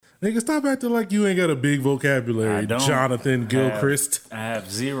Nigga, stop acting like you ain't got a big vocabulary, Jonathan Gilchrist. I have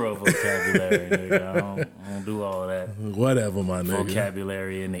zero vocabulary, nigga. I don't do all that. Whatever, my nigga.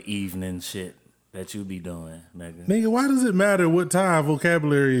 Vocabulary in the evening shit that you be doing, nigga. Nigga, why does it matter what time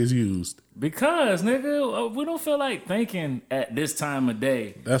vocabulary is used? Because, nigga, we don't feel like thinking at this time of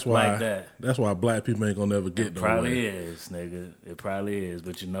day. That's why. Like that. That's why black people ain't gonna never get It probably is, nigga. It probably is.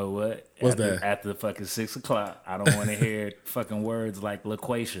 But you know what? What's that? After fucking 6 o'clock, I don't want to hear fucking words like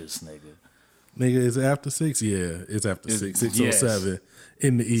loquacious, nigga. Nigga, it's after 6? Yeah, it's after 6. 6:07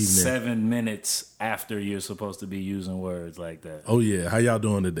 in the evening. 7 minutes after you're supposed to be using words like that. Oh, yeah. How y'all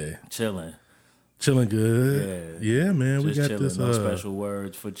doing today? Chilling. Chilling good. Yeah, man. Just we got chilling. this. No special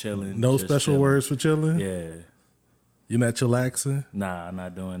words for chilling. No just special chilling. words for chilling? Yeah. You're not chillaxing? Nah, I'm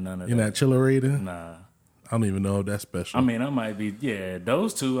not doing none of You're that. not chillerating? Nah. I don't even know if that's special. I mean, I might be. Yeah,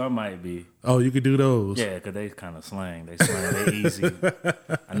 those two I might be. Oh, you could do those? Yeah, because they kind of slang. They slang. They easy.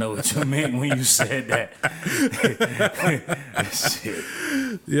 I know what you meant when you said that. Shit.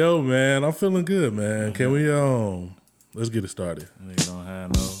 Yo, man, I'm feeling good, man. Can we, let's get it started. We don't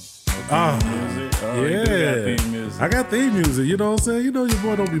have no theme music. Oh, you do got theme music. I got theme music, you know what I'm saying? You know your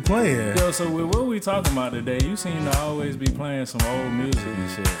boy don't be playing. Yo, so with what we talking about today, you seem to always be playing some old music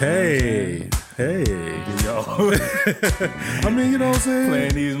and shit. Hey. Yo. I mean, you know what I'm saying?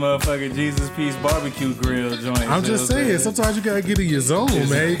 Playing these motherfucking Jesus Peace barbecue grill joints. I'm just saying, sometimes you gotta get in your zone,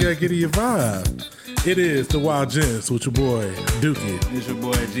 man. You gotta get in your vibe. It is the Wild Gents with your boy Dookie. It's your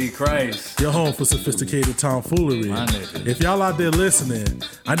boy G Christ. Your home for sophisticated tomfoolery. My nigga. If y'all out there listening,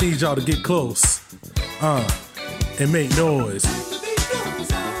 I need y'all to get close, and make noise.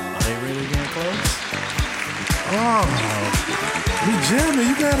 Are they really getting close? We jamming.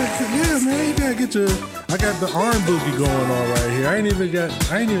 You gotta, man. You gotta get your. I got the arm boogie going on right here. I ain't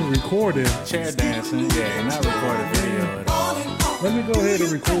even recording. Chair dancing. Yeah, you're not recording video at all. Let me go ahead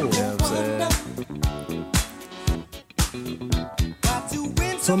and record. You know what I'm saying?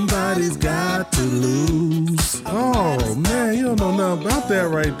 Somebody's got to lose. Oh man, you don't know nothing about that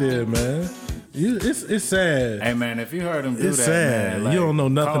right there, man. It's sad. Hey man, if you heard him do It's that, sad. man, like, You don't know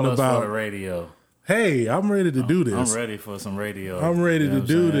nothing call us about for the radio. Hey, I'm ready to do this. I'm ready for some radio. I'm ready You know to what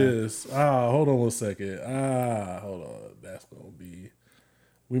do I'm saying? this. Hold on 1 second. Hold on. That's gonna be.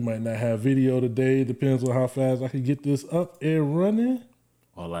 We might not have video today. Depends on how fast I can get this up and running.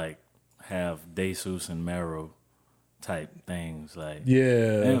 Or like have Desus and Mero type things, like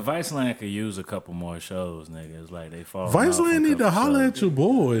Yeah. And Viceland could use a couple more shows, nigga. It's like they fall. Viceland need to holler at your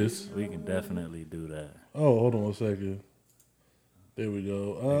boys. We can definitely do that. Oh, hold on 1 second. There we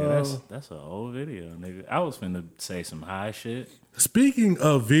go. Nigga, that's an old video, nigga. I was finna say some high shit. Speaking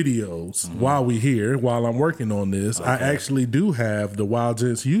of videos, while I'm working on this, I actually do have the Wild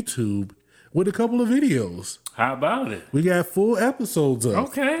Gents YouTube with a couple of videos. How about it? We got full episodes up.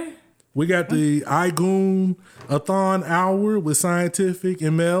 Okay. We got the iGoon-a-thon hour with Scientific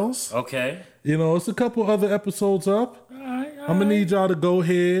and Mel's. Okay. You know, it's a couple other episodes up. All right. I'm going to need y'all to go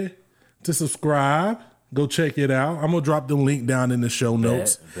ahead to subscribe. Go check it out. I'm going to drop the link down in the show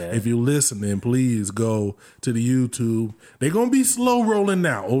notes. Bet. If you're listening, please go to the YouTube. They're going to be slow rolling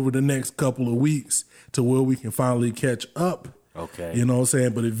now over the next couple of weeks to where we can finally catch up. Okay. You know what I'm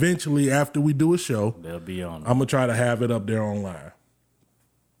saying? But eventually, after we do a show, They'll be on. I'm going to try to have it up there online.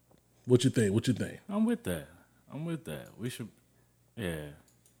 What you think? I'm with that. We should. Yeah.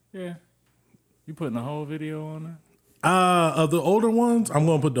 You putting the whole video on there? Of the older ones, I'm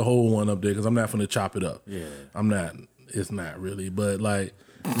gonna put the whole one up there because I'm not gonna chop it up. Yeah. I'm not. It's not really, but like,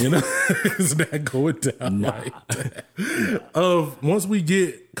 you know, it's not going down like that. Once we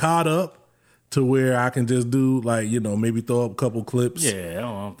get caught up to where I can just do like, you know, maybe throw up a couple clips. Yeah,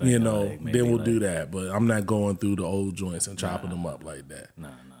 I'm thinking you know, like maybe then we'll like, do that. But I'm not going through the old joints and chopping them up like that. No.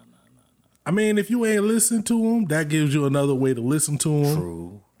 I mean, if you ain't listened to them, that gives you another way to listen to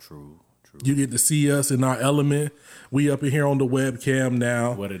them. True. You get to see us in our element. We up in here on the webcam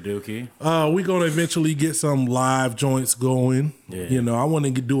now. What a dookie. We're going to eventually get some live joints going. Yeah. You know, I want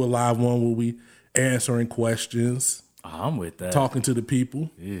to do a live one where we answering questions. I'm with that. Talking to the people.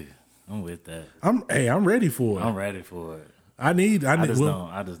 Yeah, I'm with that. I'm ready for it. I'm ready for it. I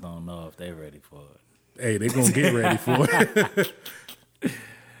just don't know if they're ready for it. Hey, they're going to get ready for it.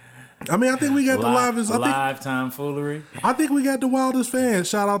 I mean, I think we got the livest. Lifetime foolery. I think we got the wildest fans.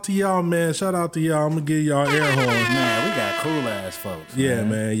 Shout out to y'all, man. Shout out to y'all. I'm going to give y'all air horns. Man, we got cool ass folks. Yeah,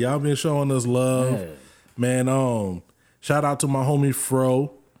 man. Y'all been showing us love. Yeah. Man, shout out to my homie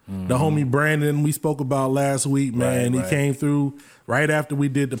Fro. The homie Brandon we spoke about last week, man. Right. He came through right after we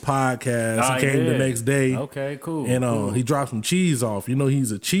did the podcast. He came the next day. Okay, cool. And he dropped some cheese off. You know,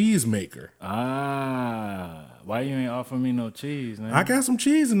 he's a cheese maker. Why you ain't offer me no cheese, man? I got some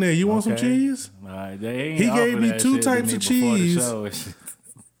cheese in there. You want some cheese? He gave me 2 types of cheese.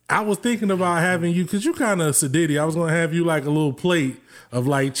 I was thinking about having you, because you kind of sedity. I was going to have you like a little plate of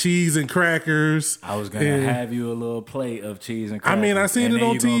like cheese and crackers. I was going to have you a little plate of cheese and crackers. I mean, I seen it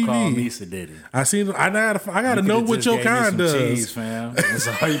on TV. You call me sedity. I seen it. I got to know what your kind does. Cheese, fam. That's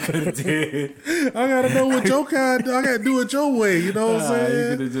all you could have did. I got to know what your kind does. I got to do it your way. You know what I'm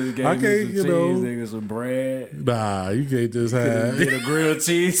saying? You could have just gave me some cheese, nigga, some bread. Nah, you can't just have. Get a grilled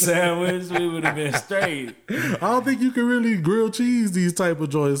cheese sandwich. We would have been straight. I don't think you can really grill cheese these type of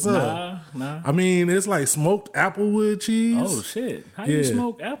joints up. Nah. I mean, it's like smoked applewood cheese. Oh shit! How you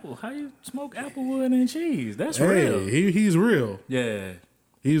smoke apple? How you smoke applewood and cheese? That's real. He's real. Yeah,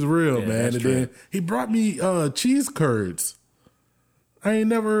 he's real, man. That's and true. then he brought me cheese curds. I ain't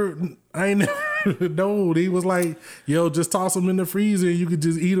never known. He was like, "Yo, just toss them in the freezer. And you could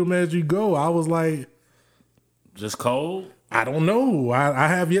just eat them as you go." I was like, "Just cold." I don't know. I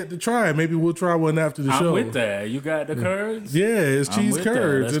have yet to try it. Maybe we'll try one after the show. I'm with that. You got the curds? Yeah, it's cheese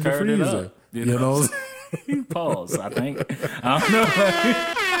curds in the freezer. Up, you know? Pause, I think. I don't know.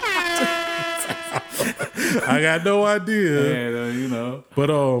 I got no idea. Yeah, you know. But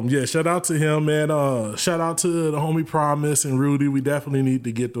shout out to him, man. Shout out to the homie Promise and Rudy. We definitely need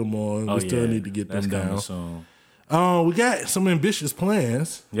to get them on. We still need to get them down. Soon. We got some ambitious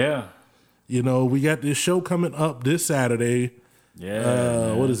plans. Yeah. You know, we got this show coming up this Saturday.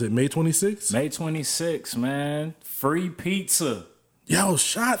 Yeah. What is it, May 26th? May 26th, man. Free pizza. Yo,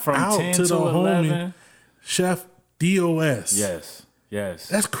 shout from out 10 to the 11. homie, Chef DOS. Yes.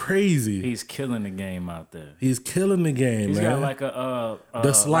 That's crazy. He's killing the game out there. He's killing the game, He's man. got like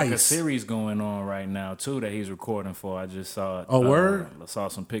The Slice. like a series going on right now, too, that he's recording for. I just saw it. Oh, word? I saw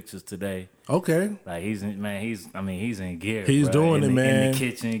some pictures today. Okay. Like, he's in gear. He's doing it, man. In the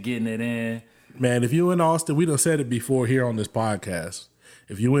kitchen, getting it in. Man, if you in Austin, we done said it before here on this podcast.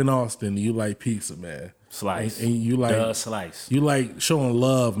 If you in Austin, you like pizza, man. Slice. And you like the Slice. You like showing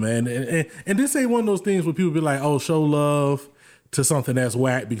love, man. And this ain't one of those things where people be like, oh, show love to something that's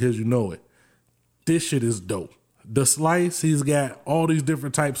whack because you know it. This shit is dope. The Slice, he's got all these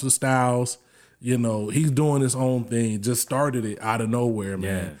different types of styles. You know, he's doing his own thing. Just started it out of nowhere,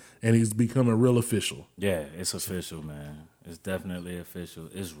 man. Yeah. And he's becoming real official. Yeah, it's official, man. It's definitely official.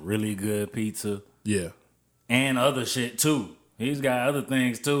 It's really good pizza. Yeah. And other shit, too. He's got other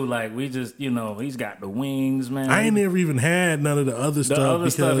things, too. Like, we just, he's got the wings, man. I ain't never even had none of the other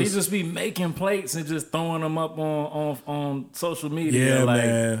stuff. He just be making plates and just throwing them up on social media. Yeah, like,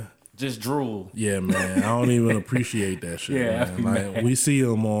 man. Just drool. Yeah, man. I don't even appreciate that shit. Yeah, man. Like, we see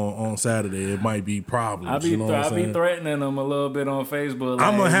him on Saturday. It might be problems. I be threatening them a little bit on Facebook. Like,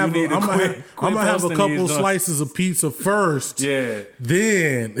 I'm gonna have a couple slices of pizza first. Yeah.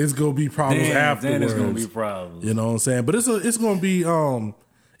 Then it's gonna be problems afterwards. Then it's gonna be problems. You know what I'm saying? But it's gonna be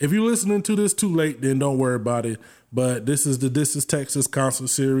if you're listening to this too late, then don't worry about it. But this is the This Is Texas concert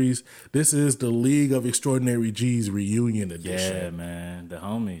series. This is the League of Extraordinary G's reunion edition. Yeah, man. The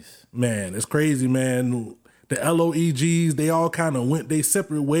homies. Man, it's crazy, man. The LOEGs, they all kind of went their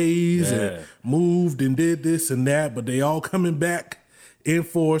separate ways and moved and did this and that, but they all coming back in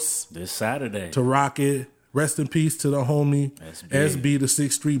force this Saturday to rock it. Rest in peace to the homie SB, the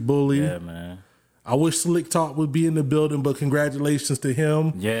 6th Street Bully. Yeah, man. I wish Slick Talk would be in the building, but congratulations to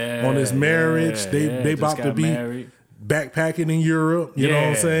him on his marriage. They about to be backpacking in Europe. You know what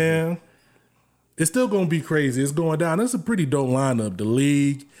I'm saying? It's still going to be crazy. It's going down. It's a pretty dope lineup. The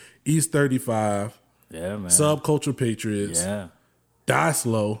League, East 35, man. Subculture Patriots, Die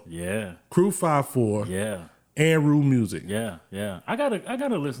Slow, Crew 54, and Rue Music. Yeah. I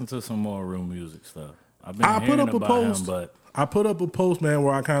gotta listen to some more Rue Music stuff. I've been I put up a post. Him, but I put up a post, man,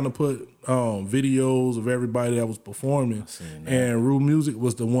 where I kind of put videos of everybody that was performing. And Rue Music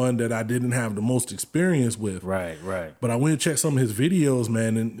was the one that I didn't have the most experience with. Right. But I went and checked some of his videos,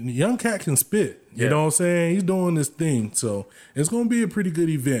 man, and Young Cat can spit. You know what I'm saying? He's doing this thing. So it's going to be a pretty good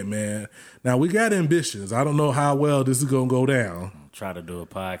event, man. Now, we got ambitions. I don't know how well this is going to go down. Try to do a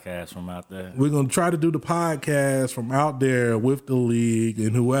podcast from out there. We're going to try to do the podcast from out there with the League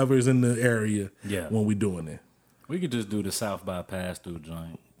and whoever's in the area when we're doing it. We could just do the South by pass-through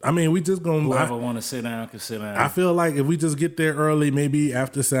joint. I mean, we just gonna. Whoever want to sit down can sit down. I feel like if we just get there early, maybe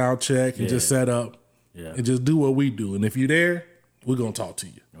after sound check and just set up, and just do what we do. And if you're there, we're gonna talk to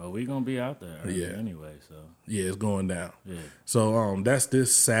you. Well, we're gonna be out there anyway. So it's going down. Yeah. So that's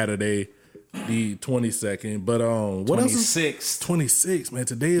this Saturday, the 22nd. But what 26th. else? 26th, man.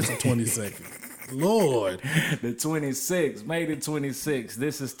 Today is the 22nd. Lord. The 26th, May the 26th.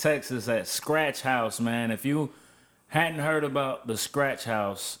 This is Texas at Scratch House, man. If you Hadn't heard about the Scratch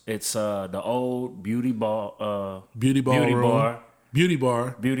House. It's the old Beauty Bar, Beauty Bar,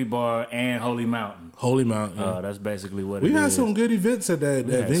 and Holy Mountain. Holy Mountain. That's basically what we it is. had some good events at that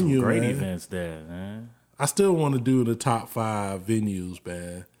venue, some great man. events there, man. I still want to do the top 5 venues,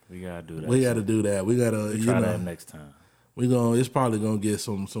 man. We gotta do that. We got to do that. We got to try that next time. It's probably gonna get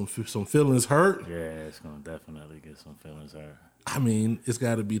some feelings hurt. Yeah, it's gonna definitely get some feelings hurt. I mean, it's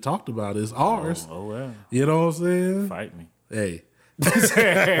got to be talked about. It's ours. Oh well. You know what I'm saying? Fight me. Hey,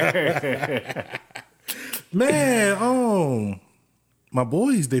 man. My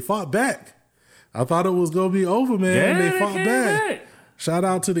boys, they fought back. I thought it was gonna be over, man. Yeah, they fought back. Shout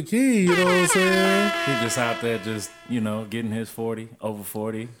out to the king. You know what I'm saying? He just out there, getting his 40 over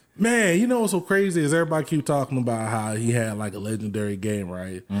 40. Man, you know what's so crazy is everybody keep talking about how he had like a legendary game,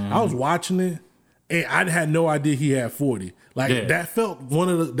 right? Mm-hmm. I was watching it and I had no idea he had 40. Like that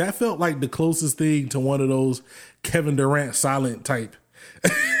felt like the closest thing to one of those Kevin Durant silent type.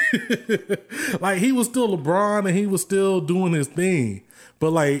 Like he was still LeBron and he was still doing his thing,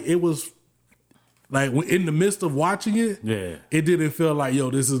 but like it was like in the midst of watching it, it didn't feel like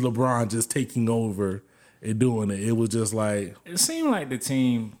this is LeBron just taking over and doing it. It was just like it seemed like the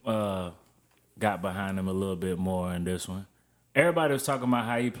team got behind him a little bit more in this one. Everybody was talking about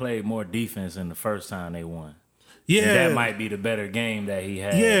how he played more defense in the first time they won. Yeah, and that might be the better game that he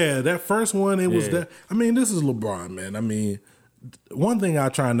had. Yeah, that first one, it was that. I mean, this is LeBron, man. I mean, one thing I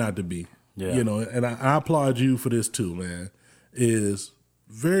try not to be, and I applaud you for this too, man, is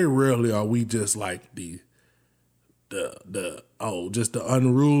very rarely are we just like just the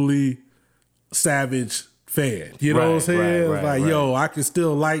unruly, savage fan. You know what I'm saying? I can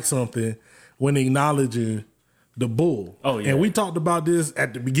still like something when acknowledging the bull. Oh, yeah. And we talked about this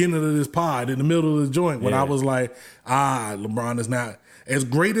at the beginning of this pod, in the middle of the joint, when I was like, LeBron is not, as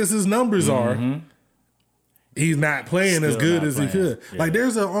great as his numbers are, he's not playing still as good as he could. Yeah. Like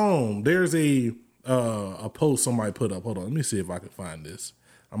there's a post somebody put up. Hold on, let me see if I can find this.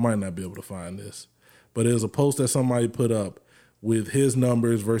 I might not be able to find this. But there's a post that somebody put up with his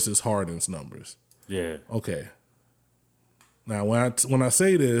numbers versus Harden's numbers. Yeah. Okay. Now, when I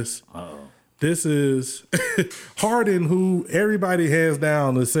say this, this is Harden, who everybody has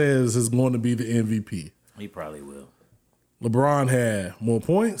down that says is going to be the MVP. He probably will. LeBron had more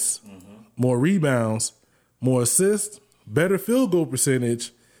points, more rebounds, more assists, better field goal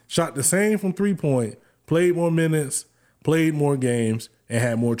percentage, shot the same from 3-point, played more minutes, played more games, and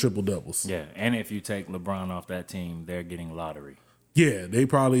had more triple-doubles. Yeah, and if you take LeBron off that team, they're getting lottery. Yeah, they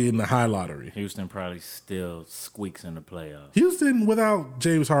probably in the high lottery. Houston probably still squeaks in the playoffs. Houston, without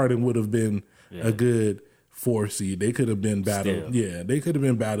James Harden, would have been a good 4 seed. They could have been battling. Still. Yeah, they could have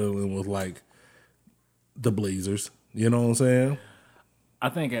been battling with, like, the Blazers. You know what I'm saying? I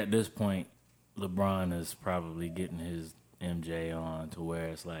think at this point, LeBron is probably getting his MJ on to where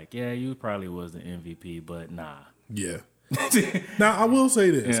it's like, yeah, you probably was the MVP, but nah. Yeah. Now, I will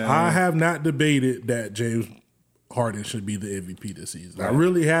say this. Yeah. I have not debated that James Harden should be the MVP this season. Right. I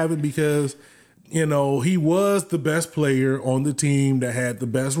really haven't because, he was the best player on the team that had the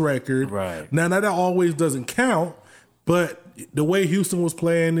best record. Right. Now, that always doesn't count, but the way Houston was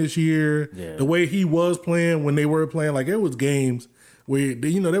playing this year, the way he was playing when they were playing, like, it was games where,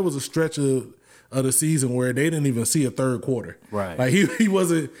 there was a stretch of the season where they didn't even see a third quarter. Right. Like he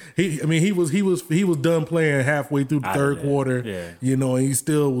was done playing halfway through the third quarter. Yeah. And he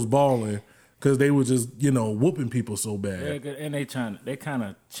still was balling because they were just, whooping people so bad. Yeah, and they kind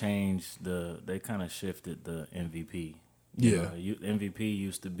of shifted the MVP. MVP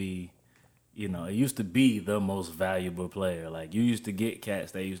used to be, it used to be the most valuable player. Like you used to get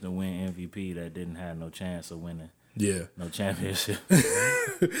cats that used to win MVP that didn't have no chance of winning. Yeah, no championship.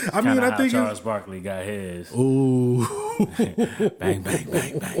 I think Charles Barkley got his. Ooh, bang, bang, bang,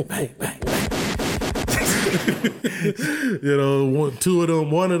 bang, bang, bang, bang.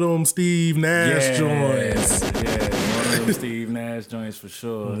 One of them Steve Nash joints. Yeah, one of them Steve Nash joints for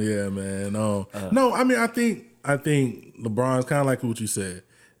sure. Yeah, man. No, I think LeBron's kind of like what you said.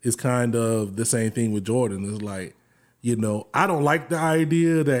 It's kind of the same thing with Jordan. It's like, I don't like the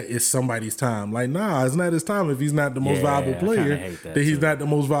idea that it's somebody's time. Like, nah, it's not his time if he's not the most valuable player. That he's not the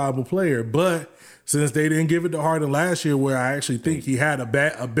most valuable player. But since they didn't give it to Harden last year, where I actually think he had a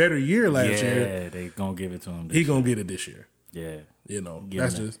better year last year. Yeah, they gonna give it to him. He gonna get it this year. Yeah,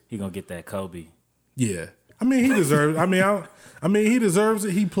 that's just he gonna get that Kobe. Yeah, he deserves. He deserves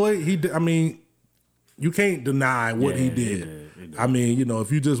it. He played. You can't deny what he did. He did.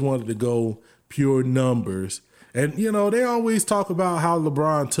 If you just wanted to go pure numbers. And, they always talk about how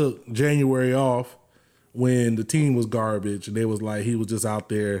LeBron took January off when the team was garbage. And they was like, he was just out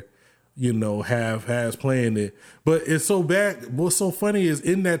there, half-ass playing it. But it's so bad. What's so funny is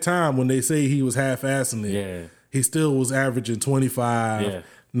in that time when they say he was half-assing it, he still was averaging 25,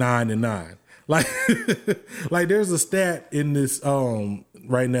 9, and 9. Like, like there's a stat in this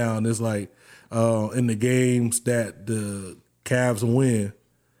right now, and it's like in the games that the Cavs win,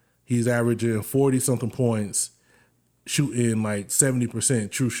 he's averaging 40-something points, shooting like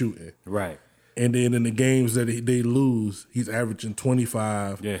 70% true shooting. Right. And then in the games that they lose, he's averaging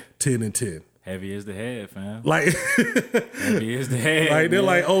 25, 10, and 10. Heavy as the head, fam. Like, heavy as the head. Like, they're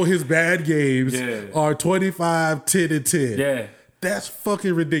like, oh, his bad games are 25, 10, and 10. Yeah. That's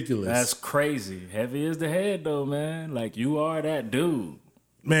fucking ridiculous. That's crazy. Heavy as the head, though, man. Like, you are that dude.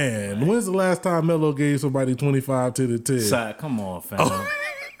 Man, when's the last time Melo gave somebody 25, 10, and 10? Side, come on, fam.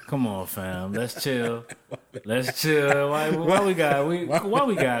 Come on, fam. Let's chill. Let's chill. Why we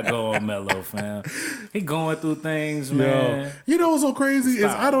got go on Melo, fam? He going through things, man. You know what's so crazy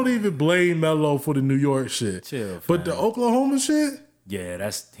is I don't even blame Melo for the New York shit. Chill, fam. But the Oklahoma shit? Yeah,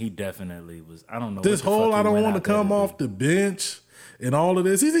 he definitely was. I don't know. This whole I don't want to come off the bench and all of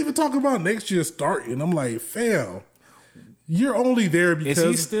this. He's even talking about next year starting. I'm like, fam, you're only there because... Is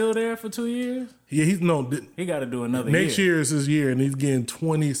he still there for 2 years? Yeah, he got to do another year. Next year is his year, and he's getting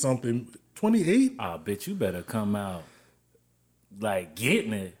 20-something, 28? I bet you better come out like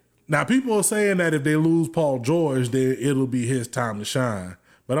getting it. Now, people are saying that if they lose Paul George, then it'll be his time to shine.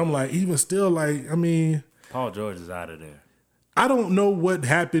 But I'm like, even still, like, I mean... Paul George is out of there. I don't know what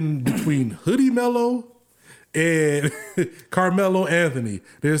happened between Hoodie Melo and Carmelo Anthony.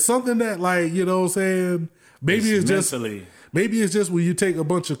 There's something that, like, you know what I'm saying? Maybe it's just when you take a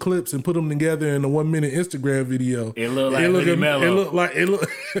bunch of clips and put them together in a 1-minute Instagram video. It look like Hoodie Melo.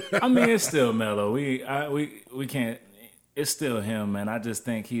 I mean, it's still Melo. We can't. It's still him, man. I just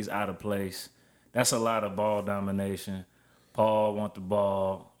think he's out of place. That's a lot of ball domination. Paul want the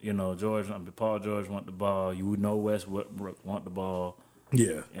ball. Paul George want the ball. You know Westbrook want the ball.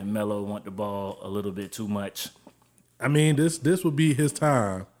 Yeah. And Melo want the ball a little bit too much. I mean, this would be his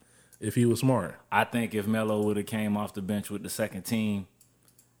time if he was smart. I think if Melo would have came off the bench with the second team,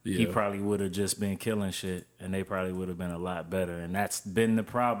 he probably would have just been killing shit, and they probably would have been a lot better. And that's been the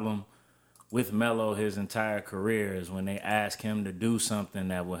problem with Melo his entire career is when they ask him to do something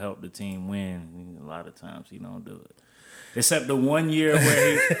that will help the team win, a lot of times he don't do it. Except the 1 year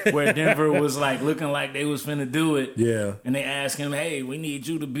where Denver was like looking like they was finna do it. Yeah. And they asked him, hey, we need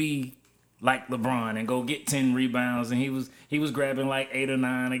you to be like LeBron and go get 10 rebounds. And he was grabbing like 8 or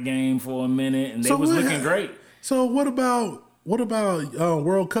 9 a game for a minute, and they was looking great. So what about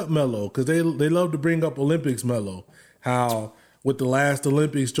World Cup Melo? Because they love to bring up Olympics Melo. How with the last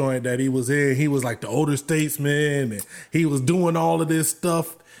Olympics joint that he was in, he was like the older statesman, and he was doing all of this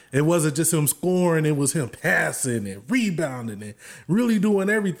stuff. It wasn't just him scoring, it was him passing and rebounding and really doing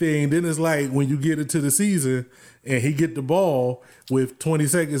everything. Then it's like when you get into the season and he get the ball with 20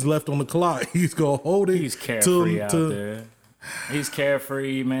 seconds left on the clock, he's going to hold it. He's carefree out there. He's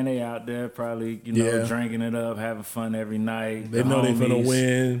carefree, man. They out there probably, drinking it up, having fun every night. They know they're going to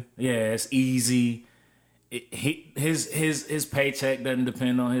win. Yeah, it's easy. His paycheck doesn't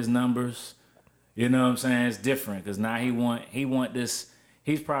depend on his numbers. You know what I'm saying? It's different because now he want this.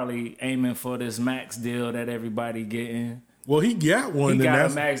 He's probably aiming for this max deal that everybody getting. Well, he got one. He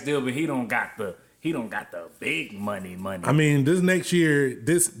got a max deal, but he don't got the big money. I mean, this next year,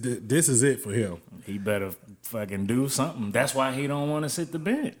 this is it for him. He better fucking do something. That's why he don't want to sit the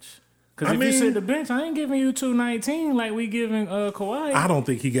bench. Because if you sit the bench, I ain't giving you 219 like we giving Kawhi. I don't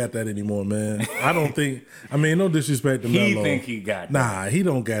think he got that anymore, man. I don't think. I mean, no disrespect to Melo. He think he got that. Nah, he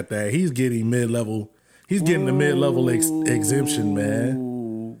don't got that. He's getting mid-level. He's getting the mid-level exemption, man.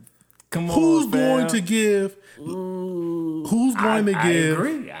 Come on, who's going to give? Who's going to give?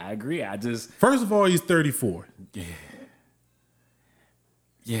 I agree. I just first of all, he's 34.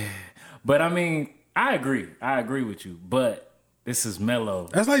 Yeah. But I mean, I agree with you. But this is Melo.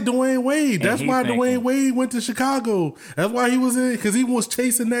 That's like Dwayne Wade. That's why Dwayne Wade went to Chicago. That's why he was in, because he was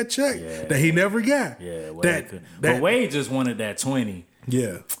chasing that check that he never got. Yeah, but Wade just wanted that 20.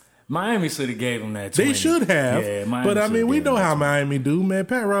 Yeah. Miami should have gave him that 20. They should have. Yeah, but I mean, we know how Miami do, man.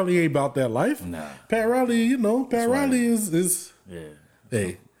 Pat Riley ain't about that life. Nah. Pat Riley, Riley is yeah.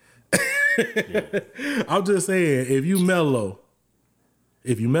 Hey. Yeah. I'm just saying, if you Melo,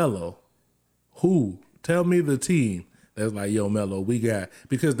 who? Tell me the team that's like, yo, Melo, we got,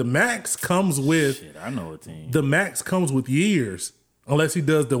 because the max comes with shit, I know a team. The max comes with years. Unless he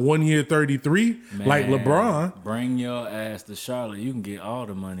does the 1 year 33, man, like LeBron. Bring your ass to Charlotte. You can get all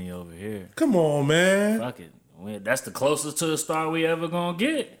the money over here. Come on, man. Fuck it. That's the closest to a star we ever gonna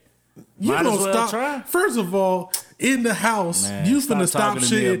get. You Might as well try. First of all, in the house. Man, You finna stop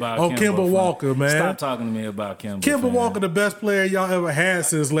shit on Kemba Walker, man. Stop talking to me about Kemba. Kemba Walker, the best player y'all ever had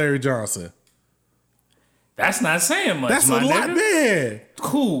since Larry Johnson. That's not saying much. That's a lot, man.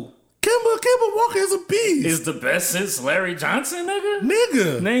 Cool. Kemba Walker is a beast. Is the best since Larry Johnson, nigga?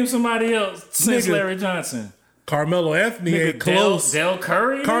 Nigga. Name somebody else since Larry Johnson. Carmelo Anthony ain't close. Del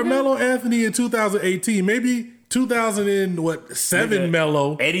Curry? Carmelo Anthony in 2018. Maybe 2007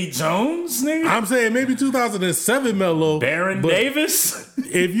 Melo. Eddie Jones, nigga? I'm saying maybe 2007 Melo. Baron Davis?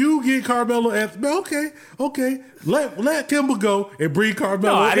 If you get Carmelo Anthony, okay. Let Kemba go and bring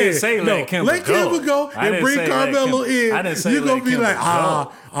Carmelo in. I didn't say let Kemba go. Let Kemba go and bring Carmelo in. I didn't say you're going to be like,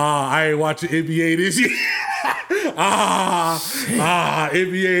 go. I ain't watching NBA this year.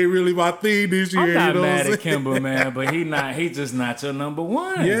 NBA ain't really my thing this year. I'm not mad at Kemba, man, but he's just not your number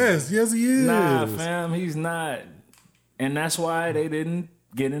one. Yes, he is. Nah, fam, he's not. And that's why they didn't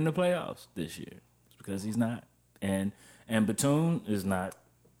get in the playoffs this year. It's because he's not. And Batum is not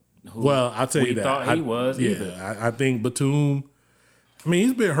who I'll tell you that. Thought he was either. I think Batum, I mean,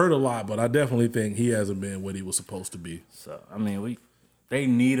 he's been hurt a lot, but I definitely think he hasn't been what he was supposed to be. So, I mean, they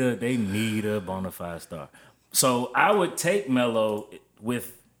need a bona fide star. So I would take Melo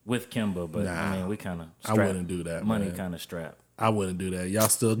with Kemba, but I mean, we kind of I wouldn't do that. Money kind of strapped. I wouldn't do that. Y'all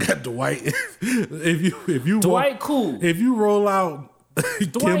still got Dwight. if you Dwight cool. If you roll out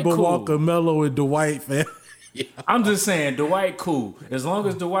Kemba Walker, Melo, and Dwight, fam. Yeah. I'm just saying, Dwight cool. As long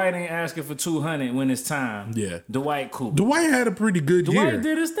as Dwight ain't asking for 200 when it's time. Yeah, Dwight cool. Dwight had a pretty good year. Dwight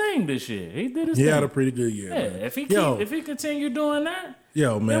did his thing this year. He did his thing. He had a pretty good year. Yeah, man. if he continue doing that.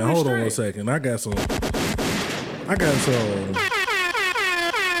 Yo, man, hold on 1 second. I got some. Can I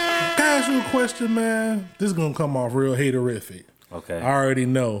ask you a question, man? This is gonna come off real haterific. Okay. I already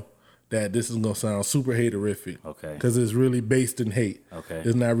know that this is gonna sound super haterific. Okay. Because it's really based in hate. Okay.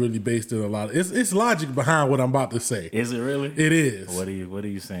 It's not really based in a lot of it's logic behind what I'm about to say. Is it really? It is. What are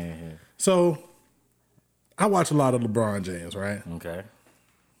you saying here? So I watch a lot of LeBron James, right? Okay.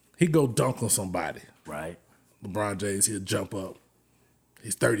 He go dunk on somebody. Right. LeBron James, he'll jump up.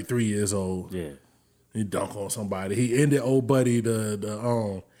 He's 33 years old. Yeah. He dunk on somebody. He ended old buddy,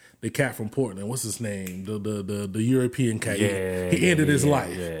 the cat from Portland. What's his name? The European cat. Yeah, he ended his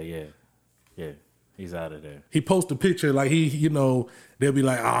life. Yeah. He's out of there. He post a picture like they'll be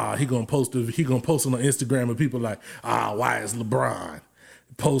like, he gonna post it on Instagram, and people like, why is LeBron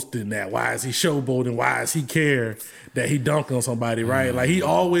posting that? Why is he showboating? Why does he care that he dunked on somebody? Right? Mm-hmm. Like he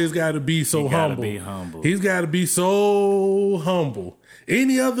always got to be so humble. He's got to be so humble.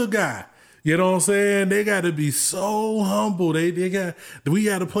 Any other guy. You know what I'm saying? They got to be so humble. We got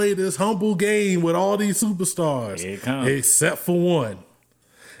to play this humble game with all these superstars. Here it comes. Except for one.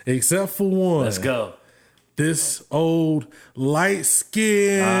 Let's go. This old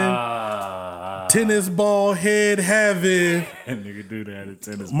light-skinned tennis ball head having. Nigga do that at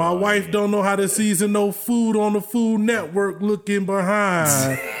tennis. My wife don't know how to season no food on the Food Network looking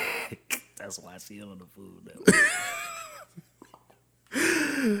behind. That's why she on the Food Network.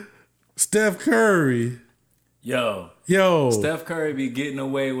 Steph Curry. Yo. Steph Curry be getting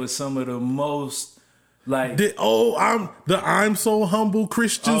away with some of the most I'm so humble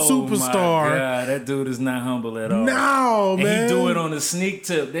Christian superstar. Yeah, that dude is not humble at all. No, man. And he do it on the sneak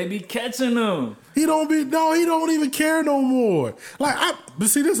tip. They be catching him. He don't even care no more. But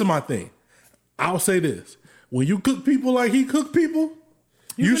see, this is my thing. I'll say this. When you cook people like he cook people,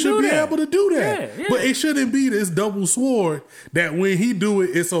 you should be able to do that. Yeah. But it shouldn't be this double sword that when he do it,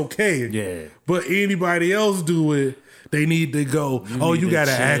 it's okay. Yeah. But anybody else do it, they need to go, you got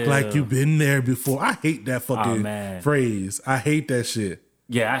to act like you've been there before. I hate that fucking phrase. I hate that shit.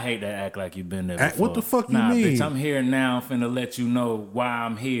 Yeah, I hate that act like you've been there before. What the fuck you mean? Bitch, I'm here now. I'm finna let you know why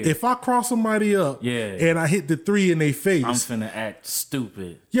I'm here. If I cross somebody up and I hit the 3 in their face, I'm finna act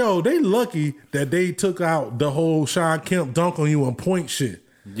stupid. Yo, they lucky that they took out the whole Sean Kemp dunk on you and point shit.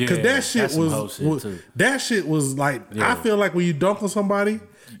 Yeah, because that shit was like, I feel like when you dunk on somebody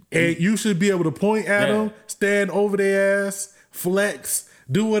and you should be able to point at them, stand over their ass, flex,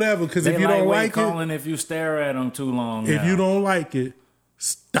 do whatever. Because if you don't like it, if you stare at them too long, if you don't like it,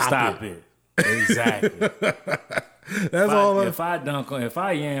 stop it. Exactly. That's all. If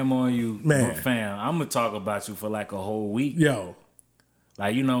I yam on you, man, fam, I'm gonna talk about you for like a whole week. Yo.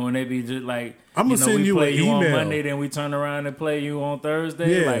 Like, when they be just like, I'm gonna send you an email on Monday, then we turn around and play you on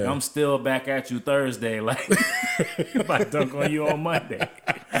Thursday. Yeah. Like, I'm still back at you Thursday. Like, if I dunk on you on Monday,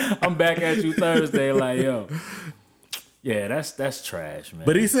 I'm back at you Thursday. Like, yo, yeah, that's trash, man.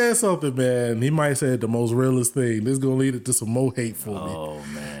 But he said something, man. He might say the most realest thing. This is gonna lead to some more hate for me. Oh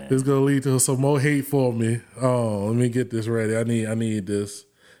man, this is gonna lead to some more hate for me. Oh, let me get this ready. I need this.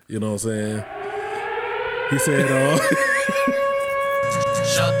 You know what I'm saying? He said,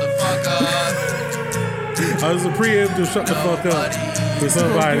 Shut the fuck up. I was a preemptive shut the fuck up to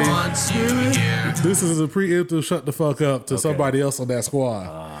somebody. This is a preemptive shut the fuck up to somebody else on that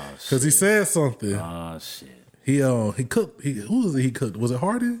squad. Because he said something. Oh, shit. He cooked. Who was it he cooked? Was it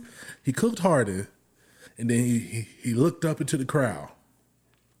Harden? He cooked Harden. And then he looked up into the crowd.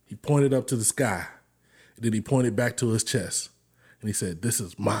 He pointed up to the sky. And then he pointed back to his chest. And he said, "This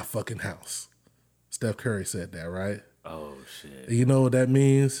is my fucking house." Steph Curry said that, right? Oh, shit. And you know what that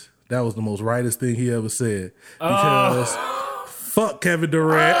means? That was the most rightest thing he ever said. Because fuck Kevin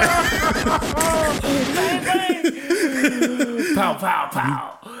Durant. Pow, pow,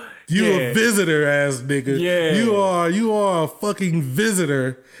 pow. You a visitor ass nigga. Yeah. You are a fucking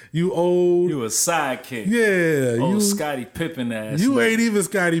visitor. You old. You a sidekick. Yeah. Old Scottie Pippen ass. You nigga. ain't even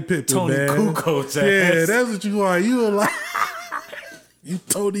Scottie Pippen, Tony man. Kukoc ass. Yeah, that's what you are. You are like you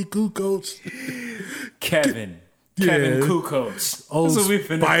Tony Kukoc. Kevin Yeah. Kukoc. Old That's what we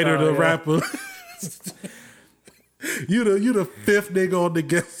finna Spider call the him. rapper. you the fifth nigga on the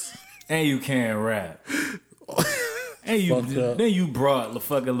guest. And you can't rap. And Fucked up. then you brought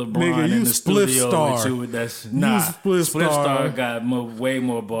fucking LeBron Nigga, you in the Spliff studio Star. with you with that shit. Nah, Spliff Star. got way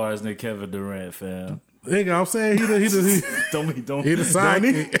more bars than Kevin Durant, fam. Nigga, I'm saying he Don't he the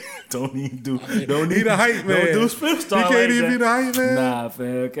sidekick. Don't even do. He the hype man. Don't do Spliff Star. He can't like even that. be the hype man. Nah,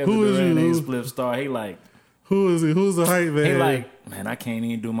 fam. Kevin Who is Durant you? ain't Spliff Star. He like. Who is he? Who's the hype man? He like, man, I can't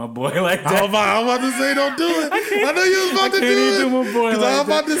even do my boy like that. I'm about to say, don't do it. I know you was about to Can't do even it. do my boy 'Cause like I was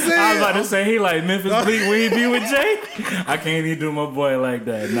about that. to say I was it. about to say he like Memphis Bleak when he be with Jay. I can't even do my boy like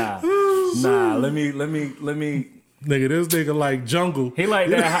that. Nah. Let me. Nigga, this nigga like Jungle. He like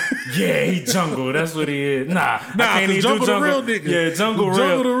that. Yeah, he Jungle. That's what he is. Nah, I can't 'cause even Jungle do the real nigga. Yeah, Jungle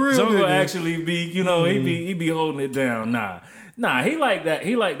Jungle the real Jungle nigga. actually be, he be holding it down. Nah, he like that.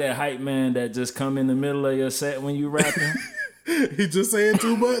 He like that hype man that just come in the middle of your set when you rapping. He just saying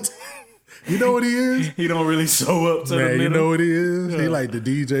too much. You know what he is? He don't really show up to the Man, middle. you know what he is? He like the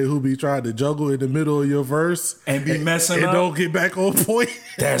DJ who be trying to juggle in the middle of your verse and be messing and up. don't get back on point.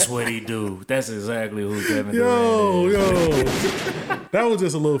 That's what he do. That's exactly who Kevin Yo, Durant is. that was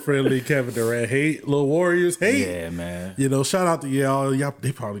just a little friendly Kevin Durant hate, little Warriors hate. Yeah, man. You know, shout out to y'all.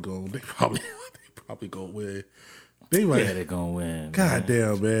 They probably gonna win. They might. Yeah, they gonna win. God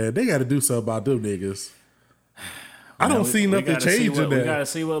damn, man. They got to do something about them niggas. I don't see nothing changing that. We gotta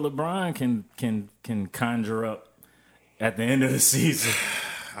see what LeBron can conjure up at the end of the season.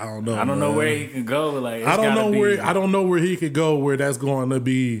 I don't know. I don't know where he can go. Like I don't know where he could go where that's going to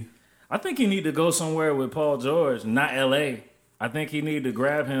be. I think he need to go somewhere with Paul George, not L.A. I think he need to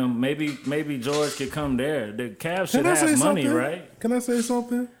grab him. Maybe George could come there. The Cavs should have money, something? right? Can I say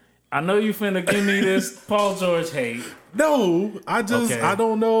something? I know you finna give me this Paul George hate. No, I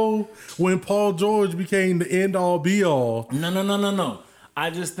don't know when Paul George became the end all be all. No. I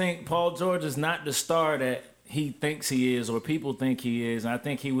just think Paul George is not the star that he thinks he is or people think he is. And I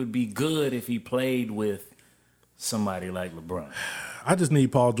think he would be good if he played with somebody like LeBron. I just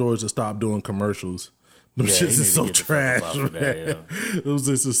need Paul George to stop doing commercials. Them Yeah, shits he is need to so get the fuck up trash, off man. of that, yeah. Those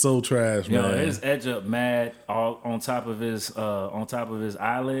shits is so trash, Yo, man. his edge up mad all on top of his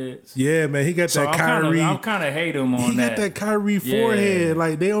eyelids. Yeah, man, he got So that Kyrie. I'm kind of hate him on He that. got that Kyrie forehead.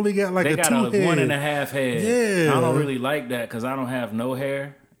 Like they only got like They a got 2 a head. 1.5 head. Yeah. I don't really like that because I don't have no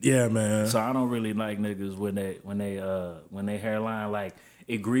hair. Yeah, man. So I don't really like niggas when they hairline like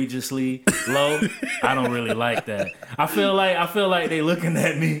egregiously low. I don't really like that. I feel like they looking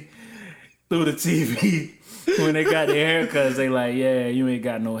at me through the TV when they got their haircuts. They like, yeah, you ain't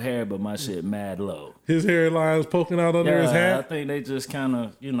got no hair, but my shit mad low. His hairline's poking out under his I hat. think they just kind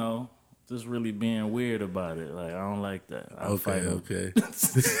of, just really being weird about it. Like I don't like that. I'll fight 'em. Okay.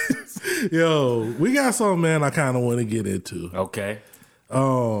 Yo, we got something, man. I kind of want to get into. Okay.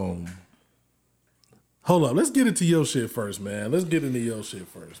 Hold up. Let's get into your shit first, man. Let's get into your shit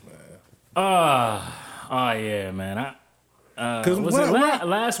first, man. Oh yeah, man.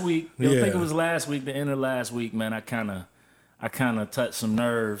 Last week? I think it was last week. The end of last week, man. I kind of touched some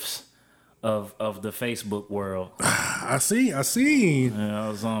nerves of the Facebook world. I see. Yeah, I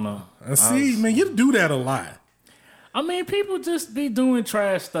was on a. Man. You do that a lot. I mean, people just be doing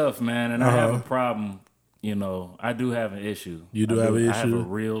trash stuff, man, and I have a problem. I do have an issue. You do have an issue? I have a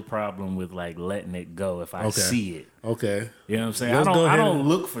real problem with like letting it go if I see it. Okay. You know what I'm saying? I don't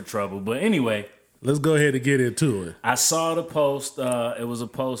look for trouble, but anyway. Let's go ahead and get into it. I saw the post. It was a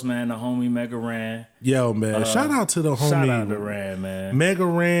post, man. The homie Mega Ran. Yo, man. Shout out to the homie. Shout out to Ran, man. Mega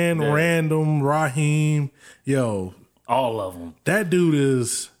Ran, Random, Raheem. Yo. All of them. That dude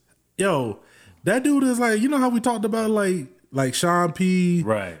is like, you know how we talked about like Sean P.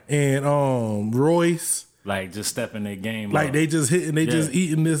 Right. And Royce. Like just stepping their game Like up. they just hitting, just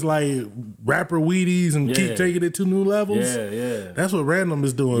eating this like rapper Wheaties and keep taking it to new levels. Yeah. That's what Random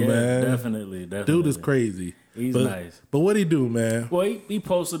is doing, man. Definitely. Dude is crazy. He's nice. But what he do, man? Well, he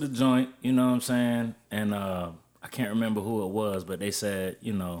posted a joint, you know what I'm saying? And I can't remember who it was, but they said,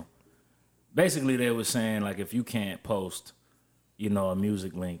 you know, basically they were saying like if you can't post, you know, a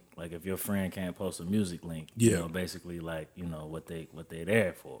music link, like if your friend can't post a music link, you know, basically like, you know, what they're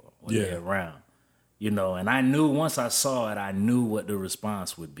there for, what they're around. You know, and I knew once I saw it, I knew what the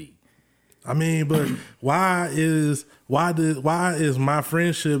response would be. I mean, but why is my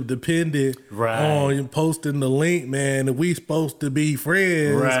friendship dependent on posting the link, man? If we supposed to be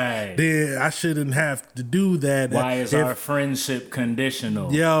friends, then I shouldn't have to do that. Why is our friendship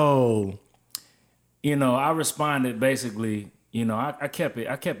conditional? Yo, you know, I responded basically. You know, I kept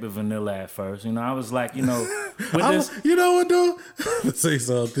it vanilla at first. You know, I was like, you know, you know what, though? Let's say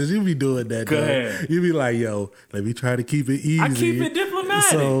something, because you be doing that. Go ahead. You be like, yo, let me try to keep it easy. I keep it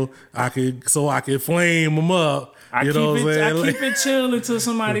diplomatic, so I can flame them up. I keep it chill until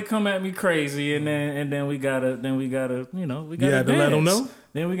somebody come at me crazy, and then we gotta you know we gotta dance. Let them know.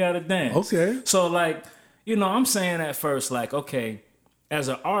 Then we gotta dance. Okay. So like, you know, I'm saying at first like, okay, as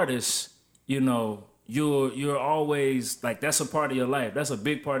an artist, you know. You're always like, that's a part of your life. That's a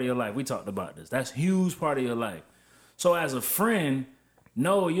big part of your life. We talked about this. That's a huge part of your life. So as a friend,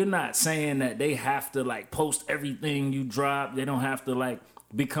 no, you're not saying that they have to like post everything you drop. They don't have to like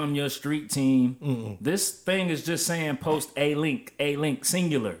become your street team. Mm-mm. This thing is just saying post a link,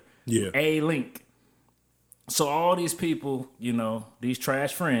 singular. Yeah. A link. So all these people, you know, these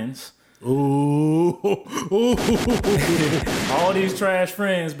trash friends. Ooh. All these trash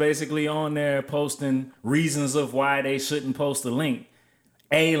friends basically on there posting reasons of why they shouldn't post a link.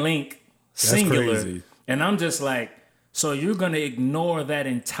 A link, singular. That's crazy. And I'm just like, so you're going to ignore that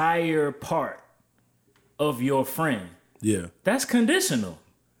entire part of your friend. Yeah. That's conditional.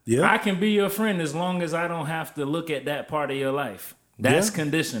 Yeah. I can be your friend as long as I don't have to look at that part of your life. That's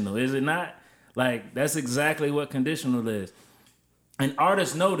conditional, is it not? Like, that's exactly what conditional is. And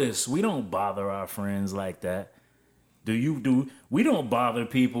artists know this. We don't bother our friends like that. We don't bother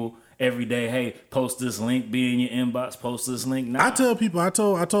people every day. Hey, post this link. Be in your inbox. Post this link. Nah. I tell people. I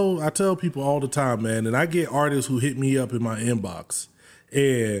tell people all the time, man. And I get artists who hit me up in my inbox,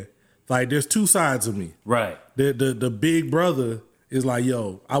 and like, there's two sides of me. Right. The big brother is like,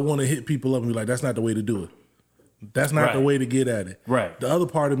 yo, I want to hit people up and be like, that's not the way to do it. That's not the way to get at it. Right. The other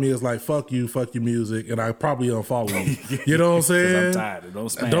part of me is like, fuck you, fuck your music, and I probably unfollow you. You know what I'm saying? I'm tired. Don't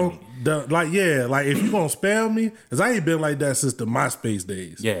spam me. Like if you gonna spam me, because I ain't been like that since the MySpace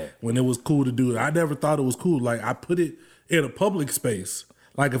days. Yeah. When it was cool to do it. I never thought it was cool. Like I put it in a public space.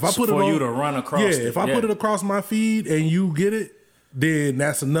 Like if I put it on, for you to run across it. If I put it across my feed and you get it, then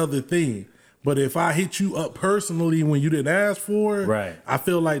that's another thing. But if I hit you up personally when you didn't ask for it, right, I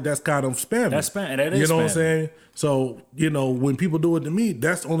feel like that's kind of spamming. That's spamming. That is you know spamming. What I'm saying? So, you know, when people do it to me,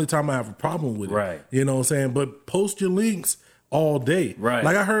 that's the only time I have a problem with it. Right. You know what I'm saying? But post your links all day. Right.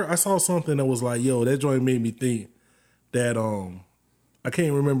 Like I saw something that was like, yo, that joint made me think that I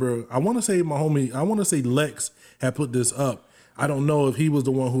can't remember. I want to say Lex had put this up. I don't know if he was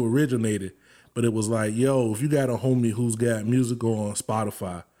the one who originated, but it was like, yo, if you got a homie who's got music on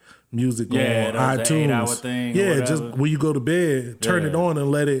Spotify, music on iTunes. The 8-hour thing. Just when you go to bed, turn it on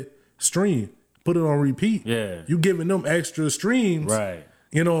and let it stream. Put it on repeat. Yeah. You giving them extra streams. Right.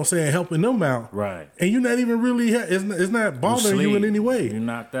 You know what I'm saying? Helping them out. Right. And you're not even really, it's not bothering you in any way. You're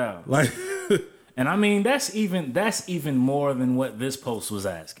knocked out. Like, and I mean, that's even more than what this post was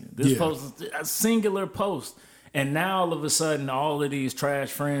asking. This post is a singular post. And now all of a sudden, all of these trash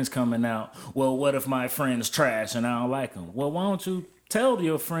friends coming out. Well, what if my friend's trash and I don't like them? Well, why don't you tell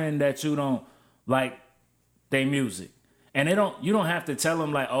your friend that you don't like their music? And you don't have to tell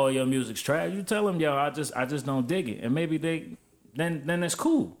them like, oh, your music's trash. You tell them, yo, I just don't dig it. And maybe then it's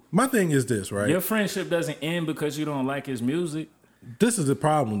cool. My thing is this, right? Your friendship doesn't end because you don't like his music. This is the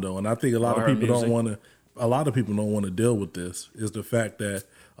problem though, and I think a lot of people don't want to deal with this, is the fact that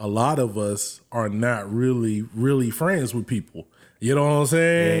a lot of us are not really, really friends with people. You know what I'm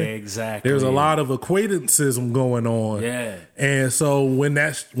saying? Yeah, exactly. There's a lot of acquaintancism going on. Yeah. And so when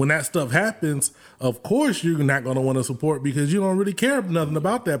that stuff happens, of course you're not going to want to support because you don't really care nothing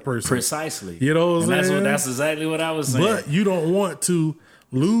about that person. Precisely. You know what I'm saying? That's exactly what I was saying. But you don't want to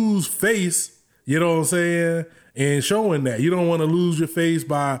lose face, you know what I'm saying, and showing that. You don't want to lose your face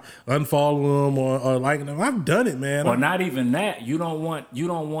by unfollowing them or liking them. I've done it, man. Or not even that. You don't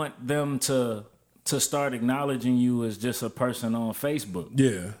want them to to start acknowledging you as just a person on Facebook.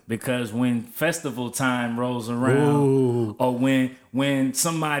 Yeah. Because when festival time rolls around, Ooh. or when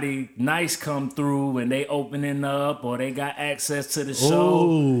somebody nice come through and they opening up or they got access to the show,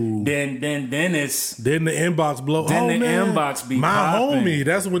 Ooh. then it's Then the inbox blow. Then oh, the man, inbox be my popping. homie.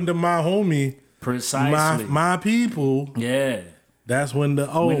 That's when my homie, precisely my people. yeah. That's when the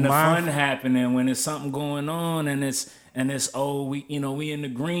When the fun happening, when there's something going on, and it's we in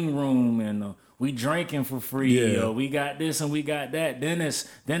the green room and we drinking for free, Yeah. or we got this and we got that. Then it's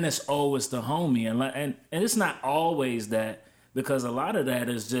it's the homie, and it's not always that, because a lot of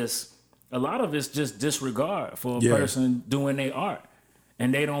it's just disregard for a Yeah. person doing their art,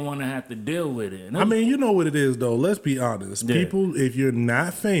 and they don't want to have to deal with it. I mean, you know what it is though. Let's be honest. Yeah. People, if you're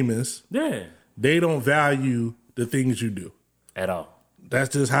not famous, yeah, they don't value the things you do. at all. That's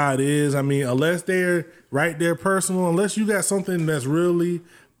just how it is. I mean, unless they're right there personal, unless you got something that's really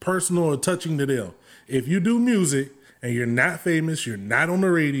personal or touching to them. If you do music and you're not famous, you're not on the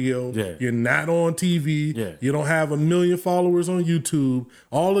radio, Yeah. you're not on TV, Yeah. you don't have 1 million followers on YouTube,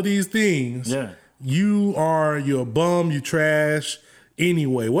 all of these things, Yeah. you're a bum, you trash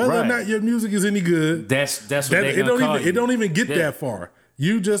anyway. Whether or Right. not your music is any good, That's what they gonna call you. it don't even get Yeah. that far.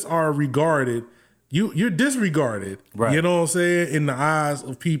 You just are regarded. You're disregarded. Right. You know what I'm saying? In the eyes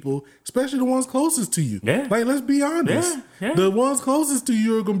of people, especially the ones closest to you. Yeah. Like, let's be honest. Yeah. The ones closest to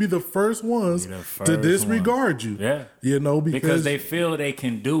you are gonna be the first ones Be the to first disregard you. Yeah. You know, because they feel they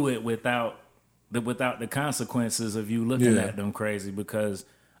can do it without the consequences of you looking Yeah. at them crazy, because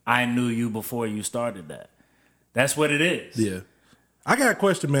I knew you before you started that. That's what it is. Yeah. I got a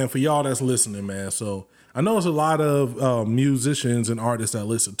question, man, for y'all that's listening, man. So I know there's a lot of musicians and artists that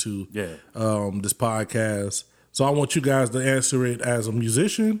listen to this podcast. So I want you guys to answer it as a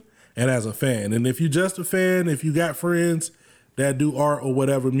musician and as a fan. And if you're just a fan, if you got friends that do art or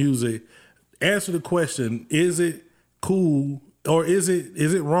whatever music, answer the question: is it cool, or is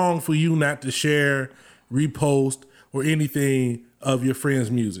it wrong for you not to share, repost, or anything of your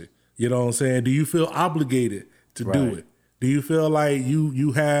friend's music? You know what I'm saying? Do you feel obligated to do Right. it? Do you feel like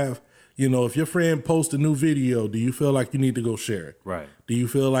you have, if your friend posts a new video, do you feel like you need to go share it? Right. Do you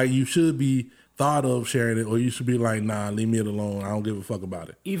feel like you should be thought of sharing it, or you should be like, nah, leave me alone, I don't give a fuck about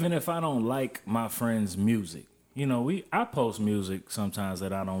it? Even if I don't like my friend's music, I post music sometimes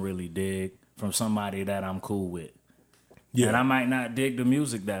that I don't really dig from somebody that I'm cool with. Yeah. And I might not dig the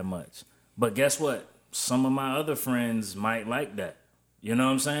music that much. But guess what? Some of my other friends might like that. You know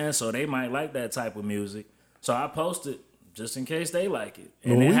what I'm saying? So they might like that type of music. So I post it just in case they like it.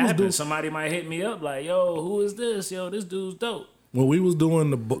 And Well, it we was happens. Somebody might hit me up like, yo, who is this? Yo, this dude's dope. When we was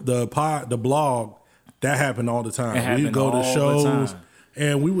doing the blog, that happened all the time. It happened We'd go to all the shows, time.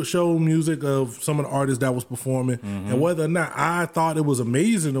 and we would show music of some of the artists that was performing, and whether or not I thought it was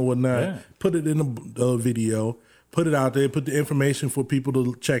amazing or whatnot, Yeah. put it in the video, put it out there, put the information for people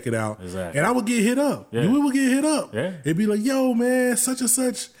to check it out. Exactly. And I would get hit up. Yeah. We would get hit up. Yeah. It'd be like, yo, man, such and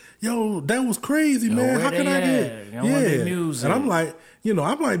such. Yo, that was crazy, man. where How can they I at? get? I want their music. And I'm like,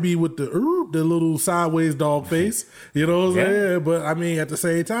 I might be with the little sideways dog face. You know what I'm Yeah. saying? But I mean, at the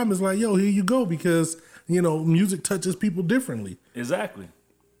same time, it's like, yo, here you go, because music touches people differently. Exactly.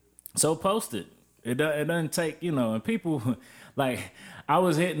 So post it. It doesn't take, and people, like, I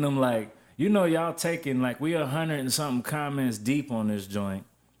was hitting them like, y'all taking, like, we 100 and something comments deep on this joint,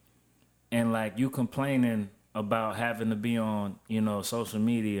 and, like, you complaining about having to be on, social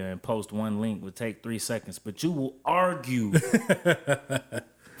media and post one link would take 3 seconds, but you will argue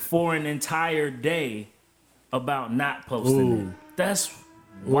for an entire day about not posting it. That's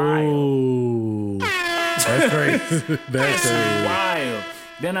wild. Ooh. That's crazy. That's crazy. Wild.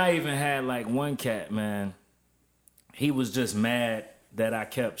 Then I even had like one cat, man. He was just mad that I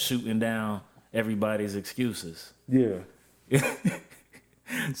kept shooting down everybody's excuses. Yeah.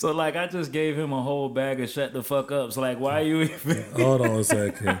 So like I just gave him a whole bag of shut the fuck ups. Like, why you even Hold on a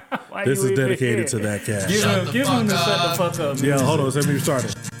second. why This you is even dedicated here? to that cat. Give Shut him the the fuck shut the up. fuck up. Yeah, hold on. Let me start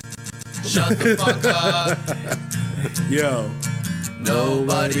it. Shut the fuck up. Yo.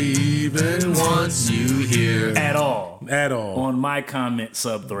 Nobody even wants you here. At all. At all. On my comment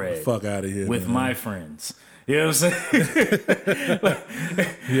subthread. Fuck out of here. With man. my friends. You know what I'm saying?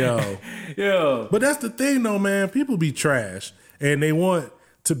 Yo. Yo. But that's the thing, though, man. People be trash, and they want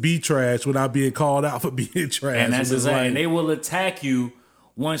to be trash without being called out for being trash. And that's It's exactly. like- And they will attack you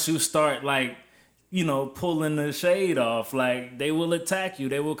once you start like, pulling the shade off. Like they will attack you.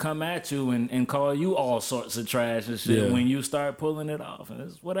 They will come at you and call you all sorts of trash and shit Yeah. when you start pulling it off. And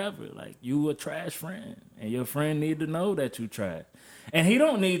it's whatever. Like you a trash friend, and your friend need to know that you trash. And he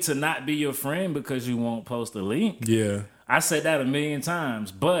don't need to not be your friend because you won't post a link. Yeah. I said that 1,000,000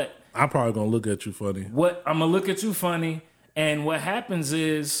 times, but I'm probably gonna look at you funny. What I'm gonna look at you funny, and what happens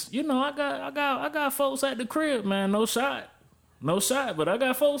is, you know, I got folks at the crib, man. No shot, but I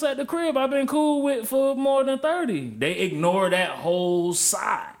got folks at the crib I've been cool with for more than 30. They ignore that whole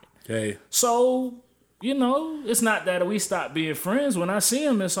side. Okay. So, you know, it's not that we stop being friends. When I see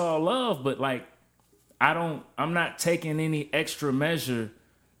them, it's all love. But like, I'm not taking any extra measure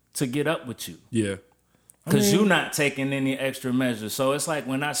to get up with you. Yeah. Because you're not taking any extra measures. So it's like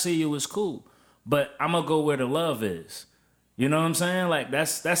when I see you, it's cool. But I'm going to go where the love is. You know what I'm saying? Like,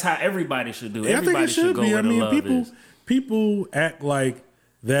 that's how everybody should do. Yeah, Everybody I think it should go be. where the love is. People act like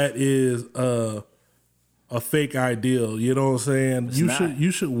that is a fake ideal. You know what I'm saying?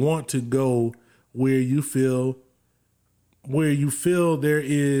 You should want to go where you feel there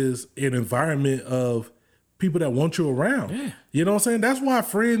is an environment of people that want you around. Yeah. You know what I'm saying? That's why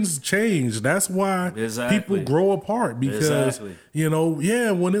friends change. That's why people grow apart because you know,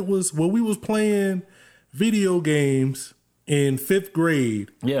 when we was playing video games in 5th grade.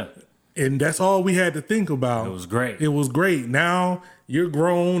 Yeah. And that's all we had to think about. It was great. It was great. Now you're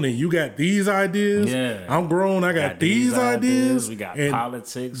grown and you got these ideas. Yeah. I'm grown. I got these ideas. We got and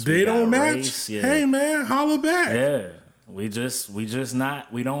politics. They don't match. Race, yeah. Hey man, holla back. Yeah. We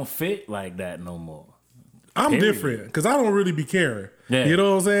don't fit like that no more. I'm different because I don't really be caring. Yeah. You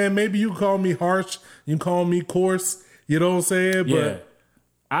know what I'm saying? Maybe you call me harsh. You call me coarse. You know what I'm saying? But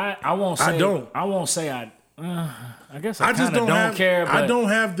I won't say. I don't. I won't say I. I guess I just don't care. But I don't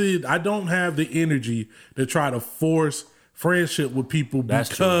have the energy to try to force friendship with people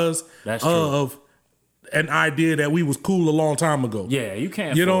because of an idea that we was cool a long time ago. Yeah, you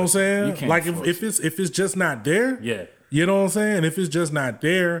can't. You know what I'm saying? You can't like if it's just not there. Yeah. You know what I'm saying? If it's just not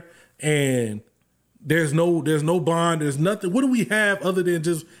there and there's no bond, there's nothing. What do we have other than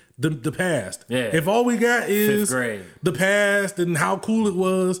just the past? Yeah. If all we got is 5th grade. The past and how cool it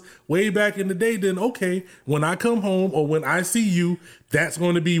was way back in the day, then okay, when I come home or when I see you, that's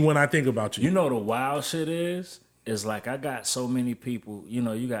going to be when I think about you. You know the wild shit is like I got so many people, you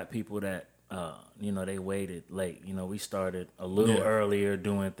know, you got people that you know, they waited late. You know, we started a little earlier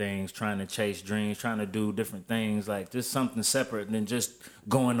doing things, trying to chase dreams, trying to do different things, like just something separate than just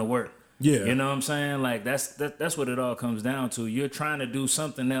going to work. Yeah. You know what I'm saying? Like that's what it all comes down to. You're trying to do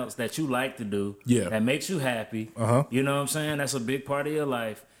something else that you like to do. Yeah. That makes you happy. Uh-huh. You know what I'm saying? That's a big part of your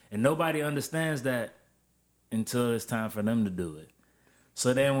life. And nobody understands that until it's time for them to do it.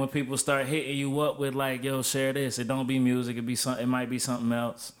 So then when people start hitting you up with like, yo, share this, it don't be music, it might be something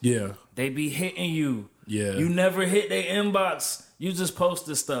else. Yeah. They be hitting you. Yeah. You never hit their inbox. You just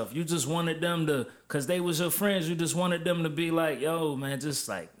posted stuff. You just wanted them to, because they was your friends, you just wanted them to be like, yo, man, just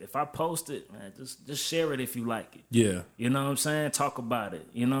like, if I post it, man, just share it if you like it. Yeah. You know what I'm saying? Talk about it.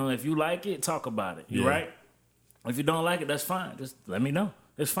 You know, if you like it, talk about it. You right? If you don't like it, that's fine. Just let me know.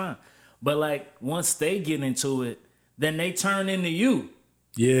 It's fine. But like, once they get into it, then they turn into you.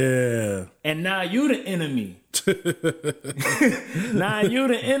 Yeah. And now you the enemy. Now you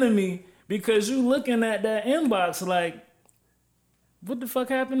the enemy because you looking at that inbox like, what the fuck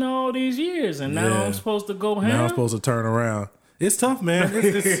happened to all these years? And now I'm supposed to go ham? Now I'm supposed to turn around. It's tough, man.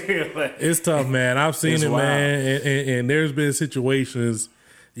 It's tough, man. I've seen it, wild. Man. And there's been situations,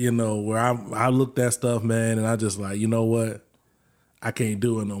 you know, where I looked at stuff, man, and I just like, you know what? I can't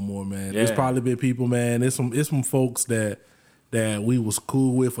do it no more, man. There's probably been people, man. It's some folks that we was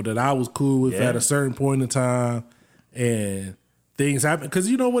cool with or that I was cool with at a certain point in time, and things happen. Because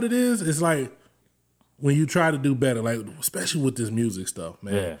you know what it is? It's like when you try to do better, like especially with this music stuff,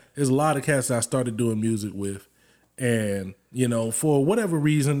 man. Yeah. There's a lot of cats that I started doing music with, and you know, for whatever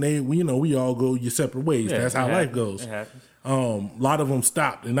reason, we all go your separate ways. Yeah, that's how life goes. It happens. A lot of them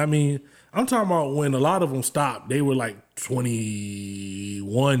stopped, and I mean, I'm talking about when a lot of them stopped, they were like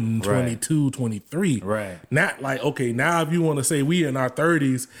 21, 22, 23. Right. Not like, okay, now if you want to say we in our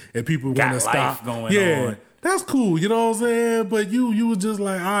 30s and people want to stop. Going on. That's cool, you know what I'm saying? But you was just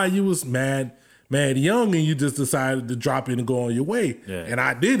like, you was mad young, and you just decided to drop in and go on your way. Yeah. And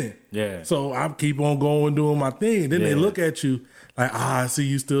I didn't. Yeah. So I keep on going, doing my thing. Then they look at you like, I see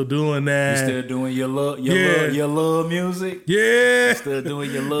you still doing that. You still doing your little music? Yeah. You still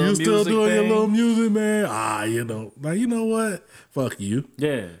doing your little music. You still doing thing? your little music, man. You know, like, you know what? Fuck you.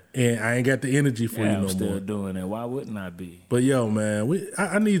 Yeah. And I ain't got the energy for you no more. I'm still doing it. Why wouldn't I be? But yo, man,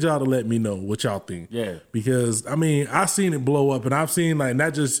 I need y'all to let me know what y'all think. Yeah. Because, I mean, I seen it blow up, and I've seen, like,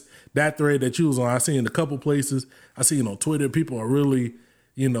 not just that thread that you was on. I seen a couple places. I seen on Twitter, people are really,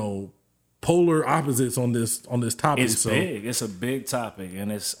 you know, polar opposites on this topic. It's big. It's a big topic,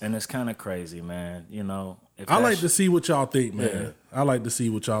 and it's kind of crazy, man. You know, I like to see what y'all think, man. Yeah. I like to see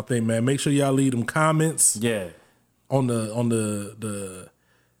what y'all think, man. Make sure y'all leave them comments. Yeah. On the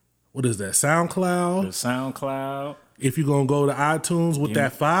what is that? SoundCloud. The SoundCloud. If you're gonna go to iTunes with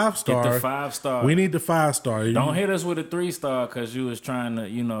that 5-star, get the 5-star. We need the 5-star. Don't hit us with a 3-star because you was trying to,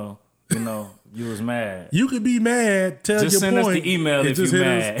 you was mad. You could be mad. Tell just your send point. us the email if you're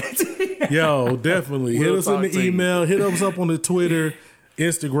mad. Yo, definitely hit us in the email. Hit us up on the Twitter,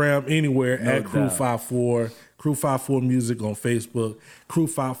 Instagram, anywhere at Crew54. Crew54 Music on Facebook.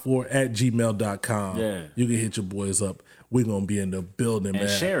 Crew54@gmail.com. Yeah, you can hit your boys up. We're gonna be in the building, man.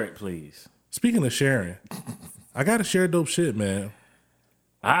 And share it, please. Speaking of sharing, I gotta share dope shit, man.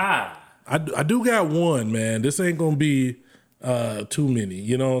 I do got one, man. This ain't gonna be too many.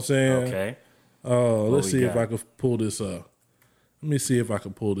 You know what I'm saying? Okay. Let's see if I can pull this up. Let me see if I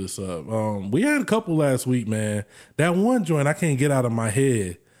can pull this up. We had a couple last week, man. That one joint I can't get out of my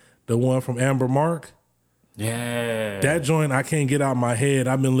head. The one from Amber Mark. Yeah. That joint I can't get out of my head.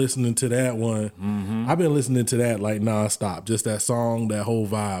 I've been listening to that one. Mm-hmm. I've been listening to that like nonstop. Just that song, that whole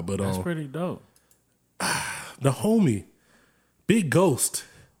vibe. But that's pretty dope. The homie, Big Ghost.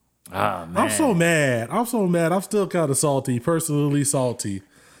 Ah, man. I'm so mad. I'm still kind of salty, personally salty.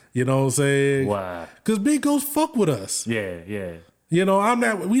 You know what I'm saying? Why? Because Big Ghost fuck with us. Yeah. You know,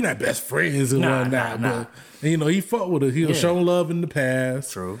 we not best friends and whatnot, but you know, he fucked with us. He'll show love in the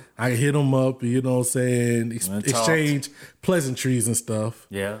past. True. I hit him up, you know what I'm saying, exchange pleasantries and stuff.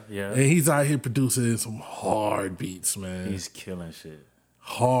 Yeah. And he's out here producing some hard beats, man. He's killing shit.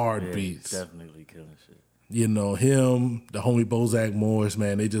 Hard beats. He's definitely killing shit. You know, him, the homie Bozak Morris,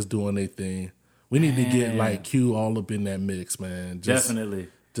 man, they just doing their thing. We need to get like Q all up in that mix, man. Definitely.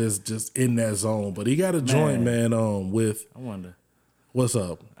 Just in that zone. But he got a joint, man, with I wonder. What's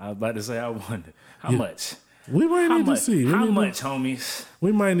up? I was about to say, I wonder. How much? We might need to see. How much, homies?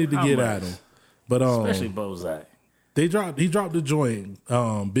 We might need to get at him. But especially Bozak. He dropped the joint,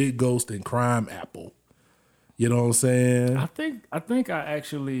 Big Ghost and Crime Apple. You know what I'm saying? I think I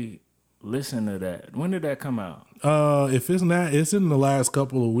actually listened to that. When did that come out? If it's not, it's in the last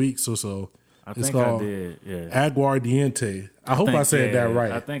couple of weeks or so. I think I did. Yeah. Aguardiente. I hope I said that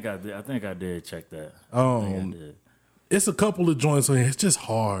right. I think I did check that. I did. It's a couple of joints on here. It's just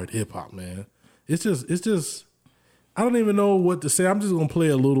hard hip hop, man. It's just. I don't even know what to say. I'm just gonna play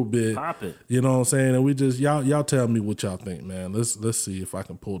a little bit. Pop it. You know what I'm saying? And we just y'all tell me what y'all think, man. Let's see if I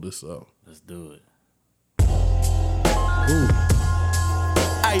can pull this up. Let's do it. Ooh.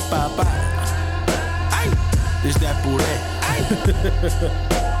 Ay, papá. Ay, this that puree.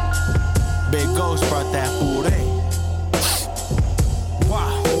 Big Ghost brought that puree.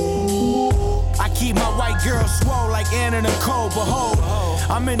 Wow. I keep my white girl swole like Anna Nicole. Behold,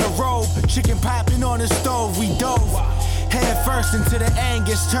 I'm in a robe, chicken popping on the stove. We dove head first into the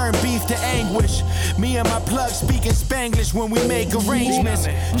Angus, turn beef to anguish. Me and my plug speaking Spanglish when we make arrangements.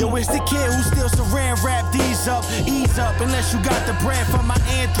 Yo, it's the kid who still saran wrap these up. Ease up unless you got the bread from my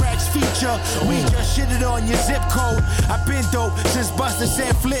Anthrax feature. We just shitted on your zip code. I've been dope since Buster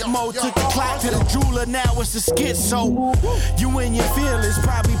said flip mode. Took the clock to the jeweler, now it's a schizo. You and your feelings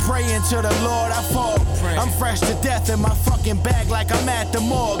probably praying to the Lord I fall. I'm fresh to death in my fucking bag like I'm at the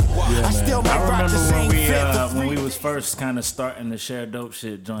morgue. I still might rock the same fit. When we was first kind of starting to share dope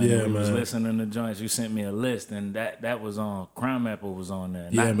shit joint. Yeah, we was man. listening to joints. You sent me a list, and that was on Crime Apple was on there.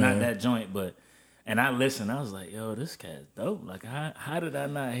 Yeah, Not that joint, but and I listened. I was like, yo, this cat's dope. Like, how did I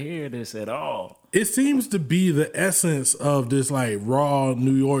not hear this at all? It seems to be the essence of this like raw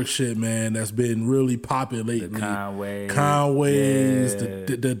New York shit, man. That's been really popping lately. The Conways,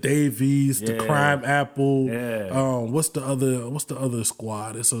 yeah. the Davies, the Crime Apple. Yeah. What's the other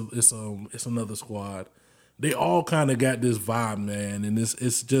squad? It's another squad. They all kind of got this vibe, man, and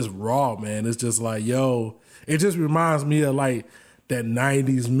it's just raw, man. It's just like, yo, it just reminds me of like that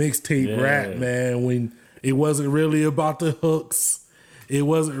 90s mixtape rap, man, when it wasn't really about the hooks. It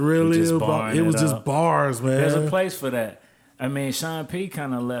wasn't really about, it was just bars, man. There's a place for that. I mean, Sean P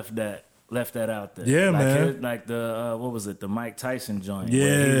kind of left that out there. Yeah, like man. Like the, what was it, the Mike Tyson joint. Yeah.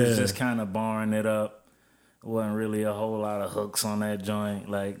 Where he was just kind of barring it up. Wasn't really a whole lot of hooks on that joint.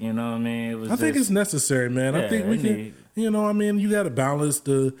 Like, you know what I mean? It was I think it's necessary, man. I think we can, you know, I mean, you got to balance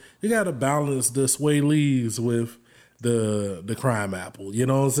the Sway Lees with the Crime Apple. You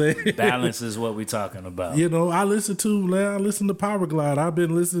know what I'm saying? Balance is what we talking about. You know, I listen to Power Glide. I've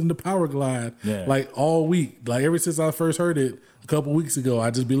been listening to Power Glide like all week. Like ever since I first heard it a couple weeks ago, I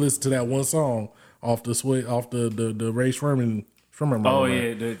just be listening to that one song off the Ray Sherman. Oh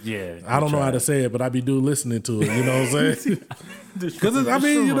yeah. I don't know how to say it, but I be listening to it. You know what I'm saying? Because I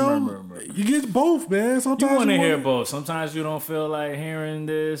mean, you know, you get both, man. Sometimes you want to hear both. Sometimes you don't feel like hearing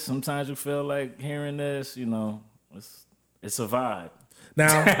this. Sometimes you feel like hearing this. You know, it's a vibe.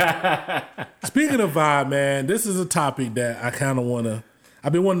 Now, speaking of vibe, man, this is a topic that I kind of want to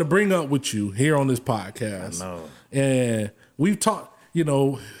I've been wanting to bring up with you here on this podcast. I know. And we've talked, you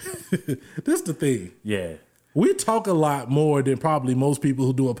know, this is the thing. Yeah. We talk a lot more than probably most people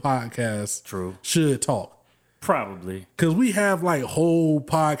who do a podcast True. should talk. Probably. Because we have like whole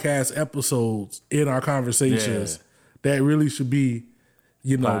podcast episodes in our conversations that really should be,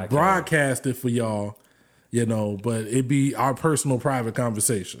 you know, broadcasted for y'all, you know, but it be our personal private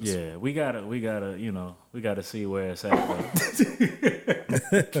conversations. Yeah, we gotta, you know, we gotta see where it's at.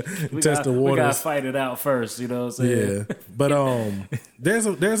 Test the waters. We gotta fight it out first, you know what I'm saying? Yeah. But there's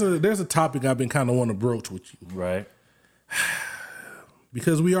a topic I've been kind of want to broach with you. Right.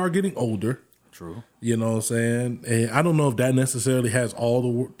 Because we are getting older. True. You know what I'm saying? And I don't know if that necessarily has all the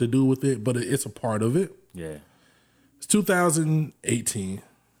work to do with it, but it's a part of it. Yeah. It's 2018.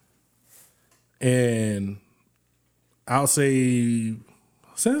 And I'll say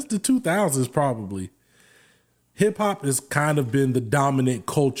since the 2000s probably, hip hop has kind of been the dominant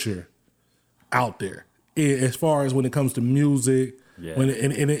culture out there as far as when it comes to music. Yeah. And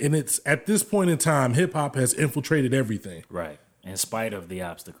it's at this point in time, hip hop has infiltrated everything. Right. In spite of the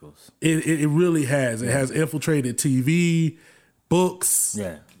obstacles. It really has. It has infiltrated TV, books,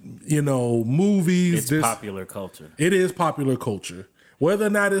 you know, movies. It's popular culture. It is popular culture. Whether or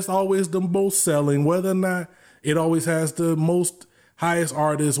not it's always the most selling, whether or not it always has the most highest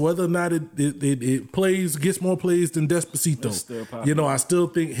artists, whether or not it gets more plays than Despacito. You know, I still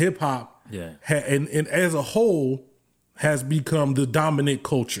think hip hop and as a whole has become the dominant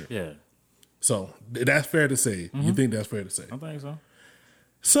culture. Yeah. So that's fair to say. You think that's fair to say? I think so.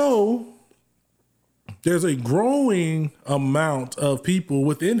 So there's a growing amount of people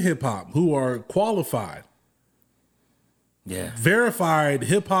within hip hop who are qualified, verified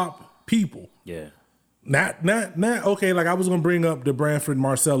hip hop people. Yeah. Not okay. Like I was gonna bring up the Branford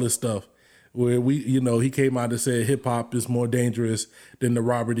Marcellus stuff, where he came out and said hip hop is more dangerous than the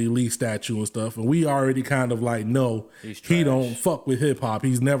Robert E. Lee statue and stuff, and we already kind of like no, he don't fuck with hip hop.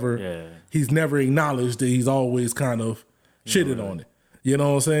 He's never acknowledged that he's always kind of shitted on it. You know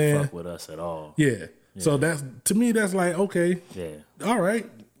what I'm saying? Fuck with us at all. Yeah. So that's to me that's like okay. Yeah. All right.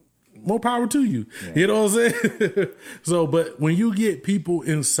 More power to you. You know what I'm saying? So, but when you get people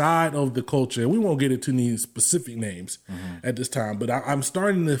inside of the culture, we won't get into any specific names at this time, but I'm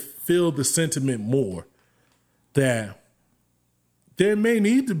starting to feel the sentiment more that there may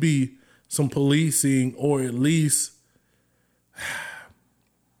need to be some policing or at least,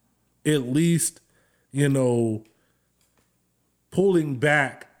 you know, pulling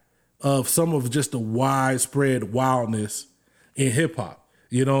back of some of just the widespread wildness in hip hop.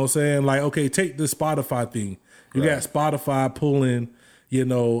 You know what I'm saying? Like, okay, take the Spotify thing. You got Spotify pulling, you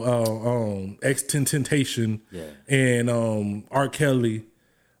know, X-Temptation and R. Kelly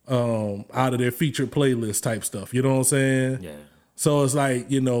out of their featured playlist type stuff. You know what I'm saying? Yeah. So it's like,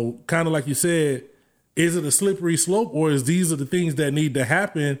 you know, kind of like you said, is it a slippery slope or is these are the things that need to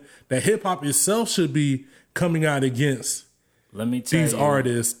happen that hip hop itself should be coming out against? Let me tell these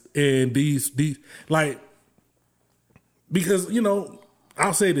artists and these like, because, you know,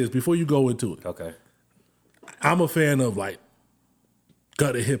 I'll say this before you go into it. Okay. I'm a fan of like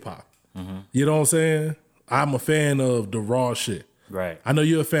gutter hip hop. You know what I'm saying? I'm a fan of the raw shit. Right. I know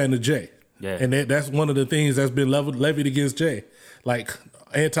you're a fan of Jay. Yeah. And that's one of the things that's been levied against Jay. Like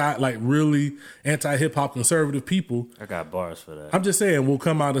really anti hip hop conservative people. I got bars for that. I'm just saying will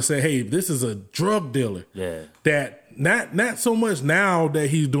come out and say, hey, this is a drug dealer. Yeah. That not so much now that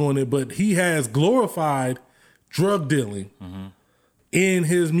he's doing it, but he has glorified drug dealing in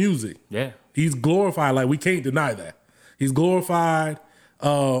his music. Yeah. He's glorified, like we can't deny that. He's glorified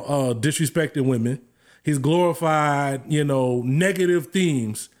disrespecting women. He's glorified, you know, negative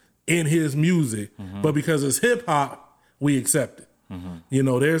themes in his music. But because it's hip hop, we accept it. You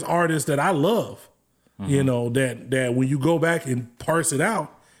know, there's artists that I love, you know, that when you go back and parse it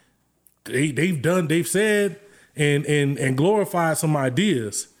out, they've said and glorified some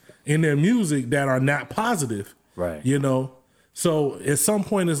ideas in their music that are not positive. Right. You know? So at some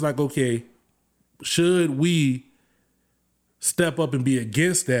point it's like, okay, should we step up and be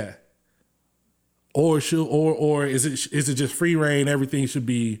against that? Or is it just free reign, everything should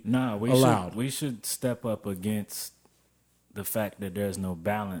be allowed? We should step up against the fact that there's no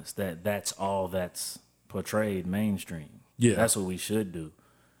balance, that's all that's portrayed mainstream. Yeah. That's what we should do.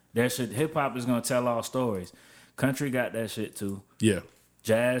 Hip hop is gonna tell all stories. Country got that shit too. Yeah.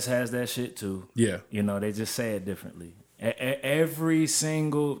 Jazz has that shit too. Yeah. You know, they just say it differently. Every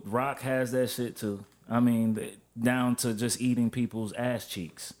single rock has that shit too. I mean, down to just eating people's ass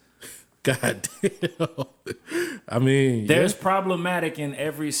cheeks. God damn. I mean, There's problematic in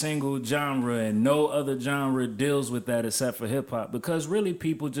every single genre, and no other genre deals with that except for hip hop, because really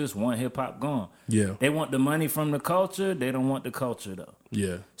people just want hip hop gone. Yeah. They want the money from the culture. They don't want the culture though.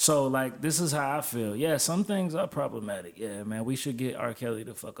 Yeah. So like, this is how I feel. Yeah, some things are problematic. Yeah, man, we should get R. Kelly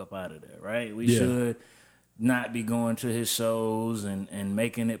the fuck up out of there, right? We should not be going to his shows and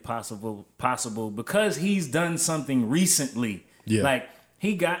making it possible because he's done something recently. Yeah. Like,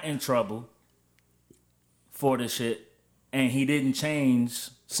 he got in trouble for the shit, and he didn't change.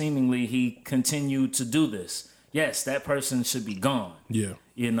 Seemingly, he continued to do this. Yes, that person should be gone. Yeah.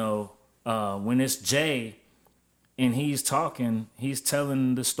 You know, when it's Jay and he's talking, he's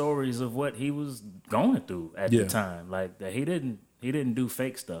telling the stories of what he was going through at the time. Like, that he didn't do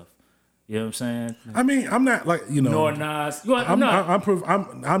fake stuff. You know what I'm saying? I mean, I'm not like, you know. Nor Nas.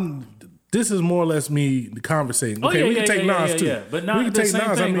 This is more or less me conversating. Okay, we can take Nas too. Yeah. But not the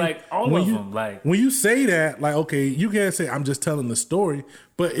same thing, like all of them. Like, when you say that, like, okay, you can't say I'm just telling the story,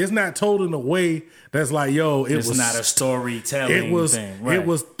 but it's not told in a way that's like, yo, it's not a storytelling thing. Right. It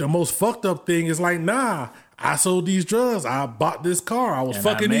was the most fucked up thing. It's like, nah, I sold these drugs. I bought this car. I was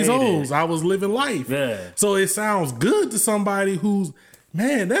fucking these hoes. I was living life. Yeah. So it sounds good to somebody who's,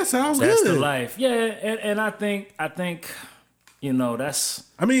 man, that sounds good. That's the life. Yeah, and I think. You know, that's...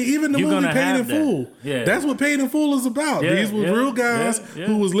 I mean, even the movie Paid in Full. Yeah. That's what Paid in Full is about. Yeah, These were real guys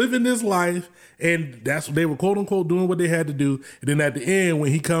who was living this life, and that's what they were, quote unquote, doing what they had to do. And then at the end,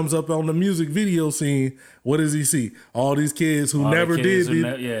 when he comes up on the music video scene, what does he see? All these kids who never did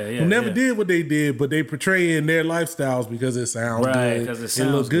what they did, but they portray in their lifestyles because it sounds good. Because it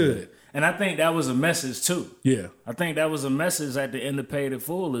sounds looks good. And I think that was a message too. Yeah. I think that was a message at the end of Paid in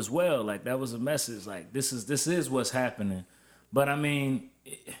Full as well. Like, that was a message. Like, this is what's happening. But I mean,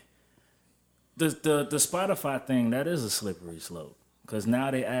 the Spotify thing, that is a slippery slope, because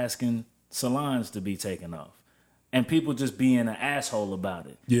now they're asking salons to be taken off, and people just being an asshole about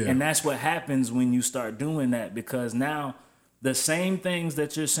it. Yeah. And that's what happens when you start doing that, because now the same things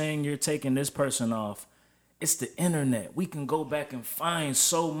that you're saying you're taking this person off, it's the internet. We can go back and find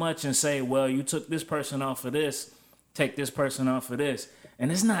so much and say, well, you took this person off of this, take this person off of this.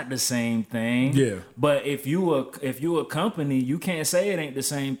 And it's not the same thing. Yeah. But if you a company, you can't say it ain't the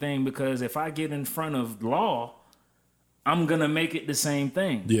same thing, because if I get in front of law, I'm gonna make it the same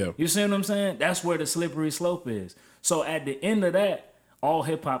thing. Yeah. You see what I'm saying? That's where the slippery slope is. So at the end of that, all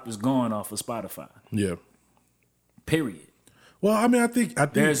hip hop is going off of Spotify. Yeah. Period. Well, I mean, I think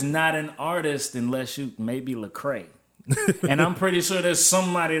there's not an artist unless you maybe Lecrae. And I'm pretty sure there's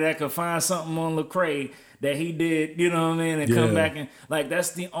somebody that could find something on Lecrae that he did, you know what I mean, and come back and, like,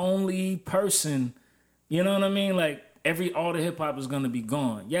 that's the only person, you know what I mean? Like, all the hip hop is gonna be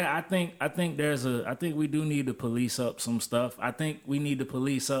gone. Yeah, I think we do need to police up some stuff. I think we need to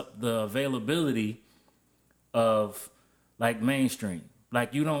police up the availability of, like, mainstream.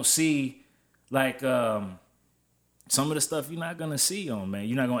 Like, you don't see, like, some of the stuff you're not gonna see on, man.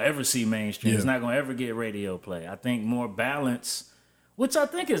 You're not gonna ever see mainstream. It's not gonna ever get radio play. I think more balance, which I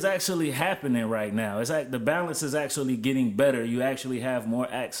think is actually happening right now. It's like the balance is actually getting better. You actually have more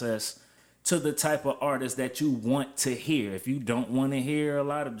access to the type of artists that you want to hear. If you don't want to hear a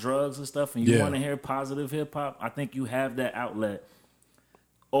lot of drugs and stuff, and you want to hear positive hip hop, I think you have that outlet,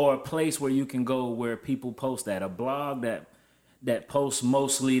 or a place where you can go where people post that, a blog that posts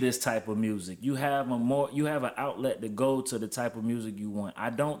mostly this type of music. You have an outlet to go to the type of music you want. I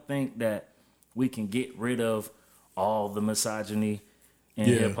don't think that we can get rid of all the misogyny in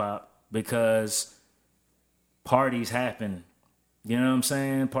hip hop, because parties happen. You know what I'm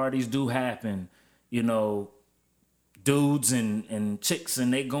saying? Parties do happen. You know, dudes and chicks,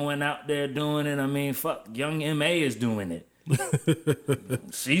 and they going out there doing it. I mean, fuck, Young M.A. is doing it.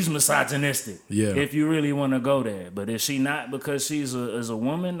 She's misogynistic. Yeah. If you really want to go there. But is she not because she's a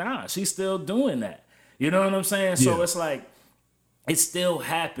woman? Nah, she's still doing that. You know what I'm saying? So it's like, it still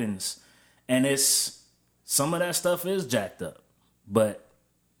happens, and it's, some of that stuff is jacked up. But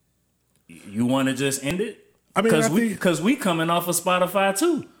you want to just end it? I mean, because we coming off of Spotify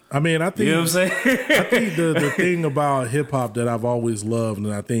too. I mean, I think, you know what I'm saying? I think the thing about hip hop that I've always loved,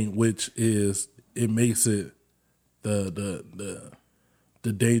 and I think which is, it makes it the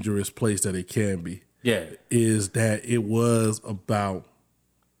dangerous place that it can be. Yeah. Is that it was about,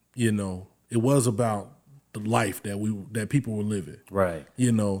 you know, it was about the life that people were living. Right.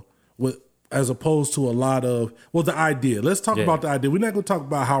 You know, as opposed to a lot of, well, the idea. Let's talk about the idea. We're not going to talk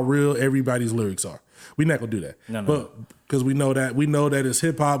about how real everybody's lyrics are. We're not going to do that. No. But because we know that it's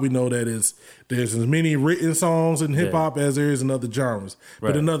hip hop. We know that there's as many written songs in hip hop as there is in other genres. Right.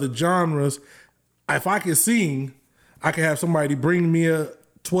 But in other genres, if I can sing, I can have somebody bring me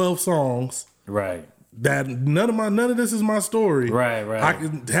 12 songs. Right. That none of this is my story. Right. I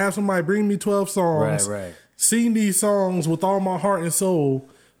can have somebody bring me 12 songs. Right. Sing these songs with all my heart and soul.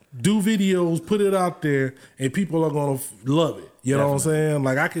 Do videos, put it out there, and people are gonna love it. You know what I'm saying?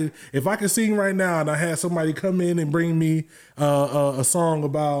 Like if I could sing right now, and I had somebody come in and bring me a song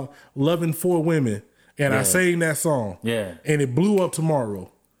about loving 4 women, and I sang that song, and it blew up tomorrow,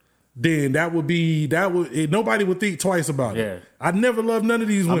 then nobody would think twice about it. Yeah. I never loved none of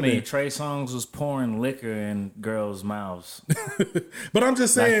these women. I mean, Trey Songz was pouring liquor in girls' mouths. But I'm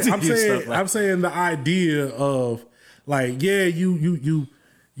just saying, I'm saying the idea of like, yeah,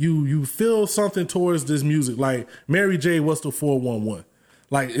 you feel something towards this music. Like Mary J, what's the 411?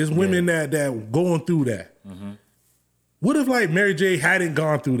 Like it's women that going through that. Mm-hmm. What if like Mary J hadn't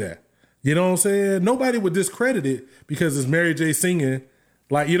gone through that? You know what I'm saying? Nobody would discredit it because it's Mary J singing.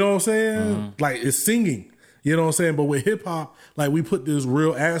 Like, you know what I'm saying? Mm-hmm. Like it's singing. You know what I'm saying? But with hip hop, like we put this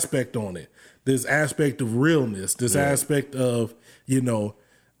real aspect on it. This aspect of realness. This aspect of,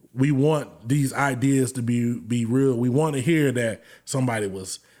 we want these ideas to be real. We want to hear that somebody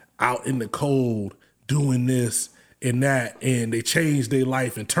was out in the cold doing this and that, and they changed their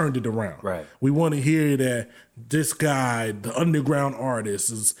life and turned it around. Right. We want to hear that this guy, the underground artist,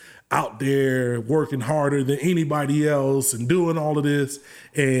 is out there working harder than anybody else and doing all of this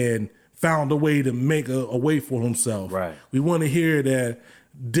and found a way to make a way for himself. Right. We want to hear that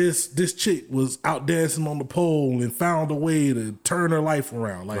this chick was out dancing on the pole and found a way to turn her life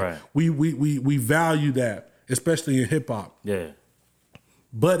around. Like we value that, especially in hip hop. Yeah.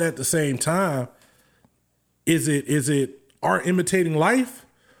 But at the same time, is it art imitating life,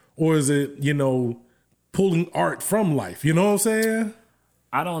 or is it pulling art from life? You know what I'm saying?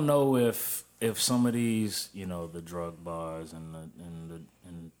 I don't know if some of these the drug bars and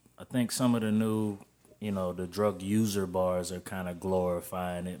I think some of the new the drug user bars are kind of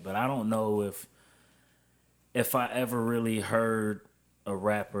glorifying it, but I don't know if I ever really heard a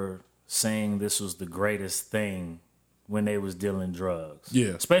rapper saying this was the greatest thing when they was dealing drugs. Yeah.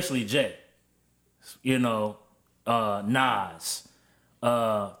 Especially Jay. Nas.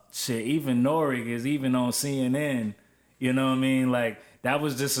 Even Norig is even on CNN. You know what I mean? Like, that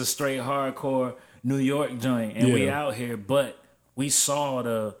was just a straight hardcore New York joint. And we out here, but we saw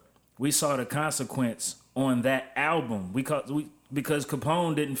the consequence on that album. Because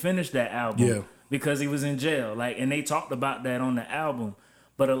Capone didn't finish that album because he was in jail. Like, and they talked about that on the album.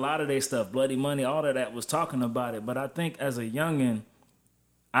 But a lot of their stuff, Bloody Money, all of that was talking about it. But I think as a youngin',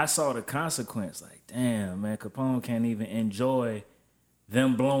 I saw the consequence. Like, damn, man, Capone can't even enjoy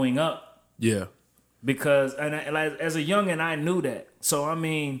them blowing up. Yeah. Because as a youngin', I knew that. So, I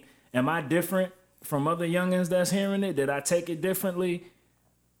mean, am I different from other youngins that's hearing it? Did I take it differently?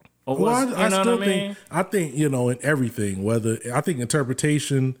 Or I think, in everything, I think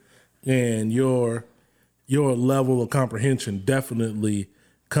interpretation and your level of comprehension definitely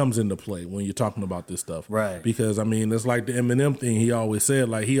comes into play when you're talking about this stuff. Right. Because, I mean, it's like the Eminem thing he always said.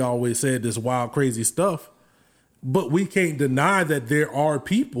 Like, he always said this wild, crazy stuff. But we can't deny that there are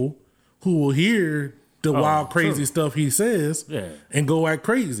people who will hear the wild, crazy stuff he says and go act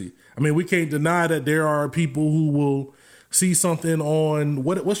crazy. I mean, we can't deny that there are people who will see something on...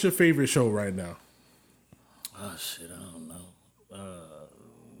 What's your favorite show right now? Oh, shit, I don't know.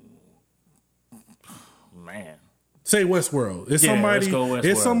 Man. Say Westworld. It's let's go Westworld.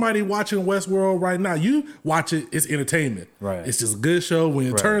 It's somebody watching Westworld right now. You watch it, it's entertainment. Right. It's just a good show. When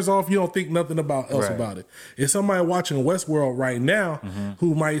it turns off, you don't think nothing else about it. It's somebody watching Westworld right now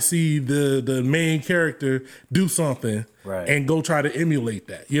who might see the main character do something and go try to emulate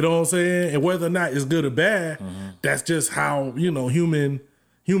that. You know what I'm saying? And whether or not it's good or bad, that's just how, humans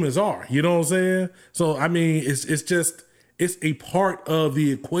are. You know what I'm saying? So, I mean, it's a part of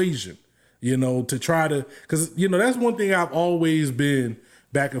the equation. To try to, because, that's one thing I've always been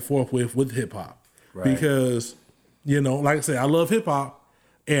back and forth with hip hop. Right. Because, like I said, I love hip hop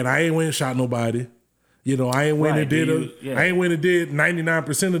and I ain't went and shot nobody. I ain't went and did I ain't went and did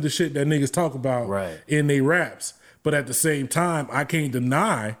 99% of the shit that niggas talk about in they raps. But at the same time, I can't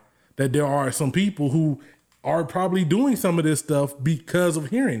deny that there are some people who are probably doing some of this stuff because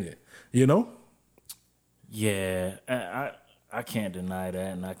of hearing it, Yeah, I can't deny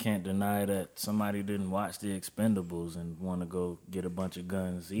that, and I can't deny that somebody didn't watch The Expendables and want to go get a bunch of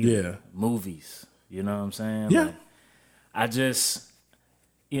guns either. Yeah. Movies, you know what I'm saying? Yeah. Like, I just,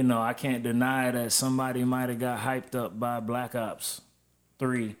 I can't deny that somebody might have got hyped up by Black Ops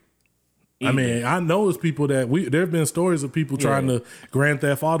 3. I mean, I know it's people that there have been stories of people trying to Grand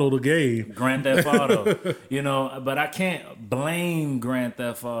Theft Auto the game. Grand Theft Auto, but I can't blame Grand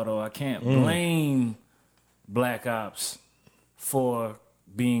Theft Auto. I can't blame Black Ops for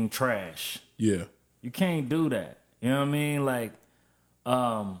being trash. Yeah. You can't do that. You know what I mean? Like,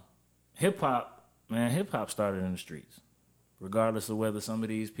 hip hop, man, hip hop started in the streets. Regardless of whether some of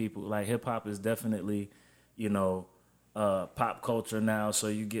these people, like hip hop is definitely, pop culture now. So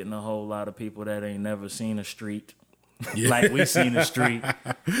you're getting a whole lot of people that ain't never seen a street. Yeah. Like we seen a street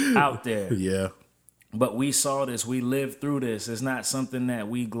out there. Yeah. But we saw this, we lived through this. It's not something that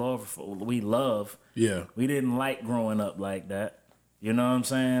we love. Yeah. We didn't like growing up like that. You know what I'm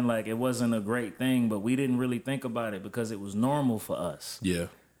saying? Like it wasn't a great thing, but we didn't really think about it because it was normal for us. Yeah.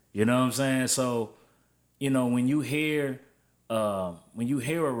 You know what I'm saying? So, when you hear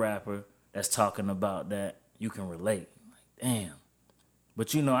a rapper that's talking about that, you can relate. Like, damn.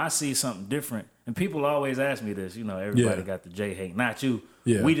 But I see something different. And people always ask me this, everybody got the J hate. Not you.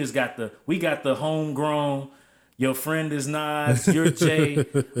 Yeah. We got the homegrown, your friend is Nas, you're Jay.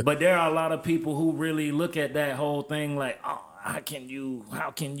 But there are a lot of people who really look at that whole thing like, oh, how can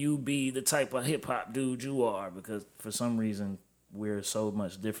you be the type of hip hop dude you are? Because for some reason we're so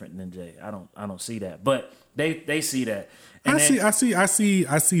much different than Jay. I don't see that. But they see that. And I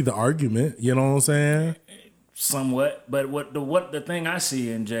see the argument, you know what I'm saying? Somewhat, but what the thing I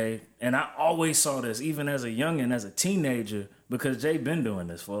see in Jay, and I always saw this even as a youngin', as a teenager, because Jay been doing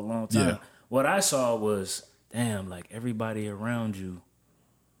this for a long time. Yeah. What I saw was, damn, like everybody around you,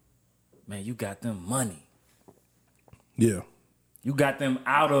 man, you got them money. Yeah. You got them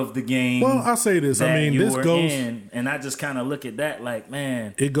out of the game. Well, I'll say this. I mean, this goes and I just kind of look at that like,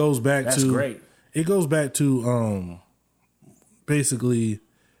 man, it goes back that's to great. It goes back to basically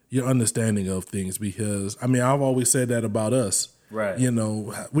your understanding of things, because I mean, I've always said that about us. Right.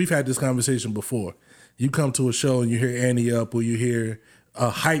 We've had this conversation before. You come to a show and you hear Annie Up or you hear a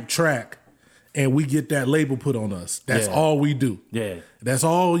hype track and we get that label put on us. That's all we do. Yeah. That's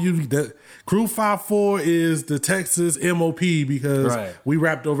all Crew 5-4 is the Texas MOP because we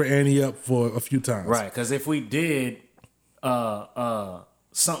rapped over Annie Up for a few times. Right. Because if we did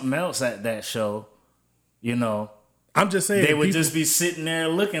something else at that show, I'm just saying they would just be sitting there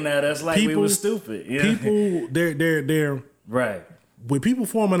looking at us like we were stupid. People, they're right. When people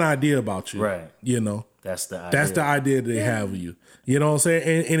form an idea about you, right? That's the idea they have of you. You know what I'm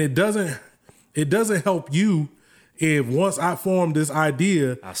saying? And it doesn't help you if once I form this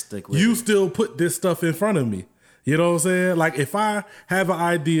idea, I stick with you it. Still put this stuff in front of me. You know what I'm saying? Like if I have an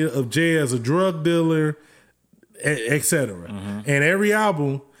idea of Jay as a drug dealer, etc., and every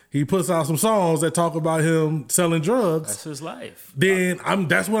album he puts out some songs that talk about him selling drugs. That's his life. Then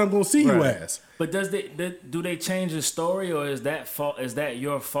that's what I'm going to see you as. But do they change the story, or is that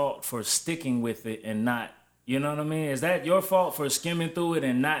your fault for sticking with it and not? You know what I mean? Is that your fault for skimming through it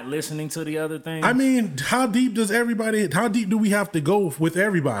and not listening to the other things? I mean, how deep do we have to go with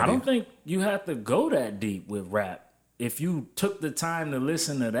everybody? I don't think you have to go that deep with rap. If you took the time to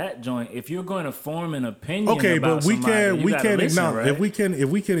listen to that joint, if you're going to form an opinion, okay, about but we can acknowledge, right? if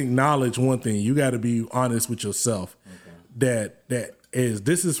we can acknowledge one thing, you got to be honest with yourself. Okay.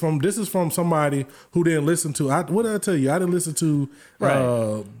 This is from somebody who didn't listen to. What did I tell you? I didn't listen to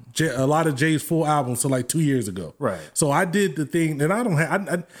a lot of Jay's full albums until like 2 years ago. Right. So I did the thing that I don't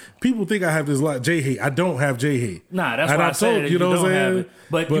have. People think I have this lot of Jay hate. I don't have Jay hate. Nah, that's why I said you know don't what I'm have saying? it.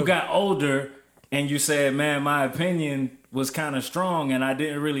 But you got older. And you said, man, my opinion was kind of strong and I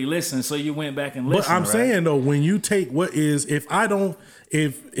didn't really listen. So you went back and listened. But I'm saying, though, when you take if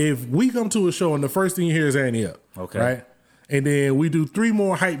we come to a show and the first thing you hear is Annie Up. Okay. Right? And then we do 3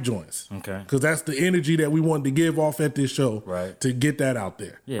 more hype joints. Okay. Because that's the energy that we wanted to give off at this show. Right. To get that out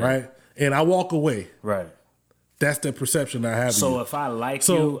there. Yeah. Right? And I walk away. Right. That's the perception I have. So if I like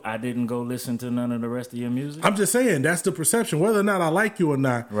you, I didn't go listen to none of the rest of your music? I'm just saying, that's the perception. Whether or not I like you or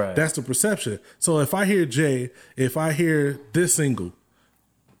not, that's the perception. So if I hear Jay, if I hear this single,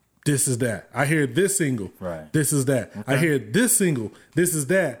 this is that. I hear this single, this is that. Okay. I hear this single, this is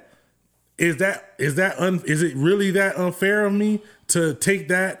that. Is it really that unfair of me to take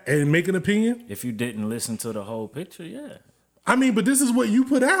that and make an opinion? If you didn't listen to the whole picture, yeah. I mean, but this is what you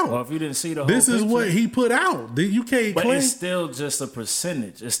put out. Well, if you didn't see the whole this picture, is what he put out. You can't but claim. It's still just a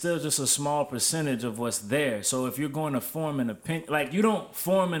percentage. It's still just a small percentage of what's there. So if you're going to form an opinion, like you don't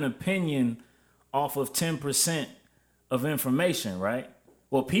form an opinion off of 10% of information, right?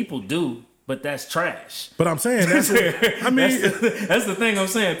 Well, people do, but that's trash. But I'm saying that's what, I mean. that's the thing I'm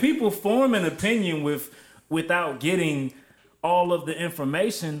saying. People form an opinion without getting all of the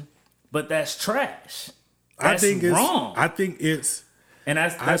information, but that's trash. That's wrong. I think it's, and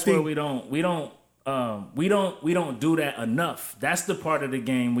that's where we don't do that enough. That's the part of the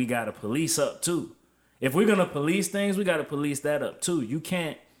game we got to police up too. If we're gonna police things, we got to police that up too. You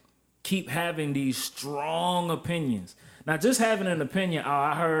can't keep having these strong opinions. Now, just having an opinion,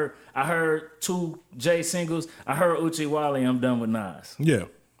 I heard 2 J singles, I heard Uchi Wale, I'm done with Nas. Yeah.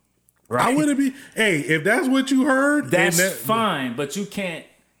 Right? I wouldn't be, hey, if that's what you heard, that's fine, but you can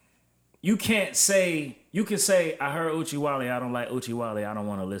say, I heard Uchi Wale, I don't like Uchi Wale, I don't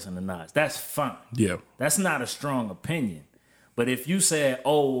want to listen to Nas. That's fine. Yeah. That's not a strong opinion. But if you said,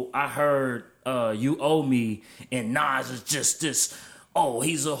 oh, I heard You Owe Me, and Nas is just this, oh,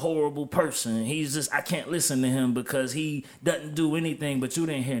 he's a horrible person. He's just, I can't listen to him because he doesn't do anything, but you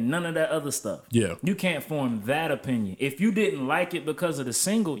didn't hear none of that other stuff. Yeah. You can't form that opinion. If you didn't like it because of the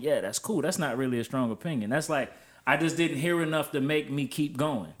single, yeah, that's cool. That's not really a strong opinion. That's like, I just didn't hear enough to make me keep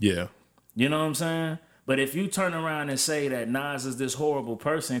going. Yeah. You know what I'm saying? But if you turn around and say that Nas is this horrible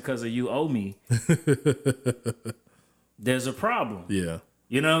person because of You Owe Me, there's a problem. Yeah.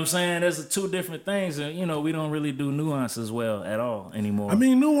 You know what I'm saying? There's 2 different things, and we don't really do nuances well at all anymore. I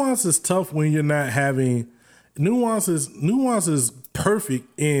mean, nuance is tough when you're not having nuance is perfect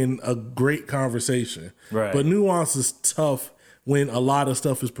in a great conversation. Right. But nuance is tough when a lot of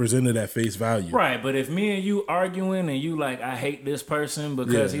stuff is presented at face value. Right, but if me and you arguing and you like, I hate this person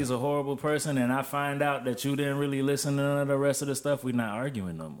because he's a horrible person, and I find out that you didn't really listen to none of the rest of the stuff, we're not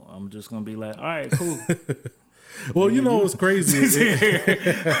arguing no more. I'm just gonna be like, all right, cool. Well, you know what's crazy?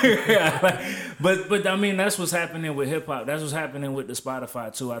 But I mean, that's what's happening with hip hop. That's what's happening with the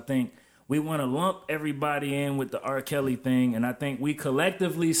Spotify too. I think we want to lump everybody in with the R. Kelly thing, and I think we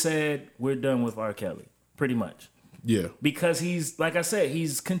collectively said we're done with R. Kelly, pretty much. Yeah. Because he's, like I said,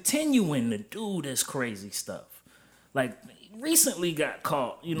 he's continuing to do this crazy stuff. Like, recently got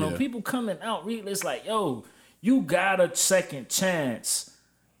caught. People coming out, it's like, yo, you got a second chance.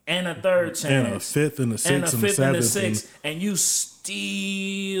 And a third chance. And a fifth and a sixth and a seventh. And you still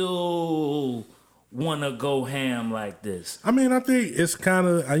want to go ham like this. I mean, I think it's kind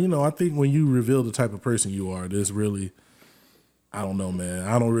of, I think when you reveal the type of person you are, there's really, I don't know, man.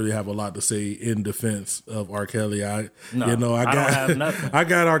 I don't really have a lot to say in defense of R. Kelly. I don't have nothing. I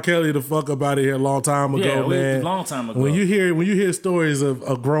got R. Kelly the fuck up out of here a long time ago, man. Long time ago. When you hear stories of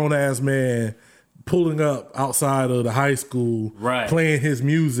a grown ass man pulling up outside of the high school, right, playing his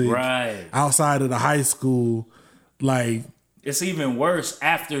music, right, outside of the high school, like, it's even worse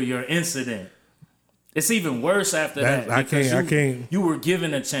after your incident. It's even worse after that. I can't. You were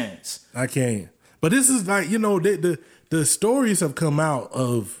given a chance. I can't. But this is like, the stories have come out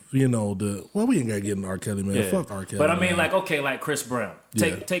of, we ain't got to get into R. Kelly, man. Yeah. Fuck R. Kelly. But I mean, like Chris Brown.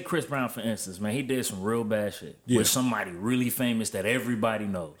 Take Chris Brown, for instance, man. He did some real bad shit with somebody really famous that everybody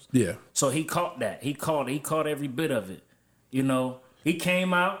knows. Yeah. So he caught that. He caught every bit of it. He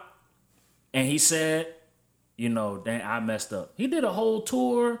came out and he said, dang, I messed up. He did a whole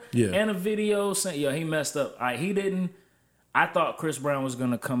tour and a video saying, he messed up. He didn't. I thought Chris Brown was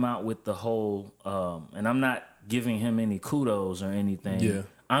going to come out with the whole, and I'm not giving him any kudos or anything. Yeah.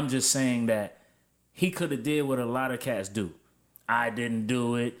 I'm just saying that he could have did what a lot of cats do. I didn't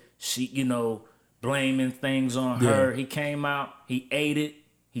do it. She, blaming things on her. He came out, he ate it,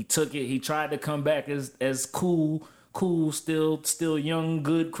 he took it, he tried to come back as cool, still young,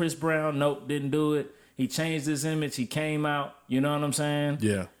 good Chris Brown. Nope, didn't do it. He changed his image, he came out, you know what I'm saying?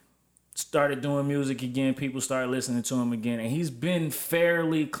 Yeah. Started doing music again. People started listening to him again. And he's been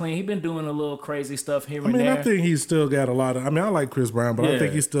fairly clean. He's been doing a little crazy stuff here and there. I think he's still got a lot of... I like Chris Brown, but I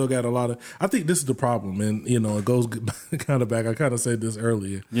think he's still got a lot of... I think this is the problem. And, it goes kind of back. I kind of said this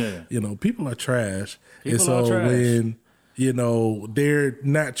earlier. Yeah. People are trash. When, they're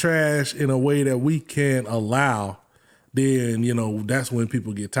not trash in a way that we can allow, then, that's when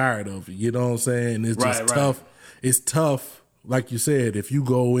people get tired of it. You know what I'm saying? It's just tough. It's tough. Like you said, if you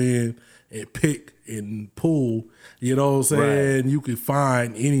go in and pick and pull, you know what I'm saying, you can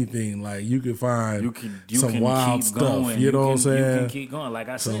find anything. Like, you can find some wild stuff. Going. You know what I'm saying? You can keep going. Like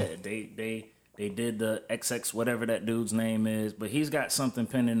I said, they did the XX, whatever that dude's name is, but he's got something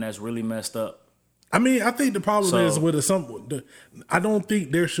pending that's really messed up. I mean, I think the problem is with I don't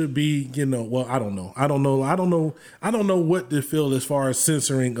think there should be, well, I don't know. I don't know what to feel as far as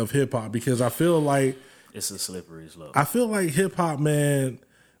censoring of hip hop, because I feel like it's a slippery slope. I feel like hip hop, man,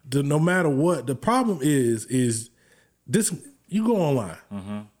 no matter what, the problem is this. You go online.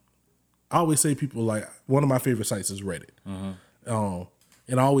 Mm-hmm. I always say people, like, one of my favorite sites is Reddit. Mm-hmm.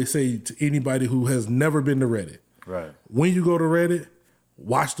 And I always say to anybody who has never been to Reddit, right, when you go to Reddit,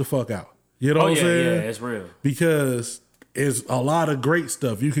 watch the fuck out. You know what I'm saying? Yeah, it's real. Because it's a lot of great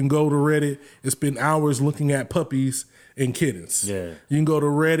stuff. You can go to Reddit and spend hours looking at puppies and kittens. Yeah. You can go to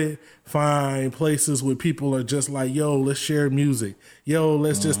Reddit, find places where people are just like, yo, let's share music. Yo,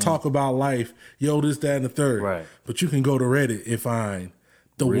 let's just talk about life. Yo, this, that, and the third. Right. But you can go to Reddit and find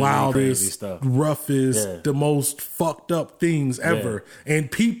the really crazy wildest, stuff. roughest, the most fucked up things ever. And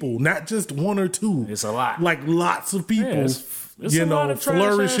people, not just one or two. It's a lot. Like lots of people, it's a lot of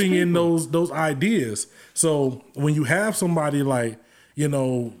flourishing in people. those ideas. So when you have somebody like,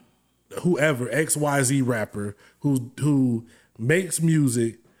 whoever, XYZ rapper who makes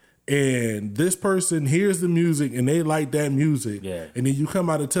music, and this person hears the music and they like that music, and then you come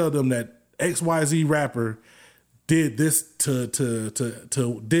out and tell them that XYZ rapper did this did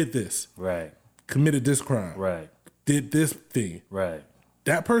this, right, committed this crime, right, did this thing, right.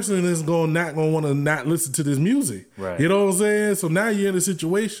 That person is not gonna want to not listen to this music, right. You know what I'm saying? So now you're in a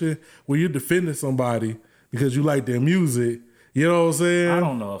situation where you're defending somebody because you like their music. You know what I'm saying? I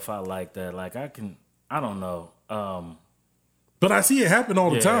don't know if I like that. Like I don't know. But I see it happen all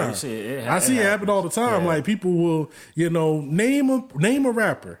the time. I see it happen all the time. Like people will, name a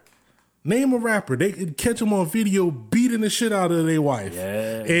rapper. Name a rapper. They could catch them on video beating the shit out of their wife.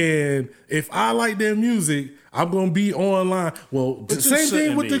 Yeah. And if I like their music, I'm gonna be online. Well, the same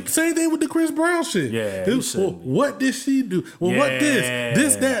thing with the Chris Brown shit. Yeah. What did she do? Well, what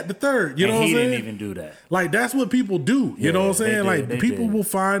this, that, the third. You know what I'm saying? He didn't even do that. Like that's what people do. You know what I'm saying? People will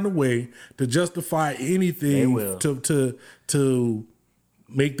find a way to justify anything to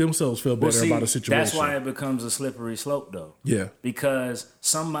make themselves feel better about a situation. That's why it becomes a slippery slope, though. Yeah. Because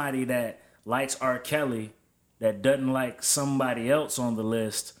somebody that likes R. Kelly that doesn't like somebody else on the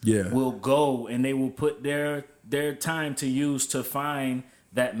list will go and they will put their time to use to find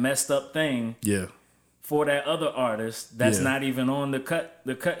that messed up thing for that other artist that's not even on the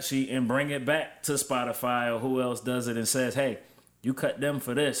cut sheet and bring it back to Spotify or who else does it and says, hey, you cut them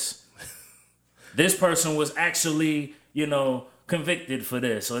for this. This person was actually, convicted for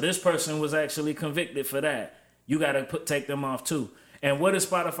this, or this person was actually convicted for that. You got to take them off too. And what is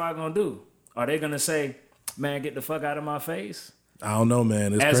Spotify gonna do? Are they gonna say, "Man, get the fuck out of my face"? I don't know,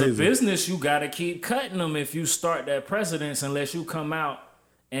 man. It's As crazy. a business, you got to keep cutting them if you start that precedence, unless you come out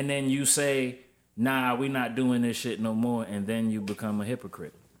and then you say, "Nah, we not doing this shit no more," and then you become a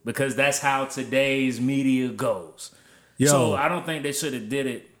hypocrite because that's how today's media goes. So I don't think they should have did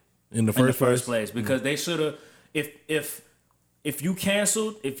it in the first place because they should have. If you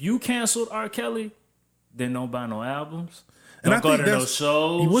canceled R. Kelly, then don't buy no albums. And don't go to no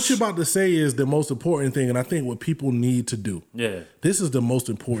shows. What you're about to say is the most important thing, and I think what people need to do. Yeah. This is the most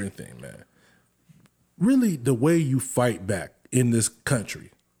important thing, man. Really, the way you fight back in this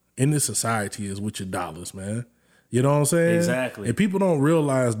country, in this society, is with your dollars, man. You know what I'm saying? Exactly. And people don't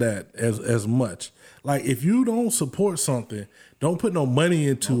realize that as much. Like, if you don't support something, don't put no money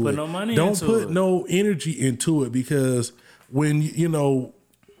into it. Don't put no energy into it because when,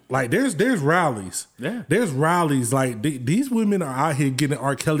 there's rallies. Yeah. There's rallies. Like, these women are out here getting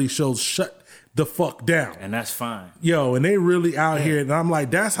R. Kelly shows shut the fuck down. And that's fine. And they really out here. And I'm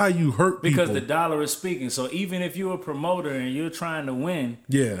like, that's how you hurt people. Because the dollar is speaking. So even if you're a promoter and you're trying to win,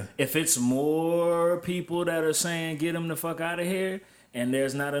 if it's more people that are saying, get them the fuck out of here, and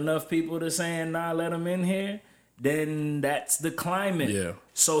there's not enough people that are saying, nah, let them in here, then that's the climate. Yeah.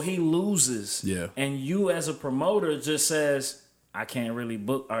 So he loses. Yeah. And you as a promoter just says, I can't really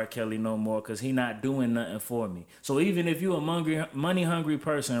book R. Kelly no more because he not doing nothing for me. So even if you're a money hungry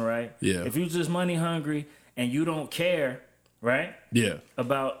person, right? Yeah. If you're just money hungry and you don't care, right? Yeah.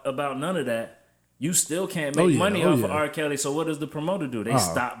 About none of that, you still can't make money off of R. Kelly. So what does the promoter do? They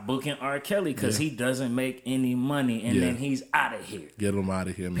stop booking R. Kelly because he doesn't make any money and then he's out of here. Get him out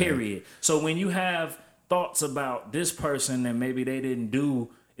of here, man. Period. So when you have thoughts about this person and maybe they didn't do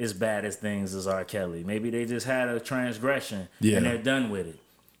as bad as things as R. Kelly. Maybe they just had a transgression and they're done with it.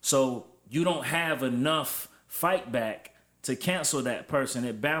 So you don't have enough fight back to cancel that person.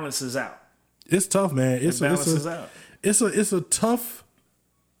 It balances out. It's tough, man. It balances out. It's a tough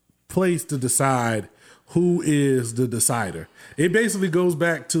place to decide who is the decider. It basically goes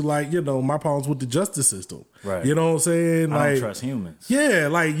back to my problems with the justice system. Right. You know what I'm saying? I don't trust humans. Yeah,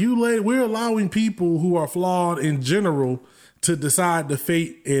 we're allowing people who are flawed in general to decide the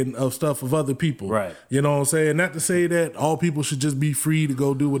fate of stuff of other people. Right. You know what I'm saying? Not to say that all people should just be free to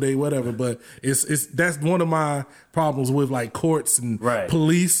go do whatever, but that's one of my problems with courts and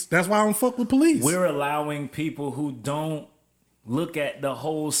police. That's why I don't fuck with police. We're allowing people who don't look at the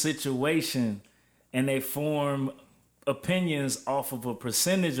whole situation and they form opinions off of a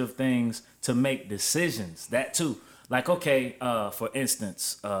percentage of things to make decisions. That too. For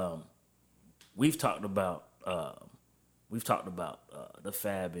instance, we've talked about the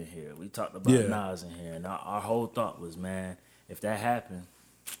Fab in here. We talked about Nas in here, and our whole thought was, man, if that happened,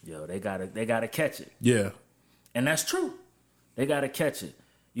 they gotta catch it. Yeah, and that's true. They gotta catch it,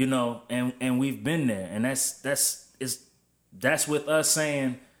 and we've been there, and that's with us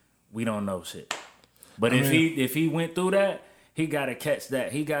saying we don't know shit. But if he went through that, he gotta catch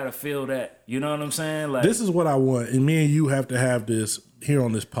that. He gotta feel that. You know what I'm saying? Like, this is what I want, and me and you have to have this here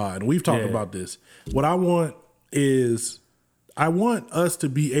on this pod. And we've talked about this. What I want is, I want us to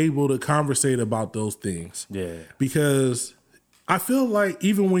be able to conversate about those things. Yeah. Because I feel like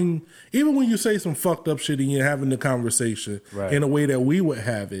even when you say some fucked up shit and you're having the conversation in a way that we would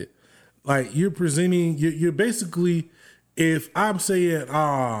have it, like you're presenting, you're basically, if I'm saying,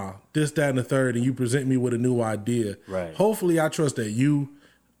 this, that, and the third, and you present me with a new idea, hopefully I trust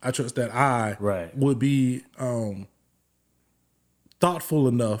that I would be thoughtful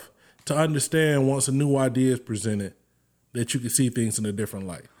enough to understand once a new idea is presented that you can see things in a different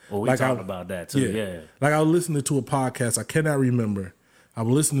light. Well, we talked about that too, yeah. Like I was listening to a podcast, I cannot remember. I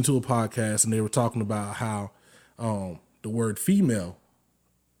was listening to a podcast and they were talking about how the word female,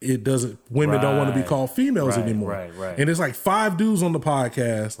 women don't want to be called females anymore. And there's like 5 dudes on the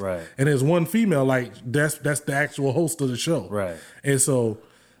podcast, and there's one female, like that's the actual host of the show. And so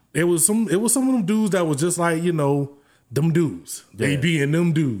it was some of them dudes that was just like, them dudes. They being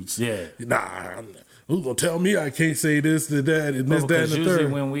them dudes. Nah, who's gonna tell me I can't say this, that, and this, that, and the usually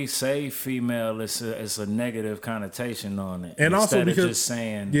third? When we say female, it's a negative connotation on it, and also because just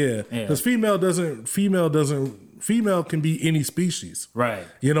saying, because female can be any species, right?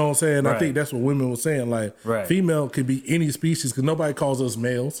 You know what I'm saying? I think that's what women were saying. Like, female can be any species because nobody calls us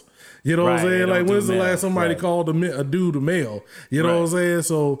males. You know what I'm saying? Like, when's the last somebody called a dude a male? You know what I'm saying?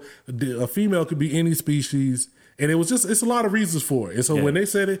 So a female could be any species. And it's a lot of reasons for it. And so when they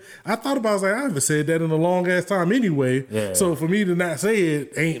said it, I thought about it, I was like, I haven't said that in a long ass time anyway. Yeah. So for me to not say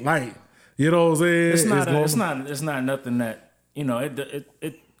it ain't like, you know what I'm saying? It's not nothing that,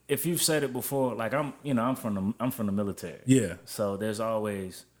 if you've said it before, like I'm from the military. Yeah. So there's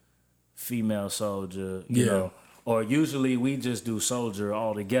always female soldier, you know, or usually we just do soldier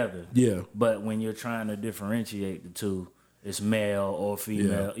all together. Yeah. But when you're trying to differentiate the two, it's male or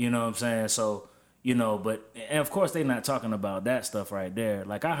female, you know what I'm saying? So, but and of course they're not talking about that stuff right there.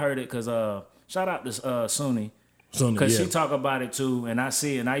 Like I heard it because shout out to Suni, because she talk about it too, and I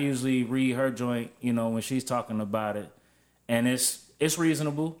see it, and I usually read her joint, when she's talking about it, and it's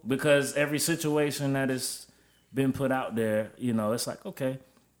reasonable because every situation that has been put out there, it's like, okay,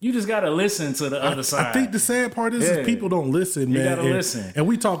 you just gotta listen to the other side. I think the sad part is people don't listen, man. You gotta listen, and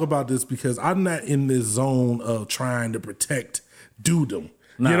we talk about this because I'm not in this zone of trying to protect dudedom.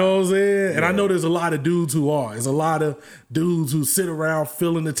 You know what I'm saying? And I know there's a lot of dudes who are. There's a lot of dudes who sit around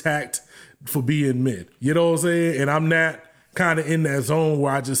feeling attacked for being men. You know what I'm saying? And I'm not kind of in that zone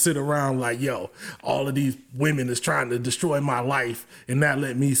where I just sit around like, yo, all of these women is trying to destroy my life and not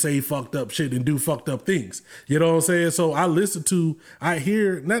let me say fucked up shit and do fucked up things. You know what I'm saying? So I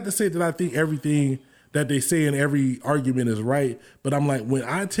hear, not to say that I think everything that they say in every argument is right, but I'm like, when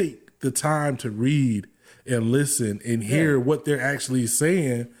I take the time to read and listen and hear what they're actually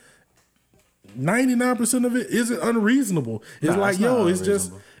saying, 99% of it isn't unreasonable. It's like,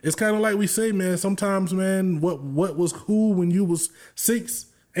 it's kind of like we say, man, sometimes, man, what was cool when you was 6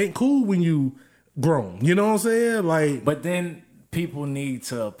 ain't cool when you grown. You know what I'm saying? Like, but then people need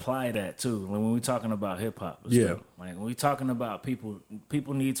to apply that too. When we're talking about hip hop, like when we're talking about people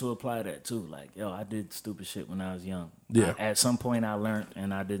need to apply that too. Like, yo, I did stupid shit when I was young. Yeah. At some point I learned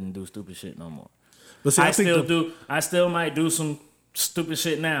and I didn't do stupid shit no more. But see, I still might do some stupid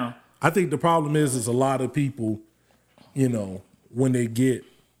shit now. I think the problem is a lot of people, when they get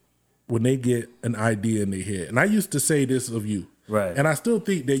an idea in their head. And I used to say this of you. Right. And I still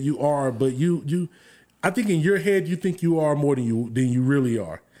think that you are, but I think in your head you think you are more than you really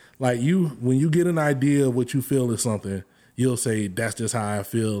are. Like when you get an idea of what you feel is something, you'll say, that's just how I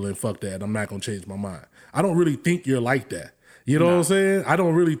feel and fuck that. I'm not gonna change my mind. I don't really think you're like that. You know what I'm saying? I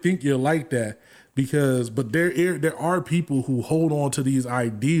don't really think you're like that. But there are people who hold on to these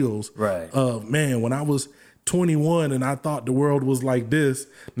ideals of, man, when I was 21 and I thought the world was like this,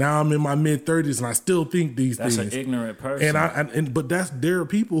 now I'm in my mid-30s and I still think these things. That's an ignorant person. But there are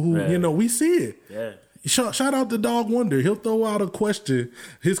people who, we see it. Yeah. Shout out to Dog Wonder. He'll throw out a question,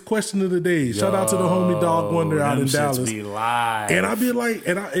 his question of the day. Shout out to the homie Dog Wonder out in Dallas. Be live. And I be like,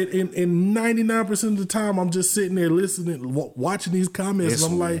 and 99% of the time, I'm just sitting there listening, watching these comments. It's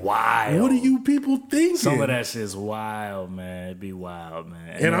and I'm like, wild. What are you people thinking? Some of that shit's wild, man. It'd be wild,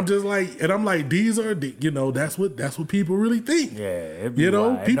 man. And I'm just like, these are, that's what people really think. Yeah, it'd be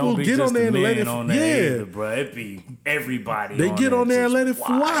wild. People get on there and let it, either, bro. It'd be everybody. They get on there and let it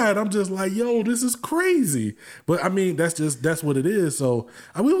fly. And I'm just like, yo, this is crazy. But I mean, that's what it is. So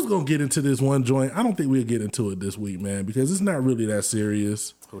we was gonna get into this one joint. I don't think we'll get into it this week, man, because it's not really that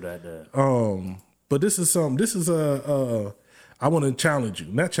serious. Who that? But this is I want to challenge you.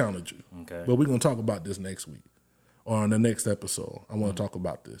 Not challenge you. Okay. But we're going to talk about this next week or on the next episode. I want to talk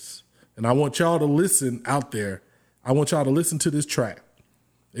about this. And I want y'all to listen out there. I want y'all to listen to this track.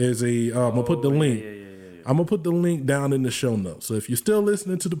 There's a, I'm going to put the link. I'm going to put the link down in the show notes. So if you're still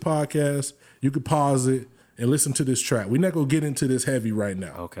listening to the podcast, you could pause it and listen to this track. We're not going to get into this heavy right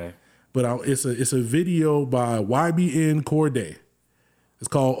now. Okay. But it's a video by YBN Corday. It's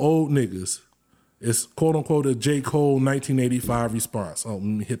called Old Niggas. It's quote unquote a J. Cole 1985 response. Oh, let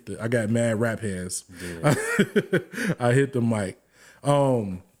me hit I got mad rap hands. Yeah. I hit the mic.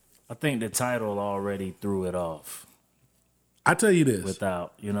 I think the title already threw it off. I tell you this.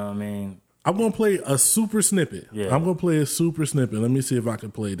 Without, you know what I mean? I'm going to play a super snippet. Yeah. I'm going to play a super snippet. Let me see if I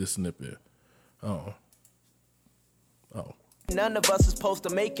can play this snippet. Oh. None of us is supposed to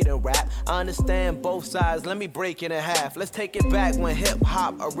make it in rap. I understand both sides. Let me break it in half. Let's take it back when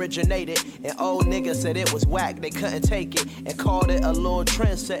hip-hop originated and old niggas said it was whack. They couldn't take it and called it a little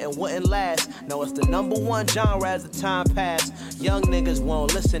trendset and wouldn't last. No, it's the #1 genre as the time passed. Young niggas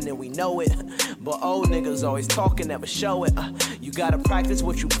won't listen and we know it. But old niggas always talking, never show it. You gotta practice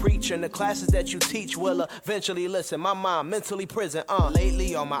what you preach and the classes that you teach will eventually listen. My mind mentally prison.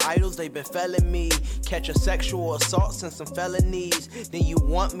 Lately all my idols, they been felling me. Catch a sexual assault and some felonies. Then you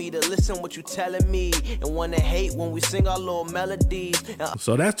want me to listen what you telling me and wanna hate when we sing our little melodies.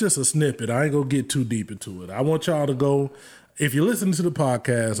 So that's just a snippet. I ain't gonna get too deep into it. I want y'all to go, if you're listening to the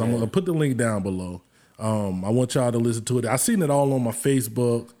podcast, I'm gonna put the link down below. I want y'all to listen to it. I seen it all on my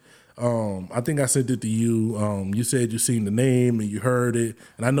Facebook. I think I sent it to you. You said you seen the name and you heard it,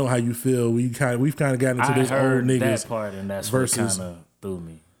 and I know how you feel. We've kind of gotten into this old niggas that part, and that's versus what kind of threw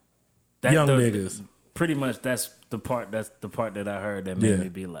me. Young niggas. Pretty much, that's the part that I heard that made me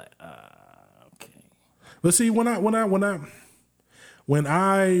be like, okay. But see, when I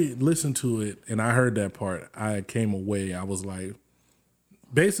listened to it and I heard that part, I came away. I was like,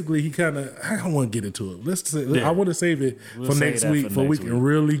 basically, he kind of. I don't want to get into it. I want to save it for next week, so we can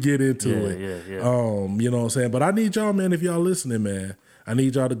really get into it. Yeah. You know what I'm saying? But I need y'all, man. If y'all listening, man, I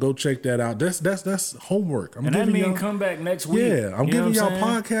need y'all to go check that out. That's homework. And that means come back next week. Yeah, I'm giving y'all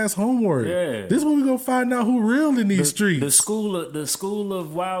podcast homework. Yeah, this is when we gonna find out who real in these streets. The school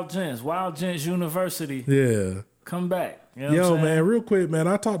of Wild Gents University. Yeah, come back. You know man, real quick, man.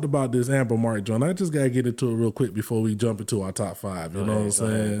 I talked about this Amber Mark joint. I just gotta get into it real quick before we jump into our top 5. You know what I'm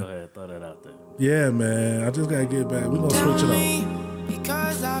saying? Go ahead, throw that out there. Yeah, man. I just gotta get back. We're gonna switch it up.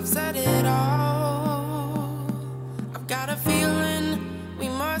 Because I've said it all. I've got a feeling we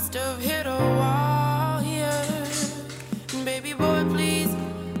must have hit a wall here. Baby boy, please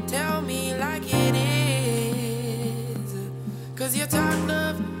tell me like it is. 'Cause you talk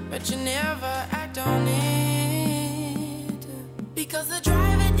love, but you never act on it. Because the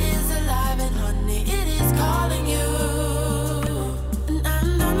driving is alive and honey, it is calling you. And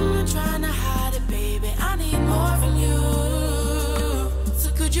I'm not trying to hide it, baby. I need more from you.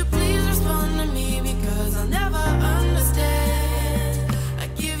 So could you please respond to me, because I'll never understand. I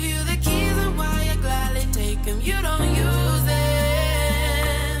give you the keys and why you gladly take them. You don't use them.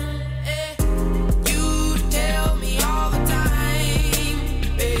 You tell me all the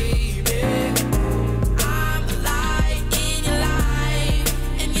time, baby, I'm the light in your life,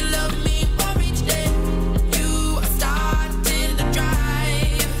 and you love me more each day. You are starting to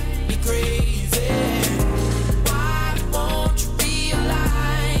drive me crazy. Why won't you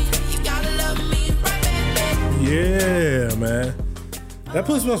realize you gotta love me right, baby? Yeah, man. That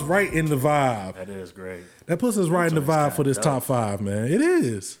puts us right in the vibe. That is great. That puts us right in the vibe for this top 5, man. It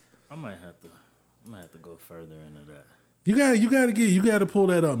is. I might have to go further into that. You gotta pull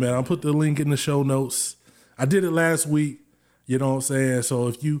that up, man. I'll put the link in the show notes. I did it last week. You know what I'm saying? So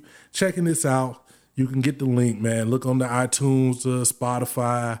if you checking this out, you can get the link, man. Look on the iTunes,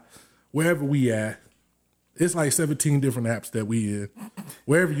 Spotify, wherever we at. It's like 17 different apps that we in.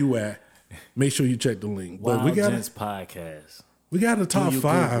 Wherever you at, make sure you check the link. Wild But we got Gents podcast. We got a top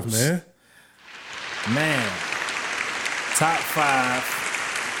 5, man. Man, top 5.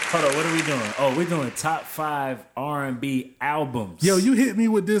 Hold on, what are we doing? Oh, we're doing top 5 R&B albums. Yo, you hit me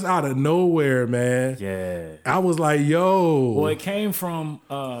with this out of nowhere, man. Yeah. I was like, yo. Well, it came from,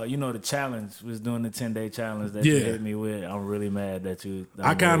 the challenge. Was doing the 10-day challenge that you hit me with. I'm really mad that you.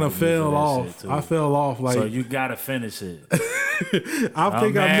 I kind of fell off. I fell off. Like, so you got to finish it. I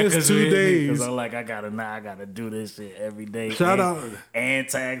think I missed 2 days. Because I'm like, I gotta do this shit every day. Shout out. And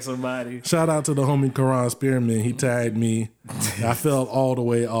tag somebody. Shout out to the homie Karan Spearman. He tagged me. I fell all the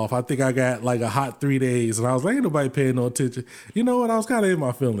way off. off. I think I got like a hot 3 days, and I was like, ain't nobody paying no attention. You know what? I was kind of in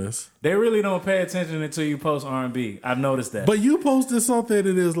my feelings. They really don't pay attention until you post R&B. I've noticed that. But you posted something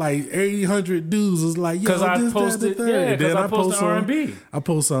that is like 800 dudes. It's like, yo, Because I this, posted, that, and because I posted some- R&B. I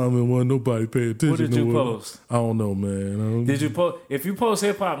post something and wasn't nobody pay attention. What did you to it. post? I don't know, man. Did you post? If you post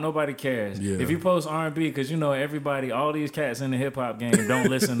hip hop, nobody cares. Yeah. If you post R&B, because you know everybody, all these cats in the hip hop game don't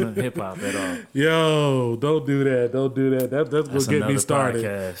listen to hip hop at all. Yo, don't do that. Don't do that. That's going to get me another started.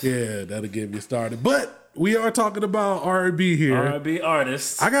 podcast. Yeah, that'll get me started. But we are talking about R&B here. R&B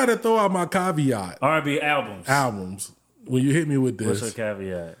artists, I got to throw out my caveat. R&B albums. When you hit me with this, What's your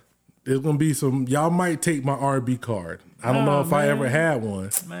caveat? there's going to be some, y'all might take my R&B card. I don't know if I ever had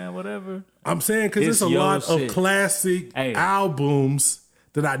one. Man, whatever. I'm saying because It's there's a your lot shit. of classic Hey. albums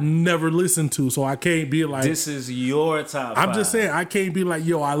that I never listened to, so I can't be like, This is your top I'm five. just saying, I can't be like,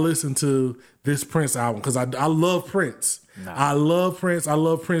 yo, I listened to this Prince album because I love Prince. Nah. I love Prince. I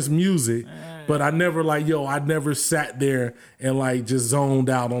love Prince music. But I never I never sat there and like just zoned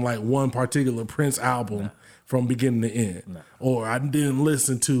out on like one particular Prince album from beginning to end. Or I didn't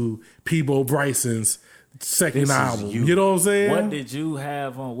listen to Peebo Bryson's second This is album. you. You know what I'm saying? What did you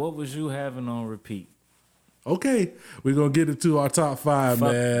have on? What was you having on repeat? Okay, we're going to get into our top five,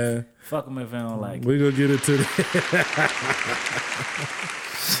 Fuck. man. Fuck them if I don't like it. We're going to get into that.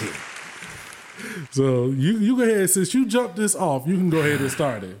 Shit. So you go ahead. Since you jumped this off, you can go ahead and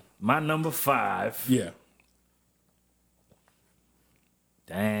start it. My number 5. Yeah.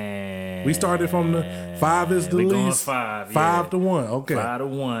 Dang. We started from the 5 is the We least. going 5. 5 yeah. to 1. Okay. 5 to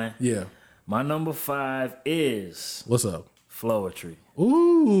 1. Yeah. My number 5 is What's up? Flowetry.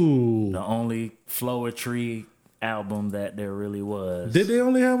 Ooh. The only Flowetry album that there really was. Did they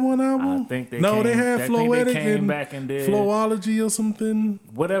only have one album? I think they no, came- they had I think they Floetic came and back and did- Flowology or something.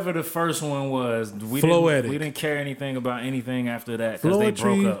 Whatever the first one was, we Floetic. didn't care anything about anything after that because they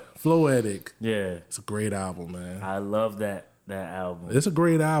broke Flowetry, up. Floetic. Yeah, It's a great album, man. I love that album. It's a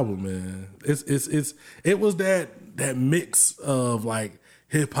great album, man. It was that mix of like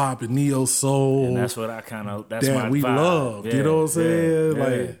hip hop and neo soul. And that's what I kind of that's that my we vibe. loved. Yeah, You know what I'm saying? yeah,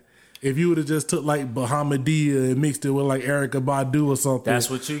 Like yeah. if you would have just took like Bahamadia and mixed it with like Erykah Badu or something. That's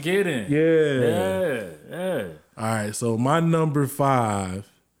what you getting. Yeah. Yeah. All right. So my number 5,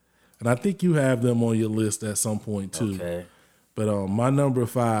 and I think you have them on your list at some point too. Okay. But my number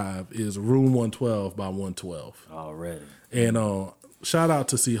 5 is Room 112 by 112. Already. And shout out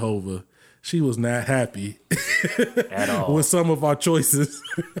to C Hova. She was not happy At all. with some of our choices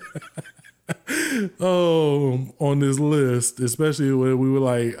on this list, especially when we were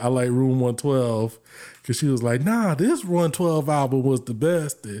like, I like Room 112, because she was like, nah, this 112 album was the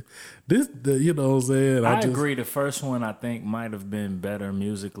best. You know what I'm saying? I agree. The first one I think might have been better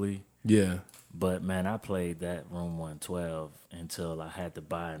musically. Yeah. But man, I played that Room 112 until I had to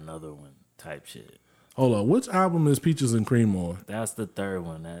buy another one type shit. Hold on. Which album is Peaches and Cream on? That's the third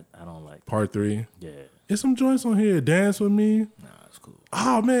one that I don't like. Part 3. Yeah. There's some joints on here. Dance With Me. Nah, it's cool.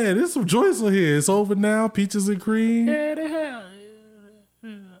 Oh, man. There's some joints on here. It's Over Now. Peaches and Cream. Yeah, they have.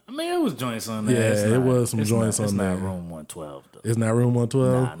 I mean, it was joints on there. Yeah, It's it not- was some it's joints not, on it's there. not Room 112 though. It's not Room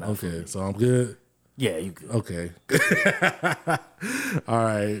 112? Nah, not for okay, me. so I'm good. Yeah, you good. Okay. All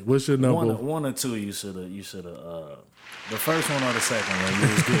right. What's your number? One or two, you should have. The first one or the second one, you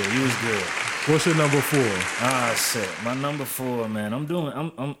was good. You was good. What's your number 4? Ah, shit. My number 4, man.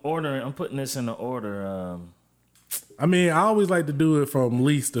 I'm ordering. I'm putting this in the order. I mean, I always like to do it from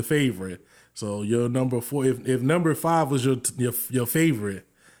least to favorite. So your number 4, if number 5 was your favorite,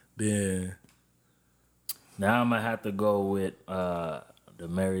 then Now I'm gonna have to go with the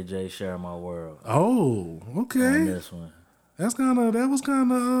Mary J. Share My World oh, on okay. this one. That was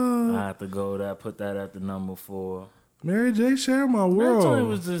kind of I have to go with that. Put that at the number 4. Mary J. Share My That World. joint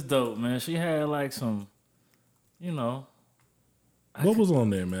was just dope, man. She had like some, you know. What was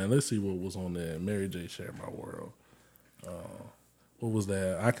on there, man? Let's see what was on there. Mary J. Share My World. What was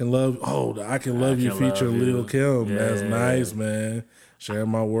that? I Can Love. Oh, the I Can Love You Can featuring Love You. Lil Kim. That's Yeah. nice, man. Share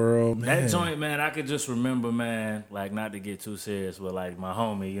My World. Man. That joint, man, I could just remember, man, like not to get too serious, but like my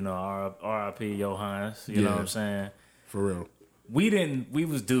homie, you know, R.I.P. Johannes, you know Yeah. what I'm saying? For real. We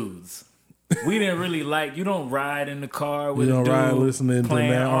was dudes. We didn't really like, you don't ride in the car with You a don't dude ride listening to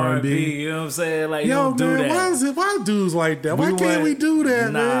playing that R&B. You know what I'm saying? Like, you Yo, don't do man, that. why dudes like that? Why We can't we went- do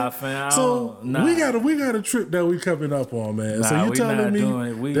that, Nah, man? fam, I So don't- nah. we got a trip that we coming up on, man. so Nah, you we telling not me doing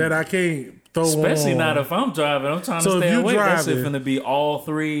it. We- that I can't throw Especially on, not if I'm driving. I'm trying So to if stay you awake. That shit driving- finna be all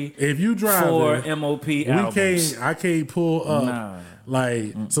 3, if you driving 4 MOP albums. I can't pull up Nah.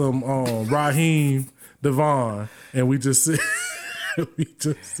 like some Raheem Devon and we just sit, we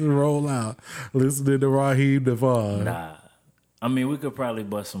just roll out listening to Raheem Devon. Nah. I mean, we could probably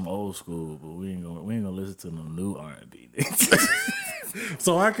bust some old school, but we ain't gonna listen to no new R&B.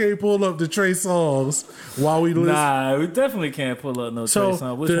 So I can't pull up the Trey songs while we listen. Nah, we definitely can't pull up no Trey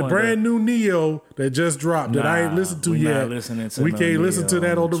song. Which the one brand new Neo that just dropped that I ain't listened to we yet. Not listening to we no can't listen to Neo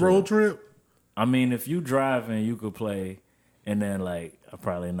that on the road trip. I mean, if you driving, you could play, and then like I'm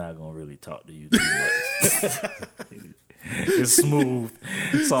probably not gonna really talk to you too much. It's smooth.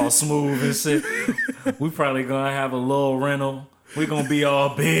 It's all smooth and shit. We probably gonna have a little rental. We gonna be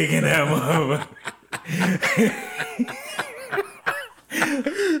all big in that motherfucker.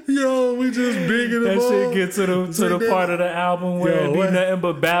 Yo, we just big in the That shit get to the part of the album where it be nothing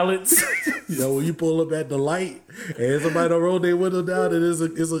but ballads. Yo, when you pull up at the light and somebody don't roll their window down and it's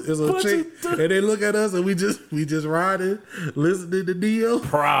a chick and they look at us and we just riding, listening to Neo.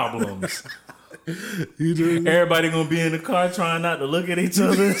 Problems. Everybody gonna be in the car trying not to look at each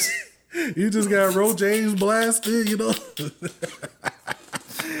other. You just got Ro James blasted, you know.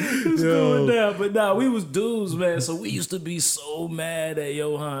 It's going down. But nah, we was dudes, man. So we used to be so mad at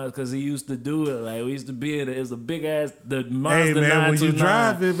Johan because he used to do it. Like we used to be in it. It's a big ass the Mazda 929. Hey man, when you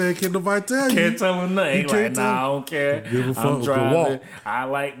driving, man, can't nobody tell you. Can't tell him nothing. Like, tell. nah, I don't care. Give a fuck. I'm driving. Walk. I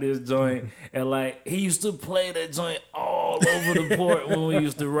like this joint. And like he used to play that joint all over the port when we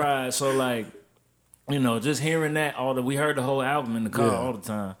used to ride. So like, you know, just hearing that we heard the whole album in the car all the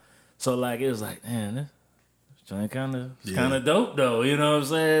time. So like it was like, man, this joint kind of dope though. You know what I'm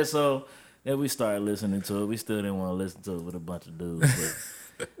saying? So then we started listening to it. We still didn't want to listen to it with a bunch of dudes,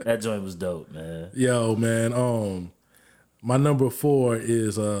 but that joint was dope, man. Yo, man. My number 4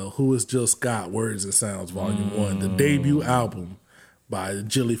 is Who Is Jill Scott? Words and Sounds Volume 1, the debut album by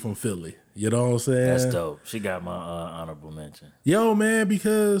Jilly from Philly. You know what I'm saying? That's dope. She got my honorable mention. Yo, man,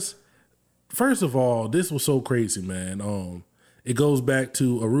 because first of all, this was so crazy, man. It goes back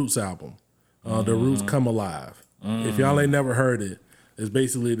to a Roots album, The Roots Come Alive. If y'all ain't never heard it, it's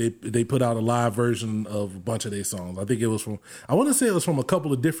basically they put out a live version of a bunch of their songs. I think it was I want to say it was from a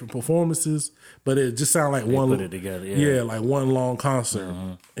couple of different performances, but it just sounded like one. Put it together, yeah, like one long concert.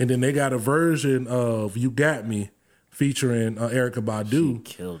 And then they got a version of You Got Me featuring Erykah Badu.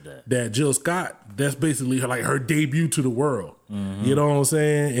 She killed that. That Jill Scott, that's basically her debut to the world. You know what I'm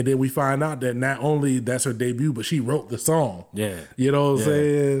saying? And then we find out that not only that's her debut, but she wrote the song. Yeah. You know what I'm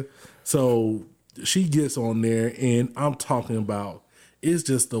saying? So she gets on there, and I'm talking about it's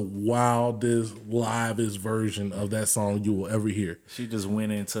just the wildest, livest version of that song you will ever hear. She just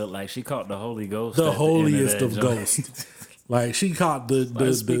went into she caught the Holy Ghost. The holiest of ghosts. Like she caught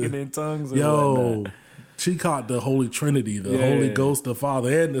the speaking in tongues. And yo, whatnot. She caught the Holy Trinity, the Holy Ghost, the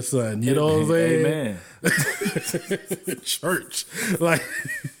Father, and the Son. You know what I'm saying? Amen. Church. Like,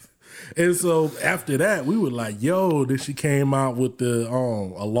 and so after that, we were like, yo, then she came out with the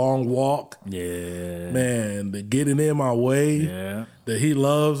A Long Walk. Yeah. Man, the Getting In My Way. Yeah. The He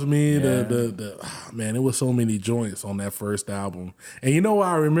Loves Me. Yeah. Man, it was so many joints on that first album. And you know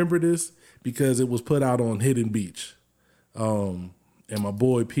why I remember this? Because it was put out on Hidden Beach. And my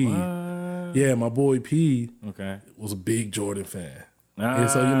boy P. Yeah, my boy P was a big Jordan fan. And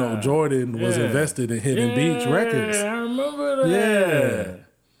so, you know, Jordan was invested in Hidden Beach Records. Yeah, I remember that. Yeah.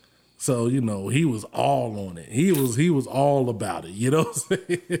 So, you know, he was all on it. He was all about it. You know what I'm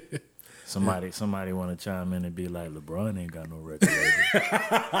saying? Somebody want to chime in and be like, LeBron ain't got no record label.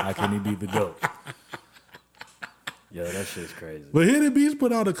 How can he be the GOAT? Yo, that shit's crazy. But Hidden Beach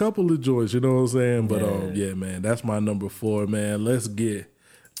put out a couple of joints, you know what I'm saying? But yeah, man, that's my number 4, man. Let's get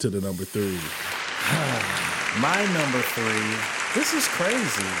to the number 3. My number 3, this is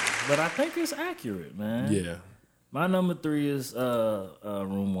crazy, but I think it's accurate, man. Yeah. My number 3 is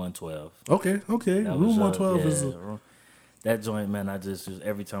Room 112. Okay. Room 112 is that joint, man. I just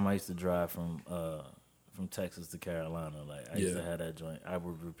every time I used to drive from Texas to Carolina, like I used to have that joint. I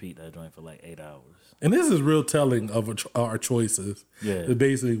would repeat that joint for like 8 hours. And this is real telling of our choices. Yeah,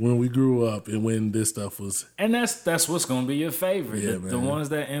 basically when we grew up and when this stuff was. And that's what's gonna be your favorite. Yeah, the ones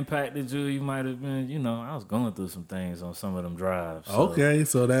that impacted you, you might have been. You know, I was going through some things on some of them drives. So, okay,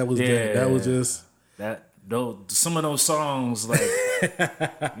 so that was that was just that. Some of those songs, like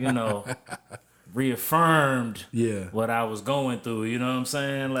you know, reaffirmed what I was going through. You know what I'm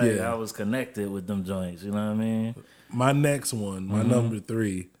saying? Like I was connected with them joints. You know what I mean? My next one, my number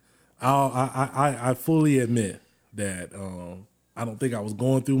 3. I fully admit that I don't think I was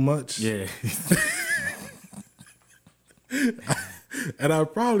going through much. Yeah. And I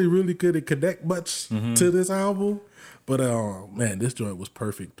probably really couldn't connect much to this album. But man, this joint was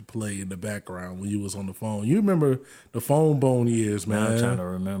perfect to play in the background when you was on the phone. You remember the phone bone years, man? Now I'm trying to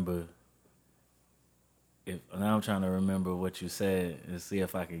remember now I'm trying to remember what you said and see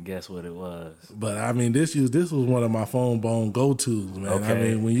if I can guess what it was. But I mean, this was one of my phone bone go tos, man. Okay. I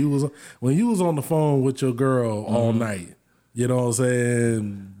mean, when you was on the phone with your girl all night, you know what I'm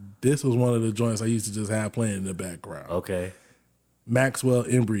saying? This was one of the joints I used to just have playing in the background. Okay. Maxwell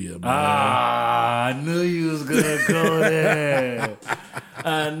Embria, man. I knew you was gonna go there.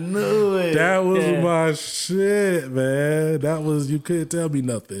 I knew it. That was my shit, man. That was, you couldn't tell me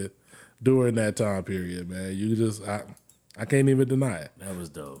nothing during that time period, man. You just, I can't even deny it. That was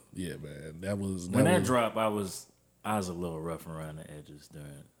dope. Yeah, man. That was When that dropped, I was a little rough around the edges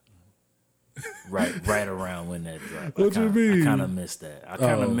during. Right around when that dropped. What you mean? I kind of missed that. I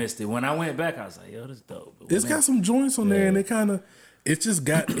kind of missed it. When I went back, I was like, yo, this is dope. But it's got some joints on there, and it just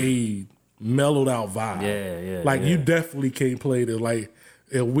got a mellowed out vibe. Yeah. Like, you definitely can't play the, like,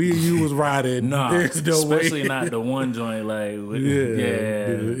 if you was riding, there's no way. Especially not the one joint, like,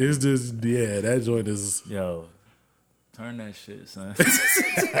 Dude, it's just, that joint is. Yo, turn that shit, son.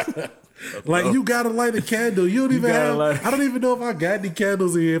 Like, you gotta light a candle. You don't even have. I don't even know if I got any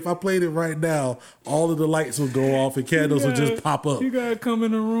candles in here. If I played it right now, all of the lights would go off and candles would just pop up. You gotta come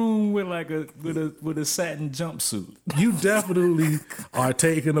in the room with like with a satin jumpsuit. You definitely are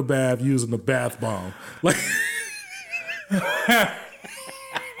taking a bath using a bath bomb. Like,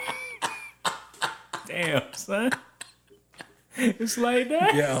 damn, son. It's like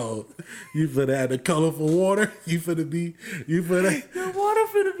that. yo, you finna have the colorful water. You finna The water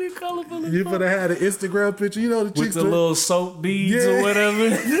finna be colorful. You finna have the Instagram picture. You know the with chicks the little soap beads or whatever.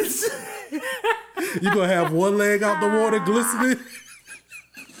 You gonna have one leg out the water glistening.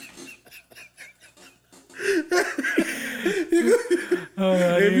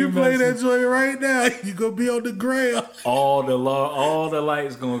 If you play that joint right now, you gonna be on the ground. All the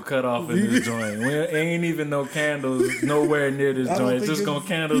lights gonna cut off in this joint. We ain't even no candles nowhere near this joint. It's just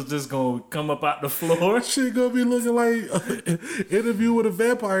candles just gonna come up out the floor. Shit gonna be looking like Interview with a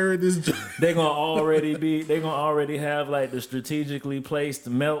Vampire in this joint. They gonna already have like the strategically placed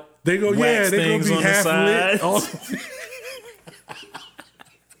melt. They gonna be on half the lit. sides.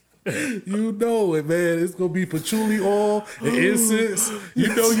 You know it, man. It's gonna be patchouli oil and incense. You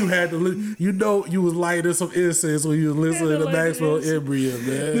know you had to. You know you was lighting some incense when you was listening to Maxwell Embria,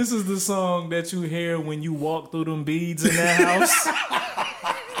 man. This is the song that you hear when you walk through them beads in that house.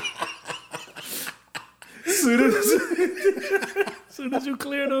 Soon as you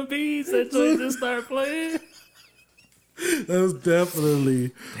clear them beads, that joint just start playing. That's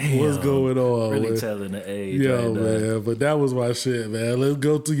definitely what's going on. Really telling the age. Yo, right man. there. But that was my shit, man. Let's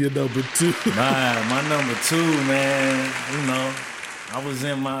go to your number 2. My number 2, man. You know, I was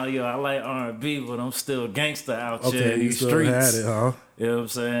in my I like R&B, but I'm still gangster out here in these streets. Had it, huh? You know what I'm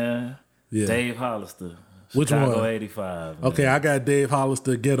saying? Yeah. Dave Hollister. Which Chicago one? 85. Okay, I got Dave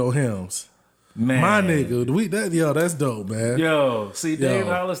Hollister Ghetto Hymns. Man. My nigga, that's dope, man. Yo, see, Dave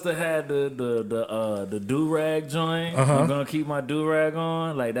Hollister had the do-rag joint. I'm gonna keep my do-rag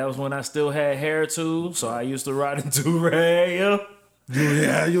on. Like, that was when I still had hair too, so I used to ride a do-rag, yo.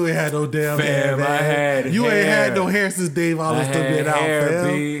 You ain't had no damn hair, man. I had you hair. ain't had no hair since Dave Hollister been out, hair,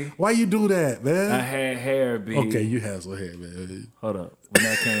 fam. B. Why you do that, man? I had hair, B. Okay, you had some hair, man. Hold up. When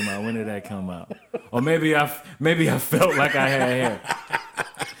that came out, when did that come out? Or maybe I felt like I had hair.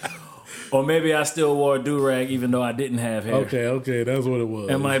 Or maybe I still wore a do-rag even though I didn't have hair. Okay, that's what it was.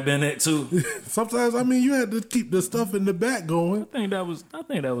 That might have been it too. Sometimes, I mean, you had to keep the stuff in the back going. I think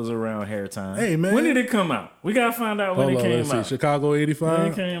that was around hair time. Hey, man. When did it come out? We gotta find out when it came out. Chicago 85? When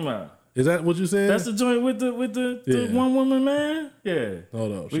it came out. Is that what you said? That's the joint with the one woman man? Yeah.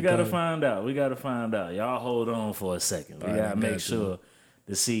 Hold up. We gotta find out. Y'all hold on for a second. We gotta make sure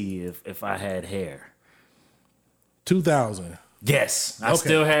to see if I had hair. 2000. Yes, I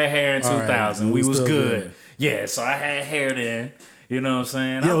still had hair in 2000. Right. We was good. Yeah, so I had hair then. You know what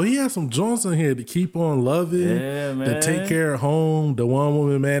I'm saying? Yo, he had some joints in here to keep on loving. Yeah, man. To take care of home, the one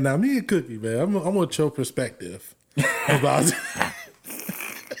woman, man. Now, me and Cookie, man, I'm want your perspective about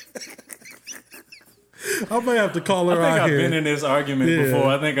I might have to call her out here. I think I've been in this argument before.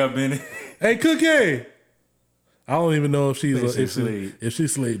 I think I've been in. Hey, Cookie! I don't even know if she's asleep. If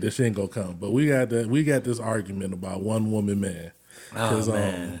she's asleep, then she ain't gonna come. But we got this argument about one woman man. Because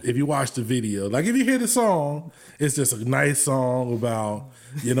if you watch the video, like if you hear the song, it's just a nice song about,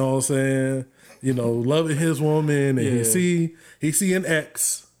 you know what I'm saying, loving his woman, and he see an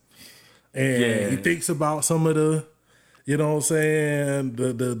ex, and he thinks about some of the, you know what I'm saying,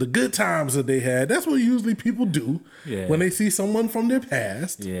 the good times that they had. That's what usually people do when they see someone from their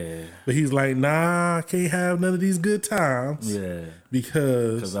past. Yeah. But he's like, nah, I can't have none of these good times. Yeah.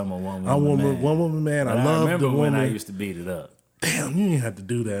 Because I'm a one woman man. I love remember the woman. when I used to beat it up. Damn, you didn't have to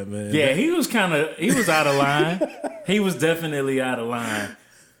do that, man. Yeah, he was out of line. He was definitely out of line.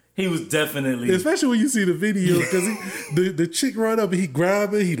 He was definitely, especially when you see the video, because the chick run up and he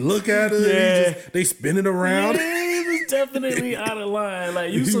grab it, he look at her, they spin it around. Yeah, he was definitely out of line.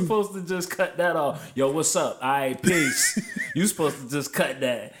 Like, you supposed to just cut that off. Yo, what's up? All right, peace. You supposed to just cut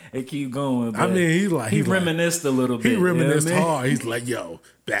that and keep going. But I mean, he reminisced a little bit. He reminisced you know what I mean? hard. He's like, yo,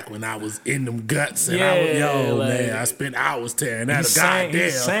 back when I was in them guts, and I spent hours tearing that. He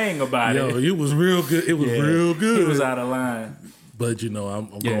sang about it. Yo, it was real good. It was real good. He was out of line. But you know,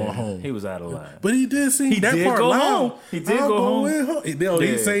 I'm going home. He was out of line. But he did sing that part loud. He did go home.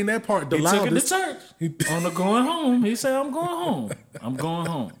 He sang that part the loudest. He took it to church. On the going home, he said, I'm going home. I'm going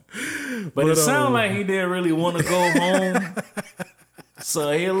home. But it sounded like he didn't really want to go home.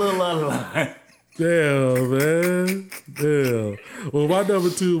 So he a little out of line. Damn, man. Damn. Well, my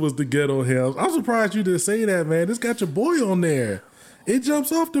number 2 was the Ghetto Hymns. I'm surprised you didn't say that, man. This got your boy on there. It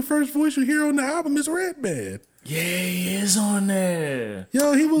jumps off the first voice you hear on the album is Redman. Yeah, he is on there.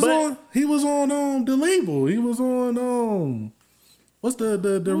 Yo, he was on the label. He was on what's the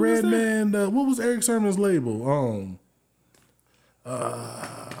Redman? What was Eric Sermon's label?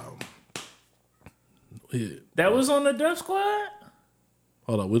 That was on the Def Squad?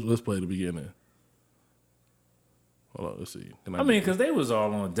 Hold on, let's play the beginning. Hold on, let's see. I mean, because they was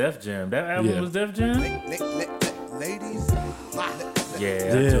all on Def Jam. That album was Def Jam? Ladies. Yeah,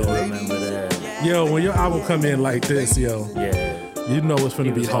 I do remember that. Yo, when your album come in like this, yo, you know it's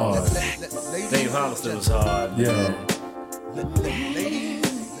gonna be hard. Dave Hollister was hard. Yeah. Ladies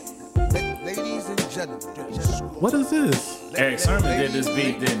and gentlemen. What is this? Eric Sermon did this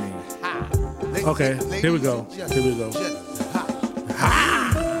beat, didn't he? Okay, here we go.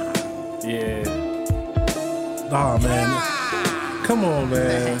 Yeah. Oh man, come on,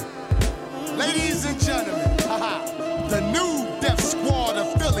 man. Ladies and gentlemen, the new Def Squad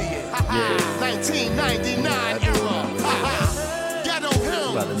affiliate. 1999 era. Ghetto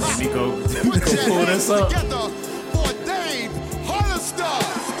Hymns. About to make me go Put your pull hands this up. together for Dave Hollister.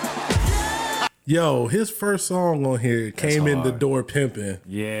 Yo, his first song on here came in the door pimping.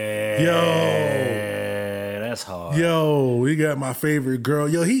 Yeah. Yo. That's hard. Yo, we got my favorite girl.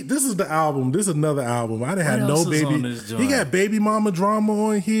 Yo, this is the album. This is another album. I didn't have no baby. He got Baby Mama Drama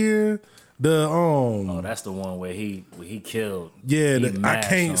on here. That's the one where he killed. Yeah, I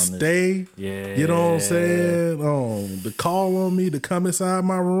Can't Stay. Yeah. You know what I'm saying? The Call on Me to Come Inside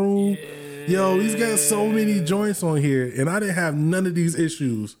My Room. Yeah. Yo, he's got so many joints on here, and I didn't have none of these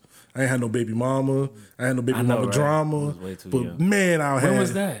issues. I ain't had no Baby Mama. I had no Baby Mama right? Drama. But young. man, When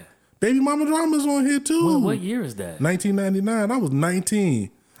was that? Baby Mama Drama's on here too. What year is that? 1999. I was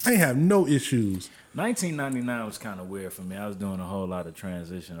 19. I ain't have no issues. 1999 was kind of weird for me. I was doing a whole lot of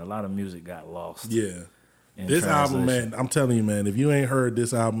transition. A lot of music got lost. Yeah. This album, man, I'm telling you, man, if you ain't heard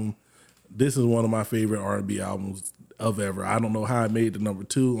this album, this is one of my favorite R&B albums of ever. I don't know how I made the number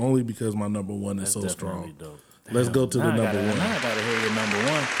 2, only because my number 1 is so strong. Dope. Let's go to the number 1. Now I gotta hear your number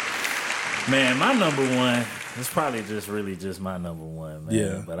 1. Man, my number 1 is probably just my number 1, man.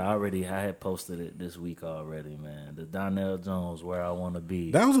 Yeah. But I had posted it this week already, man. The Donnell Jones, Where I Want to Be.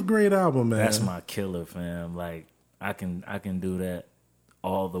 That was a great album, man. That's my killer, fam. Like, I can do that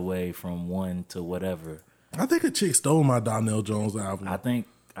all the way from 1 to whatever. I think a chick stole my Donnell Jones album. I think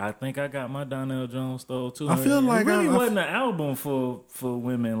I got my Donnell Jones stole too. I feel like it really wasn't an album for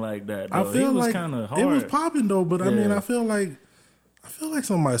women like that, though. I feel it was like kind of hard. it was popping though, but I Yeah. mean, I feel like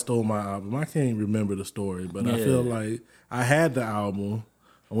somebody stole my album. I can't remember the story, but I feel like I had the album.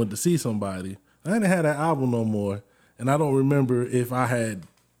 I went to see somebody. I didn't have that album no more, and I don't remember if I had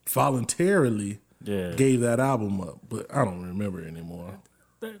voluntarily gave that album up, but I don't remember anymore.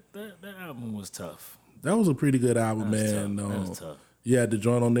 That album was tough. That was a pretty good album, man. That was tough. You had the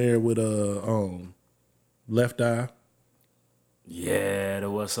joint on there with Left Eye. Yeah,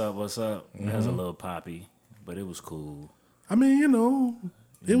 the What's Up. It has a little poppy, but it was cool. I mean,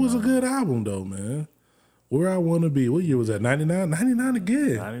 it was a good album though, man. Where I Want to Be. What year was that? 99? 99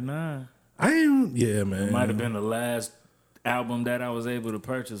 again. 99. Man. It might have been the last album that I was able to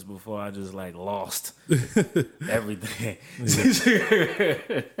purchase before I just like lost everything.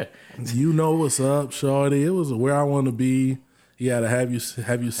 You know what's up, shorty. It was Where I Want to Be. You gotta have you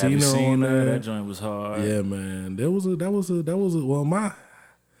seen her on there. That joint was hard. Yeah, man. That was well, my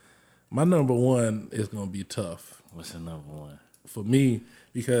number 1 is gonna be tough. What's the number 1? For me,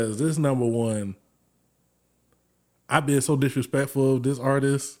 because this number 1, I've been so disrespectful of this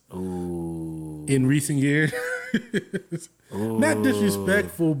artist in recent years. Not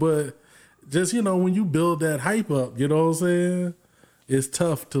disrespectful, but just, when you build that hype up, you know what I'm saying? it's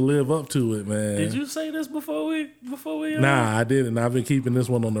tough to live up to it, man. Did you say this before we? Nah, I didn't. I've been keeping this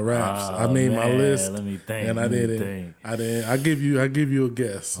one on the wraps. I made my list. Let me think. And I didn't. I give you a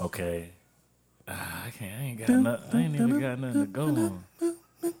guess. Okay. I ain't got nothing. I ain't even got nothing to go on.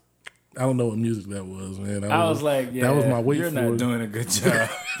 I don't know what music that was, man. I was like, yeah, that was my wait you're for not it. doing a good job.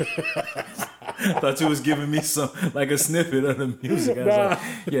 Thought you was giving me a snippet of the music. I was like,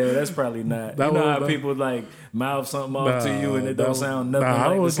 yeah, that's probably not. You know how people like mouth something off to you and it don't sound nothing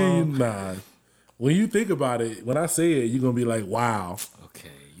like the song? Nah. When you think about it, when I say it, you're gonna be like, wow. Okay,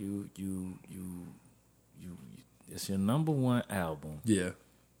 you it's your number one album. Yeah.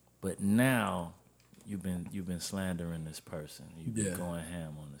 But now you've been slandering this person. You've been going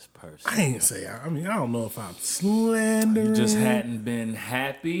ham on this person. I ain't say. I don't know if I'm slandering. You just hadn't been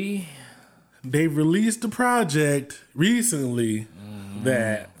happy. They released a project recently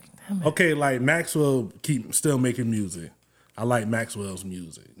that like Maxwell still making music. I like Maxwell's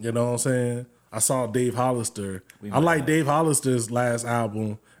music. You know what I'm saying? I saw Dave Hollister. I like Dave Hollister's last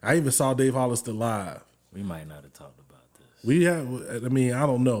album. I even saw Dave Hollister live. We might not have talked about this. We have. I mean, I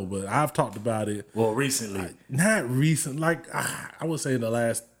don't know, but I've talked about it. Well, recently, not recent. Like I would say in the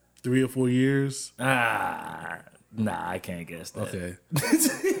last 3 or 4 years. Nah, I can't guess that. Okay.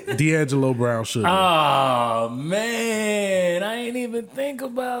 D'Angelo Brown Sugar. Oh, man. I ain't even think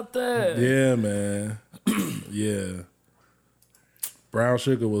about that. Yeah, man. Yeah. Brown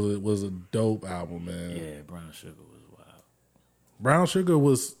Sugar was a dope album, man. Yeah, Brown Sugar was wild. Brown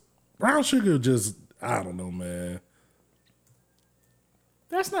Sugar just, I don't know, man.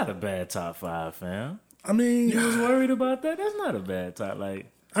 That's not a bad top 5, fam. I mean, you was worried about that? That's not a bad top,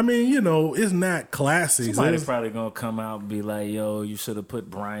 I mean, it's not classics. Somebody's probably gonna come out and be like, "Yo, you should have put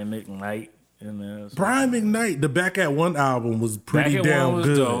Brian McKnight in there." Brian McKnight, the Back at One album was pretty damn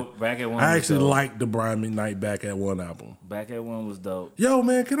good. Dope. Back at One, I actually liked the Brian McKnight Back at One album. Back at One was dope. Yo,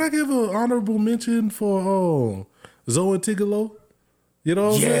 man, can I give an honorable mention for Zoe and Tigolo? You know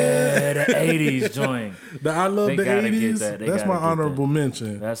what I'm saying? Yeah, the 80s joint. I love the 80s. That's my honorable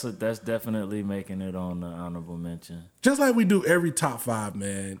mention. That's definitely making it on the honorable mention. Just like we do every top 5,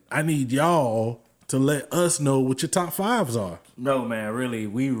 man. I need y'all to let us know what your top 5s are. No, man, really,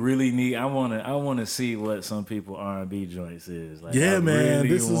 we really need. I want to see what some people R&B joints is. Like, yeah, man,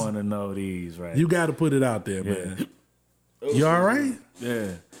 really want to know these. Right, you got to put it out there, man. You all right? Yeah.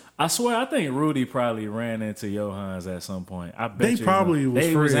 I swear, I think Rudy probably ran into Johans at some point. I bet they probably was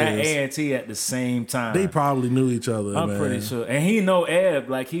they friends. was at A&T at the same time. They probably knew each other. I'm pretty sure, and he know Eb,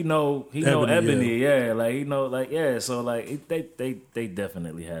 like he know Ebony, yeah, like he know, like yeah. So like they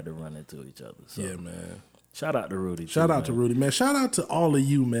definitely had to run into each other. So. Yeah, man. Shout out to Rudy. Shout out to Rudy, man. Shout out to all of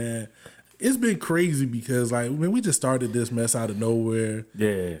you, man. It's been crazy because like when we just started this mess out of nowhere.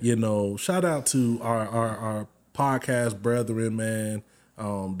 Yeah, shout out to our podcast brethren, man.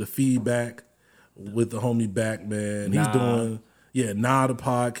 The feedback with the homie back, man. He's doing, the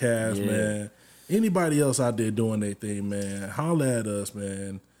podcast, man. Anybody else out there doing their thing, man, holla at us,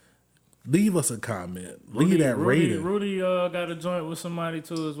 man. Leave us a comment. Leave that rating. Rudy got a joint with somebody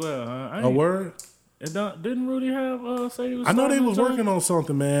too as well, huh? A word? Didn't Rudy have say he was? I know they was working on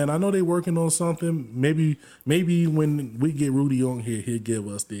something, man. I know they working on something. Maybe when we get Rudy on here, he'll give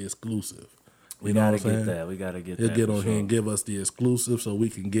us the exclusive. We gotta get that. We gotta get that. He'll get on here and give us the exclusive so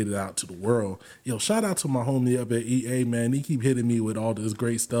we can get it out to the world. Yo, shout out to my homie up at EA, man. He keep hitting me with all this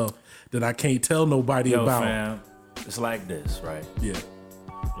great stuff that I can't tell nobody about. Fam, it's like this, right? Yeah.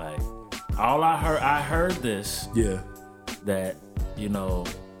 Like all I heard this. Yeah. That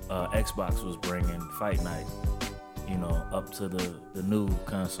Xbox was bringing Fight Night, up to the new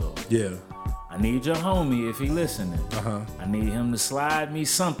console. Yeah. I need your homie, if he listening. I need him to slide me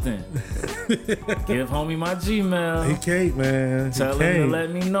something. Give homie my Gmail. He can't, man. Tell him to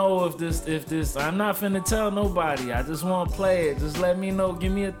let me know if this. I'm not finna tell nobody. I just want to play it. Just let me know.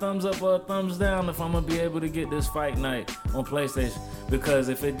 Give me a thumbs up or a thumbs down if I'm gonna be able to get this Fight Night on PlayStation. Because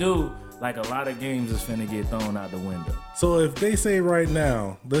if it do, like a lot of games is finna get thrown out the window. So if they say right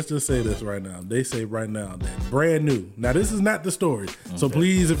now, let's just say this right now. They say right now that brand new. Now this is not the story. Okay. So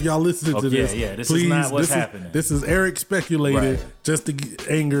please, if y'all listen to this, this please, is not what's happening. This is Eric speculated just to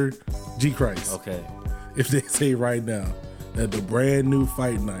anger G Christ. Okay. If they say right now that the brand new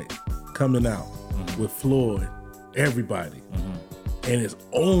Fight Night coming out with Floyd, everybody, and it's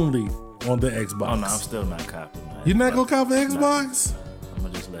only on the Xbox. Oh no, I'm still not copying that. You're not gonna copy Xbox? I'm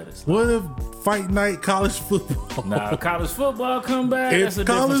gonna just let it slide. What if Fight Night college football? Nah, college football come back. If that's a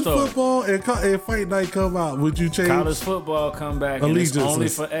different story. College football and Fight Night come out, would you change? College football come back and it's only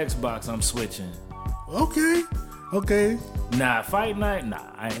for Xbox. I'm switching. Okay. Nah, Fight Night.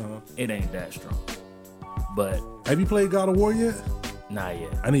 Nah, it ain't that strong. But have you played God of War yet? Not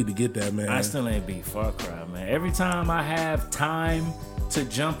yet. I need to get that, man. I still ain't beat Far Cry, man. Every time I have time to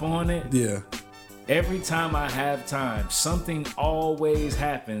jump on it, every time I have time, something always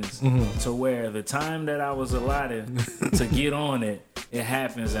happens to where the time that I was allotted to get on it, it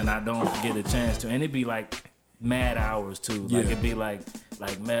happens and I don't get a chance to. And it'd be like mad hours too. Like it'd be like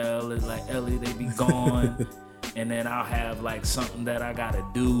Mel, like Ellie, they be gone. And then I'll have like something that I gotta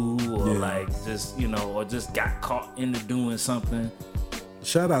do, or like just, you know, or just got caught into doing something.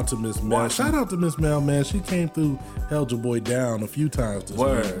 Shout out to Miss Mel. Shout out to Miss Mel, man. She came through, held your boy down a few times this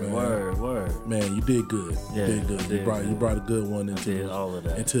week, man. Word. Man, you did good. You did good. You brought a good one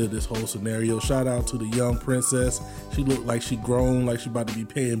into this whole scenario. Shout out to the young princess. She looked like she grown, like she about to be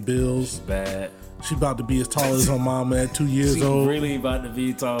paying bills. Bad. She about to be as tall as her mama at 2 years old. She really about to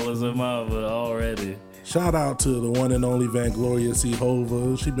be tall as her mama already. Shout out to the one and only Vangloria C.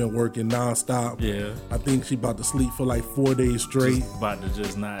 Hova. She been working nonstop. Yeah. I think she about to sleep for like 4 days straight. Just about to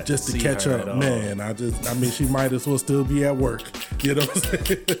just not just to catch up. Man, I mean, she might as well still be at work. You know what I'm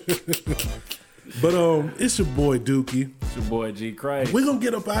saying? But it's your boy Dookie. It's your boy G. Christ. We're gonna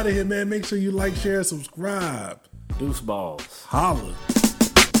get up out of here, man. Make sure you like, share, subscribe. Deuce balls. Holla.